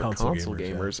before we were console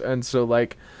gamers. Yeah. And so,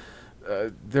 like,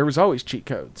 there was always cheat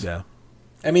codes. Yeah.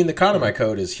 I mean, the Konami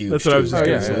code is huge. That's what I was too.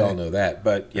 just We gonna all know that,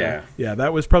 but yeah. Yeah,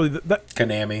 that was probably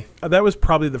Konami. that was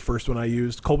probably the first one I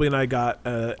used. Colby and I got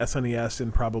SNES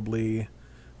in probably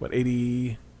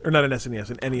 80, or not an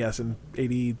SNES, an NES in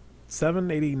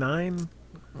 87, 89.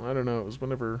 I don't know. It was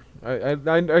whenever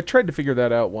I tried to figure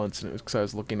that out once, and it was because I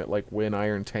was looking at, like, when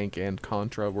Iron Tank and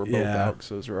Contra were both out, because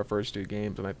those were our first 2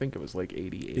 games, and I think it was like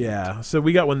 88. Yeah, so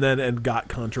we got one then and got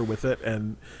Contra with it,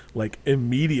 and, like,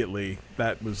 immediately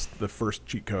that was the first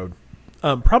cheat code.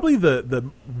 Probably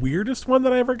the weirdest one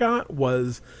that I ever got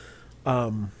was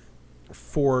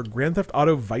for Grand Theft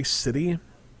Auto Vice City,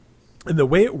 and the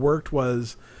way it worked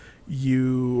was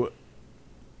you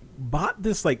bought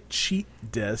this, like, cheat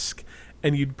disc.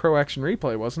 And you'd Pro Action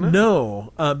Replay, wasn't it?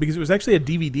 No, because it was actually a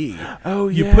DVD. Oh,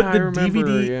 you yeah, put I the remember,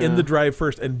 DVD in the drive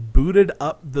first and booted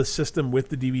up the system with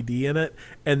the DVD in it,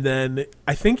 and then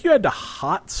I think you had to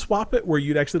hot swap it, where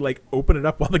you'd actually, like, open it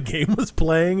up while the game was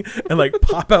playing and, like,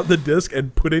 pop out the disc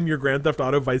and put in your Grand Theft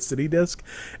Auto Vice City disc,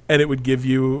 and it would give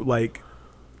you, like,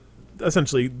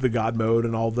 essentially the God mode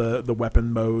and all the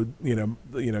weapon mode.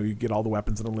 You get all the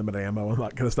weapons and unlimited ammo and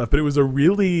that kind of stuff. But it was a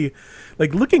really,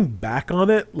 like, looking back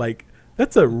on it, like,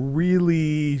 that's a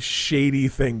really shady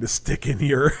thing to stick in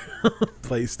your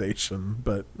PlayStation.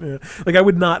 But, like, I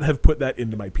would not have put that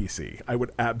into my PC. I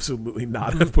would absolutely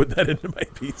not have put that into my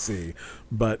PC.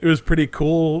 But it was pretty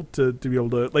cool to be able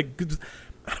to, like,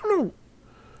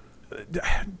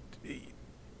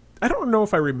 I don't know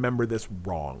if I remember this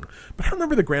wrong, but I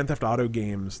remember the Grand Theft Auto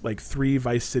games, like 3,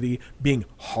 Vice City, being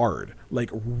hard, like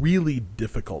really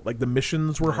difficult. Like, the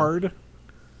missions were hard.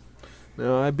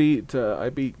 No, I beat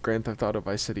Grand Theft Auto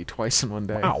Vice City twice in one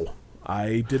day. Wow,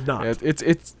 I did not. Yeah,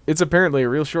 it's apparently a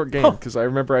real short game, because I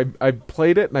remember I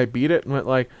played it and I beat it and went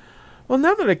like, well,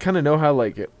 now that I kind of know how,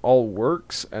 like, it all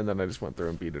works, and then I just went through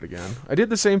and beat it again. I did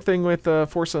the same thing with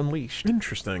Force Unleashed.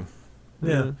 Interesting.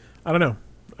 Yeah, I don't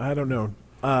know.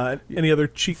 Any other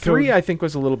cheat code? 3, I think,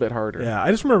 was a little bit harder. Yeah,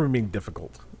 I just remember it being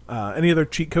difficult. Any other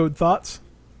cheat code thoughts?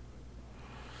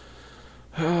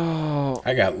 Oh,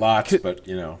 I got lots, but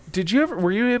Did you ever?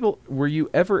 Were you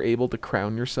ever able to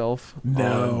crown yourself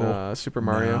on Super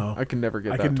Mario? No. I can never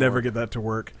get. I could never get that to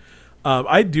work.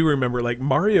 I do remember, like,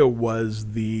 Mario was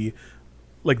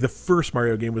like the first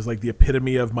Mario game was like the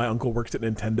epitome of my uncle works at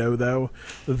Nintendo though.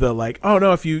 The like, oh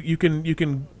no, if you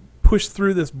can push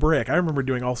through this brick. I remember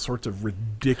doing all sorts of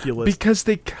ridiculous because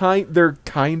there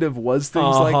kind of was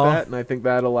things like that, and I think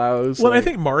that allows. Well, I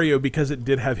think Mario, because it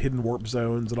did have hidden warp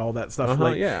zones and all that stuff,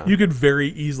 you could very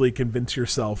easily convince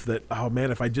yourself that, oh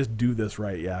man, if I just do this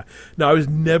right, yeah. No, I was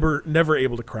never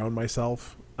able to crown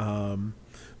myself.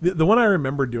 The one I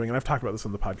remember doing, and I've talked about this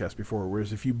on the podcast before,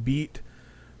 whereas if you beat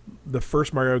the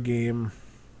first Mario game,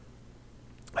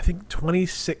 I think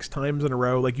 26 times in a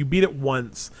row, like you beat it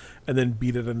once and then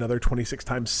beat it another 26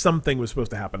 times, something was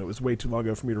supposed to happen. It was way too long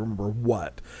ago for me to remember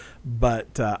what,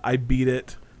 but I beat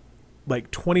it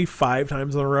like 25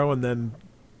 times in a row, and then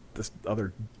this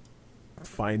other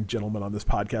fine gentleman on this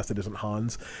podcast that isn't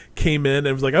Hans came in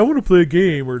and was like, I want to play a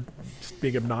game, or just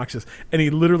being obnoxious, and he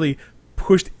literally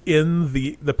pushed in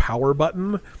the power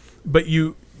button, but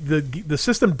the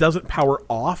system doesn't power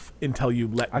off until you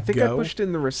let go. I think I pushed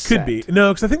in the reset. Could be.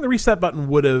 No, because I think the reset button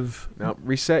would have... No,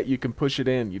 reset, you can push it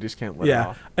in. You just can't let it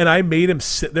off. And I made him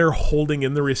sit there holding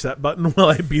in the reset button while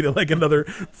I beat it like another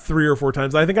 3 or 4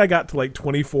 times. I think I got to like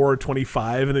 24 or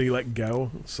 25, and then he let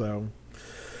go. So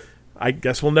I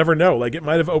guess we'll never know. Like, it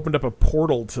might have opened up a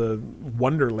portal to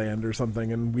Wonderland or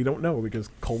something, and we don't know because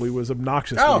Coley was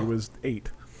obnoxious when he was 8.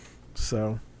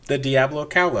 So... The Diablo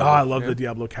cow level. Oh, I love the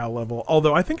Diablo cow level.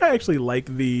 Although I think I actually like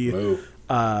the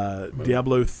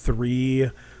Diablo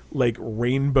 3 like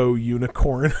rainbow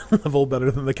unicorn level better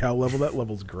than the cow level. That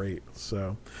level's great.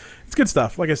 So it's good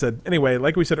stuff. Like I said. Anyway,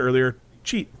 like we said earlier,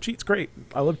 cheat's great.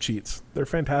 I love cheats. They're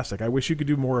fantastic. I wish you could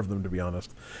do more of them, to be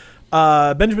honest.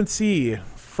 Benjamin C.,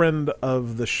 friend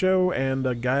of the show and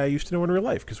a guy I used to know in real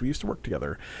life because we used to work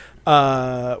together,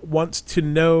 wants to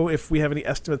know if we have any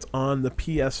estimates on the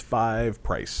PS5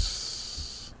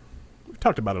 price. We've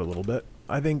talked about it a little bit.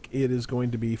 I think it is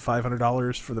going to be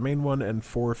 $500 for the main one and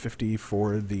 $450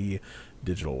 for the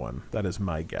digital one. That is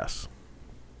my guess.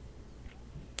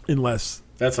 Unless...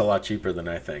 That's a lot cheaper than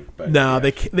I think. But no,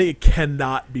 they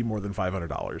cannot be more than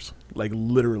 $500. Like,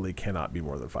 literally cannot be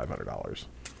more than $500.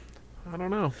 I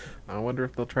don't know. I wonder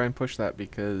if they'll try and push that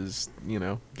because,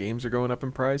 games are going up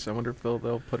in price. I wonder if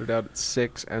they'll put it out at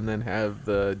 $6 and then have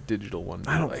the digital one.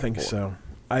 I don't think so.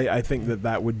 I think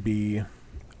that would be...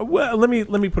 Well, let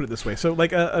me put it this way. So,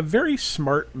 like, a very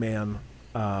smart man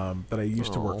that I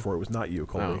used to work for, it was not you,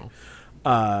 Colby,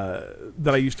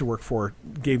 that I used to work for,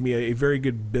 gave me a very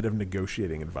good bit of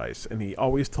negotiating advice, and he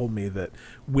always told me that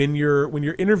when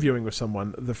you're interviewing with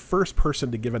someone, the first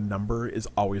person to give a number is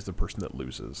always the person that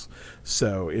loses.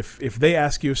 So if they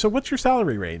ask you, so what's your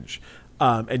salary range,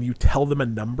 and you tell them a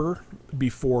number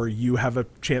before you have a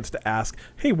chance to ask,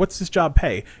 hey, what's this job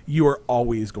pay, you are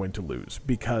always going to lose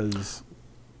because...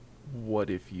 What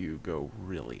if you go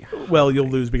really high? Well, you'll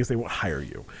lose because they won't hire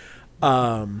you.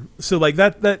 So like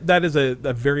that is a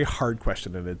very hard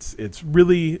question, and it's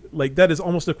really like that is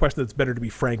almost a question that's better to be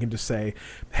frank and just say,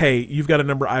 hey, you've got a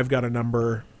number, I've got a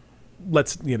number,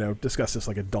 let's discuss this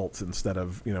like adults instead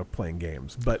of playing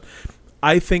games. But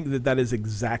I think that is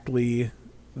exactly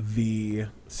the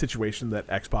situation that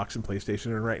Xbox and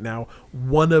PlayStation are in right now.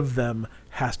 One of them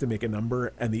has to make a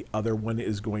number, and the other one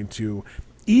is going to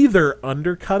either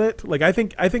undercut it. Like I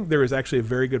think there is actually a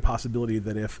very good possibility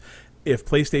that if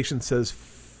PlayStation says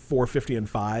 $450 and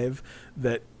 $5,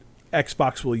 that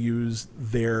Xbox will use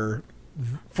their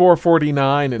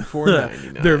 $449 and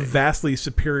 $499 their vastly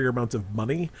superior amounts of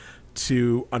money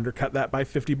to undercut that by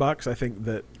 $50. I think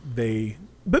that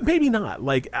but maybe not.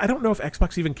 Like, I don't know if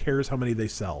Xbox even cares how many they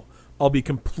sell. I'll be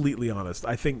completely honest.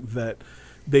 I think that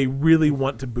they really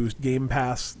want to boost Game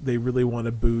Pass. They really want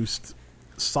to boost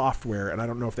software, and I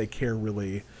don't know if they care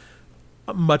really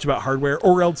much about hardware,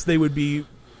 or else they would be...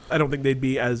 I don't think they'd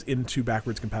be as into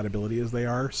backwards compatibility as they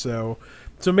are. So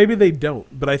maybe they don't.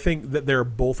 But I think that they're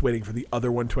both waiting for the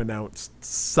other one to announce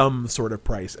some sort of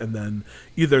price, and then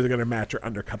either they're going to match or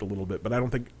undercut a little bit. But I don't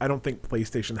think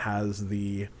PlayStation has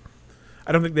the...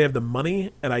 I don't think they have the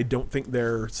money, and I don't think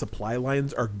their supply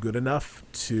lines are good enough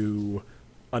to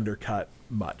undercut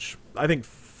much. I think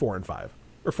 4 and 5,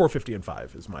 or 450 and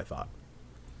 5 is my thought.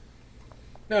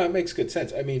 No, it makes good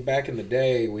sense. I mean, back in the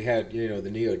day, we had,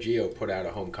 the Neo Geo put out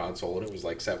a home console, and it was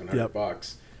like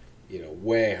 $700,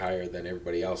 way higher than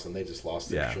everybody else, and they just lost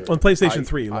their shirt. Well, PlayStation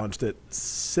 3 launched at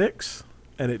 $6,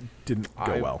 and it didn't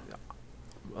go well.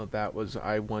 That was,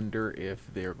 I wonder if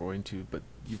they're going to, but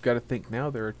you've got to think now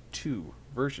there are 2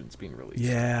 versions being released.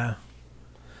 Yeah.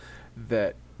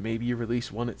 That maybe you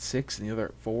release one at $6 and the other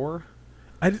at $4.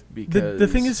 The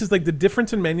thing is like the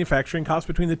difference in manufacturing cost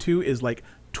between the two is like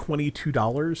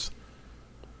 $22.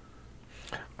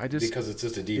 Because it's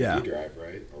just a DVD drive,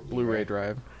 right? Or Blu-ray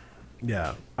drive.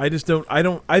 Yeah, I just don't. I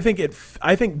don't. I think it.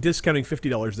 I think discounting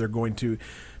 $50, they're going to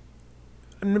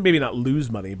maybe not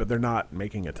lose money, but they're not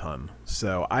making a ton.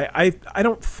 So I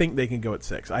don't think they can go at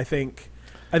 6. I think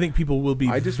people will be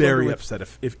very upset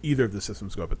if either of the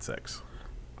systems go up at 6.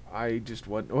 I just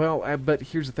want. Well, but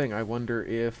here's the thing. I wonder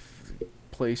if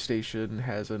PlayStation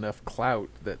has enough clout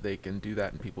that they can do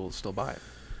that and people will still buy it.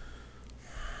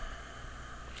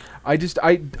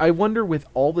 I wonder with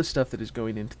all the stuff that is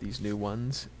going into these new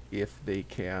ones if they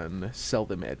can sell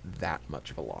them at that much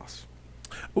of a loss.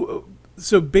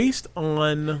 So based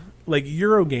on like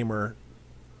Eurogamer,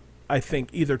 I think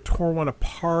either tore one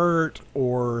apart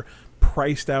or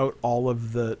priced out all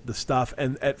of the stuff,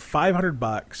 and at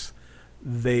 $500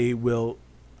 they will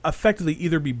effectively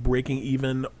either be breaking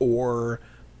even or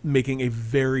making a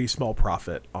very small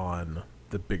profit on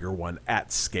the bigger one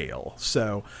at scale.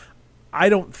 So I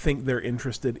don't think they're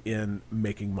interested in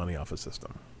making money off a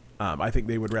system. I think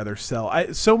they would rather sell.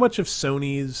 So much of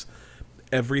Sony's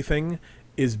everything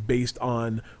is based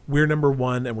on we're number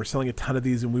one and we're selling a ton of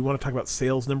these and we want to talk about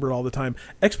sales number all the time.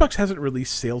 Xbox hasn't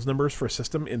released sales numbers for a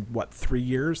system in 3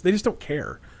 years. They just don't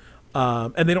care,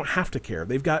 and they don't have to care.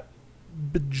 They've got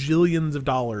bajillions of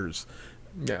dollars.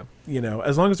 Yeah,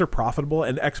 as long as they're profitable,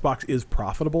 and Xbox is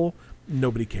profitable,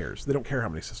 nobody cares. They don't care how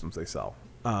many systems they sell.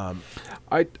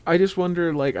 I just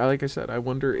wonder, like I said, I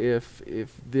wonder if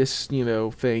this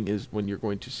thing is when you're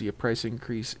going to see a price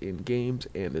increase in games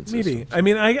and in systems. Maybe. I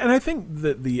mean, I think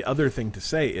that the other thing to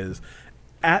say is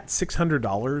at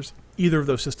 $600, either of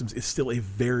those systems is still a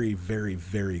very, very,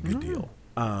 very good deal.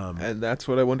 And that's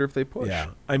what I wonder if they push. Yeah.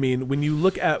 I mean, when you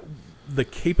look at the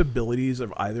capabilities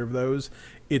of either of those,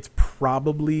 it's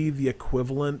probably the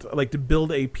equivalent. Like to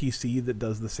build a PC that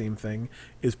does the same thing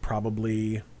is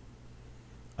probably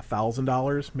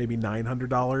 $1,000, maybe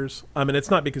 $900. And it's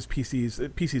not because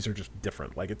PCs are just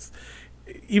different. Like it's,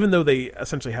 even though they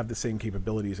essentially have the same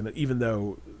capabilities, and even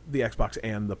though the Xbox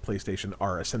and the PlayStation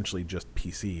are essentially just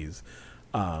PCs,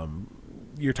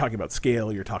 you're talking about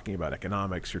scale, you're talking about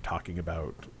economics, you're talking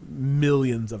about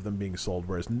millions of them being sold,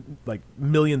 whereas like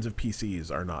millions of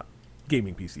PCs are not,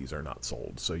 gaming PCs are not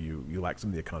sold. So you lack some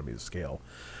of the economies of scale.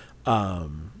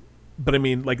 But I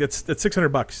mean, like at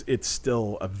 $600, it's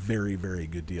still a very, very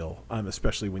good deal,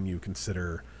 especially when you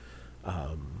consider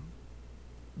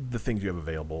the things you have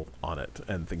available on it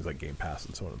and things like Game Pass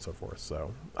and so on and so forth.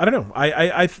 So I don't know.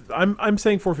 I'm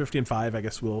saying $450 and $5. I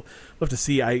guess we'll have to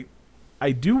see.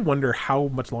 I do wonder how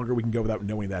much longer we can go without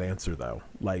knowing that answer, though.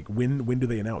 Like when do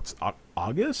they announce?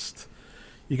 August?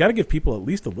 You got to give people at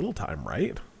least a little time,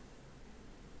 right?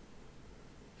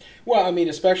 Well, I mean,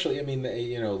 especially,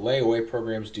 layaway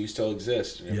programs do still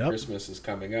exist. And if Christmas is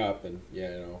coming up, and,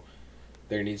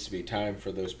 there needs to be time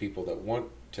for those people that want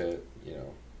to,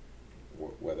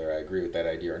 whether I agree with that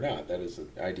idea or not, that is an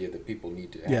idea that people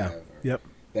need to have. Yeah. Yep.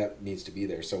 That needs to be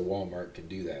there, so Walmart can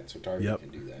do that, so Target can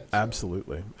do that. So.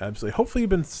 Absolutely. Hopefully you've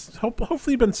been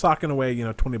socking away,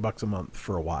 $20 a month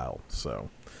for a while.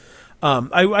 So,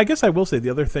 I guess I will say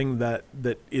the other thing that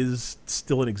is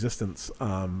still in existence,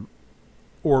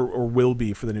 or will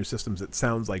be for the new systems, it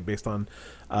sounds like, based on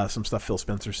some stuff Phil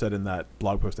Spencer said in that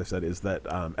blog post I said, is that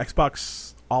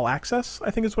Xbox All Access,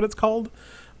 I think is what it's called,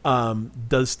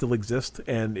 does still exist,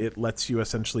 and it lets you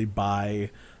essentially buy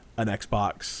an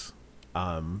Xbox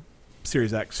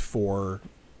Series X for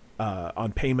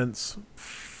on payments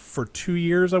for 2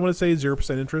 years. I want to say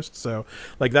 0% interest. So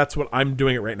like that's what I'm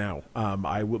doing it right now.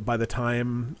 By the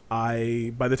time the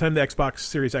Xbox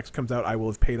Series X comes out, I will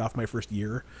have paid off my first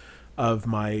year of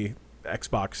my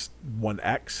Xbox One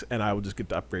X, and I will just get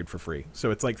to upgrade for free.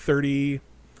 So it's like $32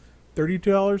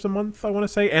 a month, I want to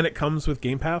say, and it comes with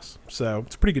Game Pass. So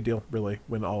it's a pretty good deal, really.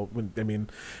 When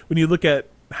you look at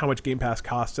how much Game Pass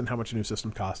costs and how much a new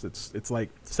system costs, it's like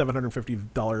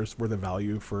 $750 worth of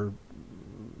value for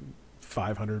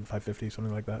 $550,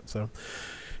 something like that. So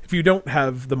if you don't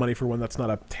have the money for one, that's not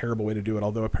a terrible way to do it,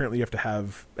 although apparently you have to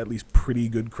have at least pretty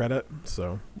good credit.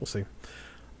 So we'll see.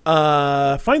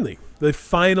 Finally, the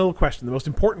final question, the most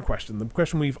important question, the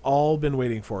question we've all been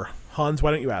waiting for. Hans, why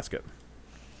don't you ask it?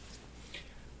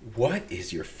 What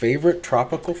is your favorite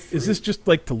tropical fruit? Is this just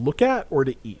like to look at or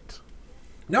to eat?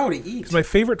 No, to eat. 'Cause my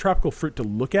favorite tropical fruit to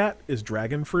look at is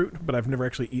dragon fruit, but I've never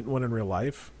actually eaten one in real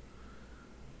life.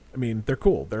 I mean, they're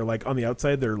cool. They're like on the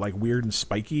outside, they're like weird and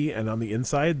spiky, and on the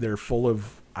inside, they're full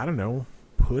of, I don't know,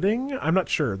 pudding? I'm not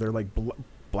sure. They're like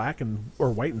black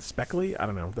or white and speckly. I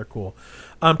don't know. They're cool.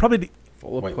 Probably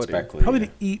full of white pudding. Speckly, to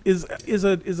eat is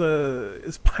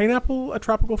pineapple a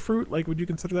tropical fruit? Like, would you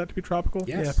consider that to be tropical?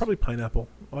 Yes. Yeah, probably pineapple.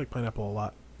 I like pineapple a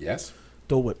lot. Yes.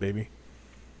 Dole Whip, baby.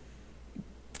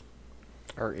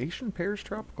 Are Asian pears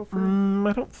tropical fruit?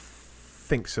 I don't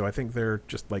think so. I think they're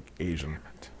just like Asian.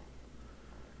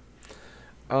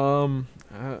 I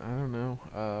don't know.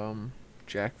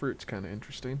 Jackfruit's kind of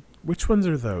interesting. Which ones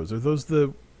are those? Are those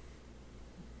the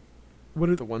what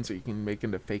are The ones that you can make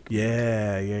into fake.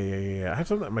 Yeah. I have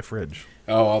some of that in my fridge.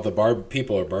 Oh, all the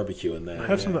people are barbecuing that. I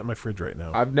have some of that in my fridge right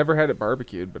now. I've never had it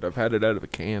barbecued, but I've had it out of a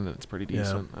can, and it's pretty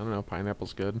decent. I don't know.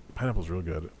 Pineapple's good. Pineapple's real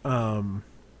good.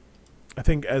 I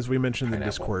think, as we mentioned in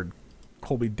Pineapple. Discord,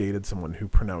 Colby dated someone who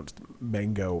pronounced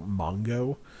mango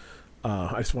mongo.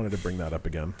 I just wanted to bring that up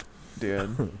again.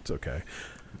 Dude. It's okay.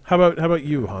 How about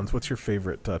you, Hans? What's your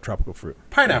favorite tropical fruit?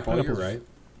 Pineapple, Pineapple's- you're right.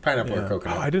 Pineapple Yeah. or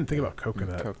coconut. Oh, I didn't think about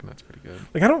coconut. Coconut's pretty good.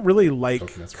 Like, I don't really like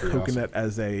Coconut's pretty coconut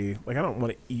as a like. I don't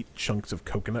want to eat chunks of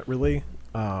coconut really.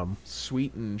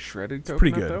 Sweet and shredded coconut,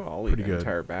 Pretty good. though? I'll Pretty eat good. an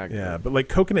entire bag. Yeah, but like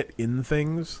coconut in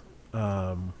things.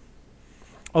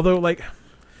 Although like,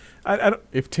 I don't.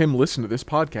 If Tim listened to this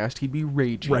podcast, he'd be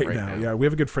raging Right now, yeah, we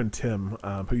have a good friend Tim,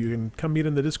 who you can come meet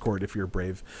in the Discord if you're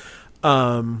brave.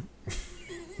 No,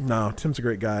 Tim's a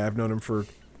great guy. I've known him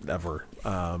forever.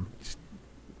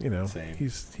 Same.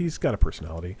 He's got a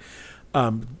personality.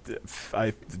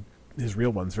 His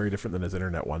real one's very different than his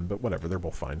internet one, but whatever, they're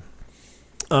both fine.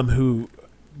 Who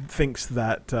thinks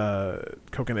that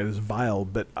coconut is vile,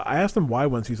 but I asked him why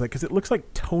once. He's like, because it looks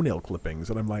like toenail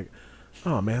clippings, and I'm like,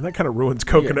 oh man, that kind of ruins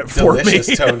coconut for me.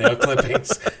 Delicious toenail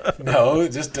clippings. No,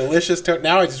 just delicious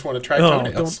Now I just want to try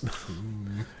toenails. don't-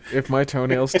 If my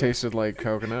toenails tasted like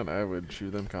coconut, I would chew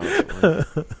them constantly.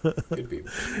 Could be.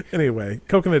 Anyway,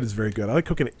 coconut is very good. I like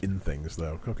coconut in things,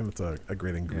 though. Coconut's a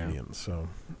great ingredient. So,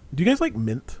 do you guys like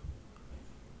mint?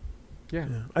 Yeah.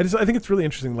 I think it's really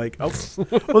interesting. Like, well,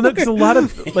 no, because a lot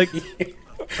of like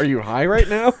Are you high right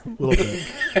now? a little bit.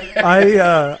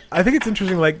 I think it's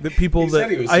interesting. Like the people He that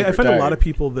said he was I super find a lot tired. of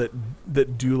people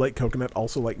that do like coconut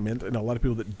also like mint, and a lot of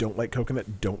people that don't like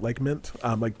coconut don't like mint.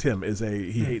 Like Tim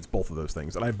he hates both of those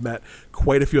things, and I've met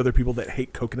quite a few other people that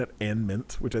hate coconut and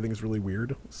mint, which I think is really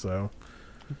weird. So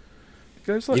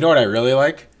There's like, You know what I really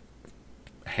like?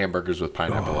 Hamburgers with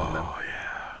pineapple on them.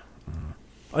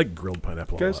 I like grilled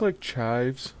pineapple. you a guys lot. like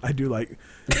chives? I do like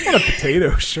on a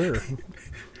potato, sure.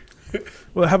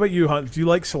 Well, how about you, Hans? Do you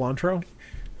like cilantro?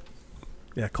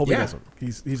 Yeah, Colby Yeah. doesn't.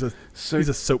 He's a So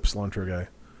soap cilantro guy.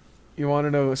 you want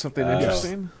to know something Yes.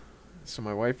 interesting? So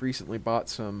my wife recently bought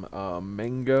some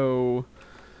mango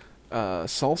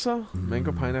salsa,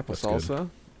 mango pineapple that's good. salsa.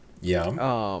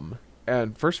 Yum.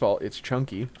 And first of all, it's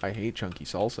chunky. I hate chunky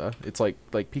salsa. It's like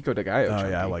pico de gallo. Oh chunky.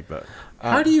 yeah, I like that.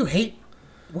 How do you hate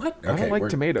what? I don't like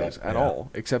tomatoes at all,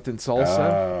 except in salsa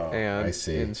Oh, I and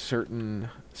see. in certain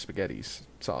spaghetti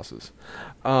sauces.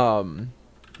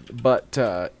 But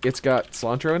it's got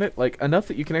cilantro in it, like enough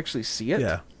that you can actually see it.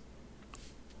 Yeah,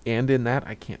 And in that,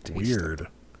 I can't taste it. weird.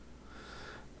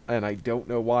 And I don't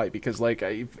know why, because like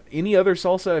any other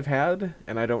salsa I've had,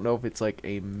 and I don't know if it's like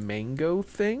a mango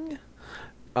thing,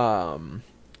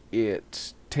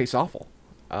 it tastes awful.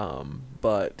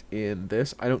 But in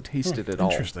this, I don't taste it at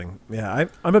all. Interesting. Yeah,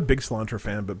 I'm a big cilantro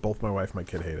fan, but both my wife and my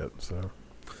kid hate it. So,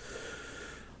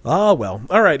 well.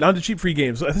 All right, on to cheap free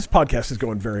games. This podcast is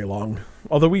going very long,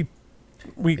 although we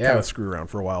kind Yeah. of screw around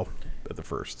for a while at the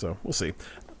first, so we'll see.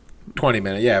 20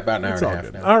 minutes. Yeah, about an hour It's and all a half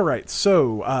good. now. All right,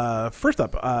 so first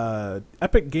up,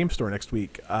 Epic Game Store next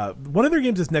week. One of their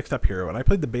games is Next Up Hero, and I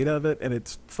played the beta of it, and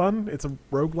it's fun. It's a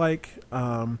roguelike.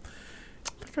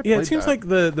 Yeah, it seems like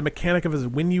the mechanic of it is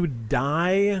when you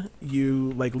die,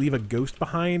 you like leave a ghost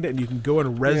behind, and you can go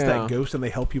and res Yeah. that ghost, and they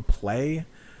help you play.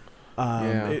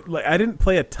 Yeah. I didn't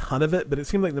play a ton of it, but it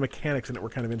seemed like the mechanics in it were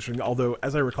kind of interesting. Although,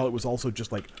 as I recall, it was also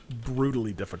just like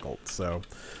brutally difficult. So,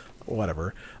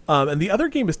 whatever. And the other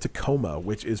game is Tacoma,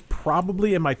 which is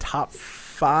probably in my top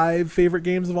 5 favorite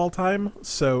games of all time.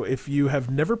 So, if you have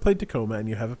never played Tacoma and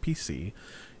you have a PC,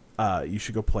 you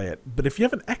should go play it. But if you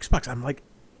have an Xbox, I'm like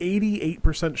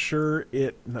 88% sure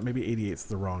maybe 88 is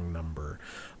the wrong number.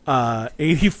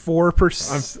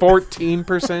 84%. I'm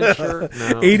 14% sure. No.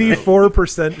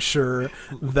 84% sure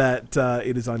that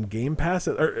it is on Game Pass,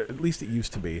 or at least it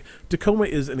used to be. Tacoma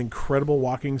is an incredible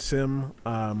walking sim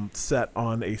set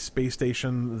on a space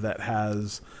station that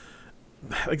has...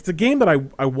 Like, it's a game that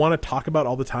I want to talk about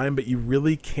all the time, but you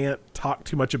really can't talk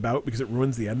too much about because it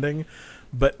ruins the ending.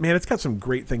 But, man, it's got some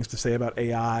great things to say about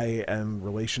AI and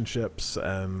relationships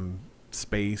and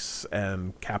space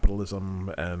and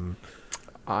capitalism and...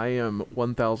 I am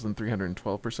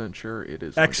 1,312% sure it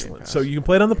is on Game Excellent. Pass. So you can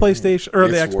play it on the PlayStation or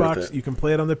the It's worth Xbox. it. You can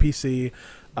play it on the PC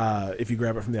if you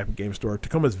grab it from the Epic Game Store.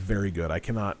 Tacoma is very good. I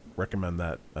cannot recommend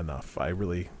that enough. I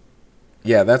really...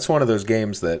 Yeah, that's one of those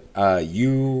games that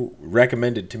you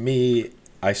recommended to me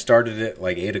I started it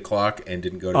like 8 o'clock and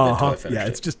didn't go to bed until I finished Yeah,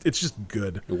 it. it's just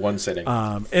good. The one sitting.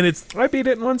 And it's I beat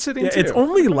it in one sitting too. it's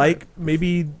only like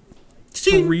maybe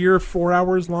 3 or 4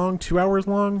 hours long, 2 hours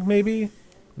long, maybe.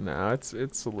 No, it's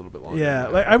a little bit longer. Yeah,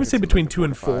 than like that. I would say It's between like 2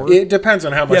 and 45. 4. It depends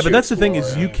on how much. Yeah, but you that's the thing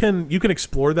is explore, you can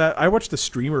explore that. I watched the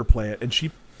streamer play it, and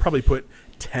she probably put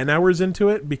 10 hours into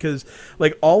it because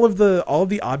like all of the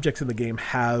objects in the game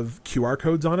have QR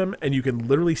codes on them, and you can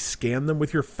literally scan them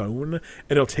with your phone, and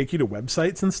it'll take you to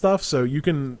websites and stuff. So you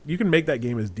can make that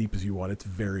game as deep as you want. It's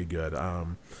very good.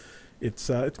 It's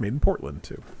made in Portland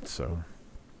too. So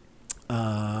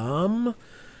so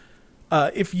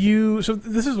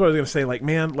this is what I was gonna say. Like,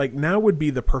 man, like now would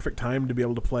be the perfect time to be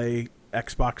able to play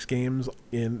Xbox games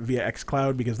via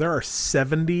xCloud because there are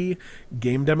 70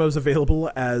 game demos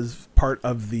available as part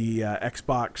of the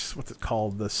Xbox, what's it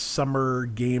called, the Summer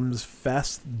Games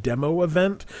Fest demo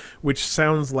event, which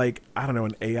sounds like, I don't know,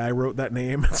 an AI wrote that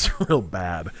name. It's real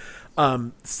bad.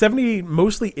 70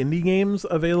 mostly indie games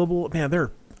available. Man,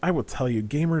 I will tell you,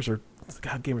 gamers are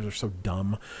so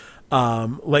dumb.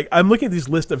 Like I'm looking at this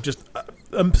list of just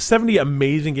 70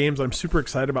 amazing games. I'm super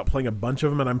excited about playing a bunch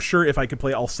of them, and I'm sure if I could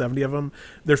play all 70 of them,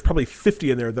 there's probably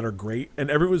 50 in there that are great. And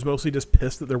everyone was mostly just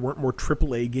pissed that there weren't more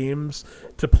AAA games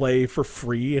to play for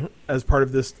free as part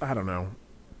of this. I don't know.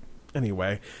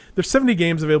 Anyway, there's 70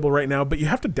 games available right now, but you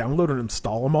have to download and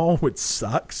install them all, which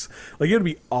sucks. Like, it would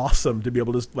be awesome to be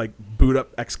able to just, like, boot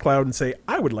up xCloud and say,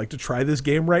 I would like to try this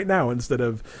game right now instead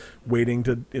of waiting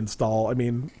to install. I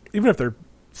mean, even if they're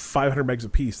 500 megs a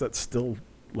piece, that's still,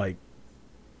 like,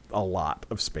 a lot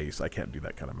of space. I can't do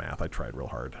that kind of math. I tried real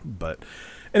hard. But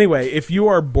anyway, if you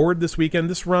are bored this weekend,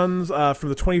 this runs from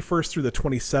the 21st through the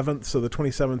 27th. So the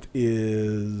 27th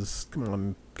is, come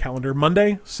on, calendar,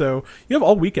 Monday. So you have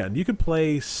all weekend. You could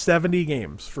play 70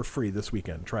 games for free this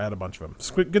weekend. Try out a bunch of them.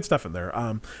 It's good stuff in there.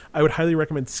 I would highly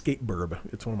recommend Skateburb.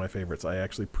 It's one of my favorites. I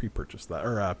actually pre-purchased that,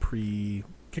 or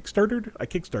Kickstarted. I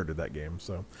kickstarted that game.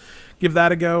 So give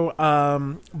that a go.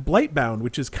 Blightbound,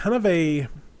 which is kind of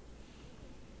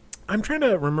I'm trying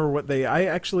to remember I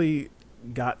actually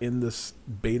got in this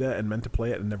beta and meant to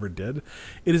play it and never did.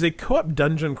 It is a co-op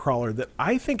dungeon crawler that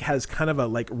I think has kind of a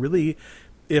like really,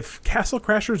 if Castle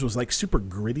Crashers was like super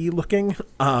gritty looking,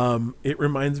 it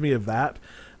reminds me of that.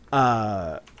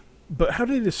 But how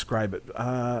do they describe it?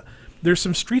 There's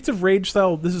some Streets of Rage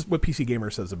style. This is what PC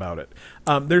Gamer says about it.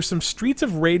 There's some Streets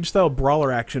of Rage style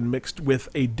brawler action mixed with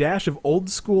a dash of old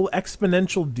school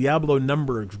exponential Diablo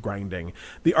number grinding.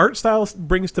 The art style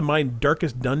brings to mind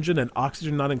Darkest Dungeon and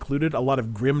Oxygen Not Included. A lot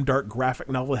of grim, dark, graphic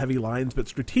novel heavy lines, but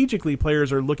strategically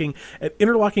players are looking at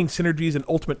interlocking synergies and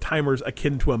ultimate timers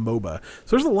akin to a MOBA.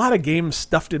 So there's a lot of games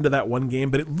stuffed into that one game,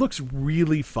 but it looks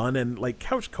really fun, and like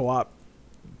couch co-op,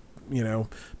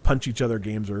 punch each other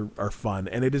games are fun.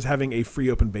 And it is having a free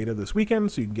open beta this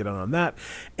weekend, so you can get on that.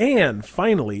 And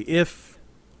finally, if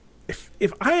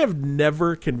I have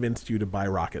never convinced you to buy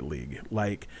Rocket League,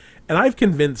 and I've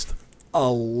convinced a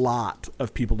lot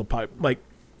of people to buy,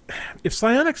 if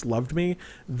Psyonix loved me,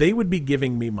 they would be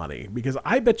giving me money, because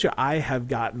I bet you I have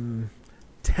gotten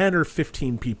 10 or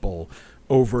 15 people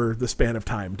over the span of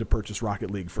time to purchase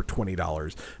Rocket League for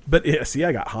 $20. But see,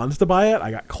 I got Hans to buy it. I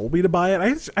got Colby to buy it. I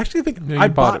actually think I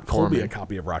bought Colby a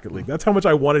copy of Rocket League. That's how much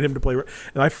I wanted him to play.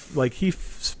 And he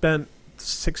spent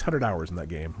 600 hours in that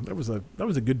game. That was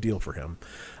a good deal for him.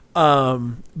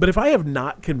 But if I have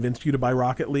not convinced you to buy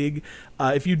Rocket League,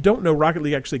 if you don't know, Rocket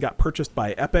League actually got purchased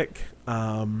by Epic.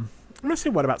 I'm going to say,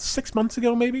 about 6 months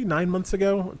ago, maybe 9 months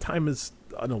ago. Time is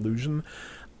an illusion.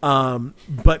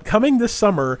 But coming this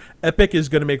summer, Epic is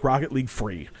going to make Rocket League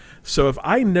free. So if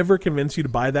I never convince you to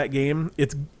buy that game,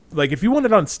 it's like, if you want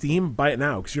it on Steam, buy it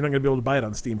now, because you're not going to be able to buy it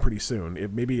on Steam pretty soon.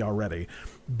 It may be already.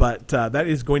 But that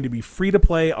is going to be free to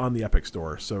play on the Epic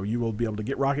Store. So you will be able to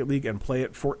get Rocket League and play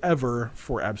it forever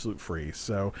for absolute free.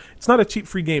 So it's not a cheap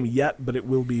free game yet, but it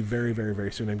will be very, very,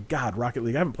 very soon. And God, Rocket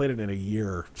League, I haven't played it in a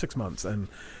year, 6 months, and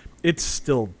it's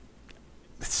so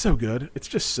good. It's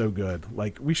just so good.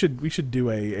 Like, we should do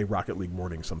a Rocket League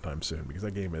morning sometime soon, because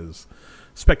that game is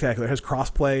spectacular. It has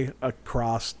crossplay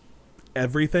across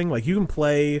everything. Like, you can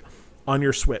play on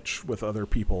your Switch with other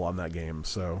people on that game.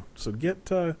 So get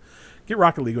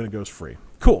Rocket League when it goes free.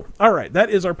 Cool. All right, that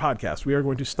is our podcast. We are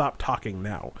going to stop talking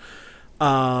now.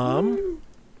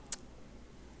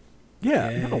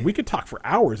 Yeah, no, we could talk for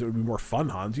hours. It would be more fun,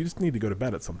 Hans. You just need to go to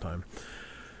bed at some time.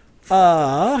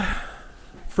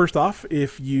 First off,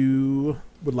 if you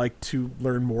would like to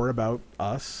learn more about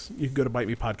us, you can go to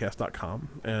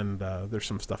bitemepodcast.com, and there's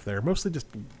some stuff there, mostly just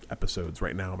episodes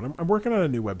right now. But I'm working on a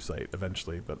new website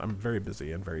eventually, but I'm very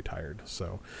busy and very tired.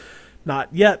 So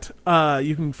Not yet.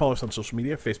 You can follow us on social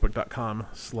media,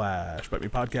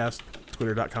 facebook.com/bitemepodcast,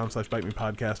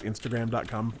 twitter.com/bitemepodcast,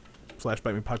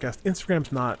 instagram.com/bitemepodcast.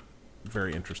 Instagram's not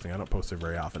very interesting. I don't post there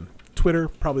very often. Twitter,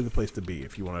 probably the place to be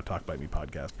if you want to talk Bite Me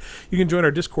Podcast. You can join our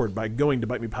Discord by going to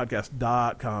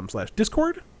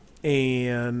bitemepodcast.com/discord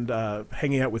and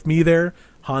hanging out with me there.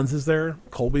 Hans is there.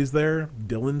 Colby's there.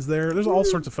 Dylan's there. There's all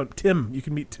sorts of fun. Tim, you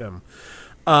can meet Tim.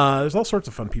 There's all sorts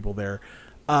of fun people there.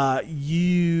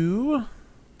 You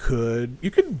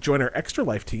could join our Extra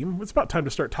Life team. It's about time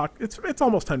to start it's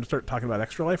almost time to start talking about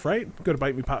Extra Life, right? Go to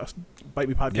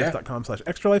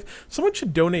bitemepodcast.com/extra life. Someone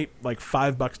should donate like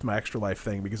 $5 to my Extra Life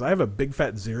thing, because I have a big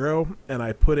fat 0 and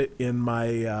I put it in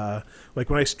my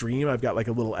like when I stream, I've got like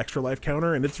a little Extra Life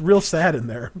counter and it's real sad in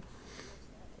there.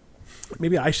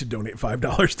 Maybe I should donate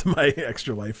 $5 to my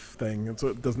Extra Life thing, and so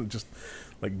it doesn't just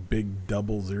like big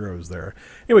double zeros there.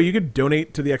 Anyway, you could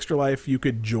donate to the Extra Life. You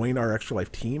could join our Extra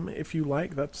Life team if you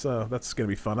like. That's going to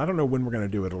be fun. I don't know when we're going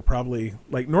to do it. It'll probably,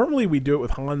 like, normally we do it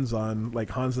with Hans on, like,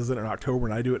 Hans does it in October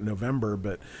and I do it in November,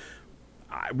 but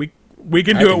we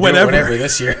can do it whenever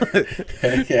this year.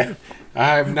 Yeah.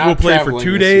 I'm not. We'll play for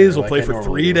 2 days. We'll play I for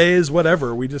 3 days.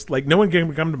 Whatever. We just, like, no one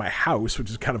can come to my house, which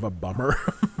is kind of a bummer.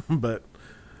 But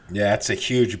yeah, it's a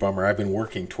huge bummer. I've been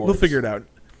working towards. We'll figure it out.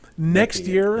 Next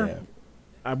year,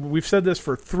 we've said this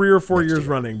for 3 or 4 years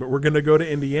running, but we're going to go to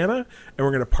Indiana and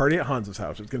we're going to party at Hans's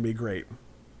house. It's going to be great.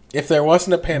 If there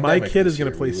wasn't a pandemic, my kid is going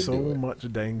to play so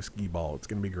much dang skee ball. It's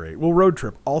going to be great. We'll road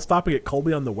trip, all stopping at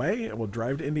Colby on the way, and we'll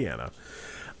drive to Indiana.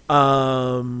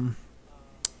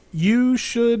 You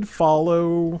should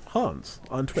follow Hans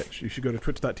on Twitch. You should go to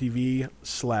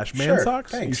twitch.tv/mansocks.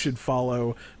 Sure, you should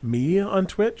follow me on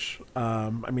Twitch.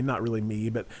 I mean, not really me,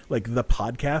 but like the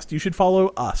podcast. You should follow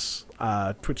us.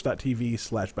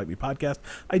 Twitch.tv/bitemepodcast.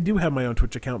 I do have my own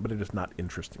Twitch account, but it is not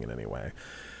interesting in any way.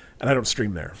 And I don't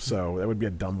stream there, so that would be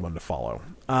a dumb one to follow.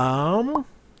 Have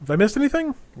I missed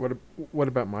anything? What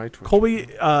about my Twitch? Colby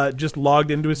just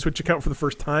logged into his Twitch account for the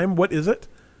first time. What is it?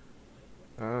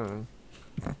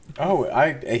 Oh,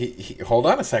 hold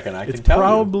on a second. I can It's tell you.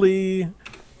 probably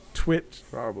Twitch.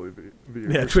 Probably the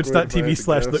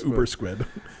twitch.tv/the-uber-squid.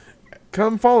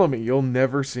 Come follow me. You'll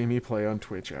never see me play on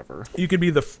Twitch ever. You could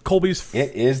be Colby's.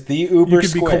 It is the Uber You could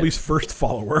Squid. be Colby's first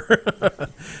follower.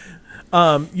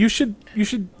 You should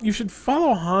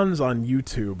follow Hans on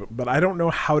YouTube, but I don't know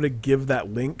how to give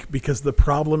that link, because the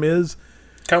problem is,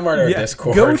 come on our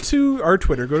Discord. Go to our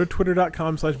Twitter. Go to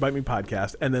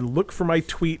twitter.com/bitemepodcast and then look for my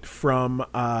tweet from,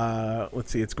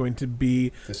 let's see, it's going to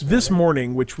be this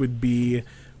morning, which would be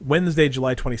Wednesday,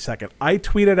 July 22nd. I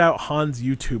tweeted out Hans'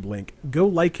 YouTube link. Go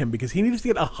like him, because he needs to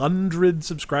get 100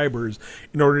 subscribers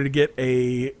in order to get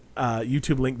a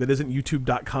YouTube link that isn't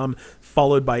youtube.com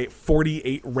followed by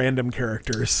 48 random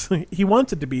characters. He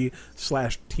wants it to be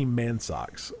 /Team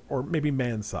Mansocks, or maybe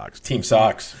Mansocks. Team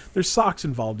Socks. There's socks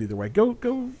involved either way. Go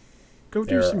do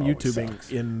some YouTubing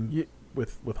socks.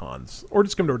 with Hans, or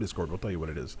just come to our Discord. We'll tell you what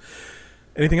it is.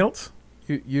 Anything else?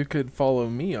 You could follow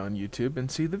me on YouTube and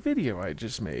see the video I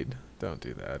just made. Don't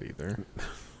do that either.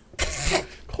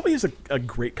 Colby is a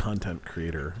great content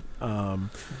creator. I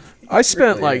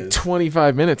spent really like is.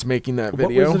 25 minutes making that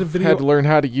video. What was it a video? Had to learn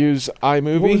how to use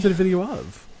iMovie. What was it a video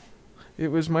of? It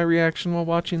was my reaction while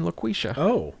watching LaQuisha.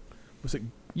 Oh, was it?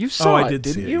 You saw I it, did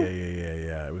didn't see you? it.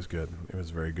 Yeah. It was good. It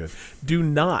was very good. Do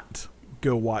not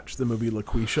go watch the movie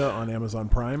LaQuisha on Amazon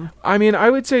Prime. I mean,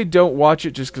 I would say don't watch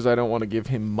it just because I don't want to give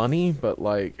him money, but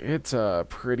like, it's a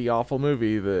pretty awful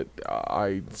movie that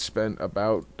I spent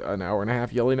about an hour and a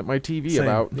half yelling at my TV Same.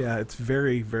 about. Yeah, it's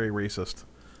very, very racist.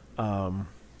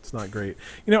 It's not great.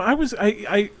 You know, I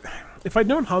if I'd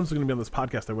known Hans was going to be on this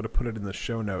podcast, I would have put it in the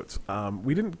show notes.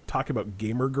 We didn't talk about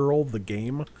Gamer Girl, the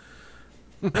game.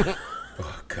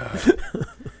 Oh, God.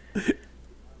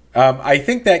 I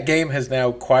think that game has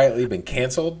now quietly been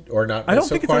canceled, or not. I don't so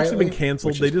think it's quietly, actually been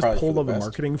canceled. which They is just probably pulled for all the best.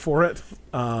 marketing for it.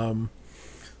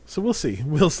 So we'll see.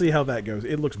 We'll see how that goes.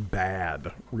 It looks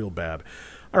bad, real bad.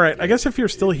 All right. I guess if you're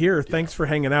still here, thanks for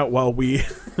hanging out while we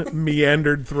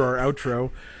meandered through our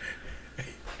outro.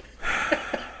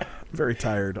 Very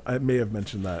tired. I may have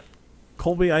mentioned that.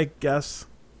 Colby, I guess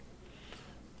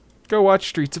Go watch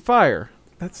Streets of Fire.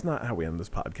 that's not how we end this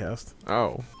podcast.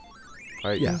 Oh.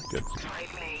 Yeah, good.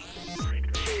 Bite me.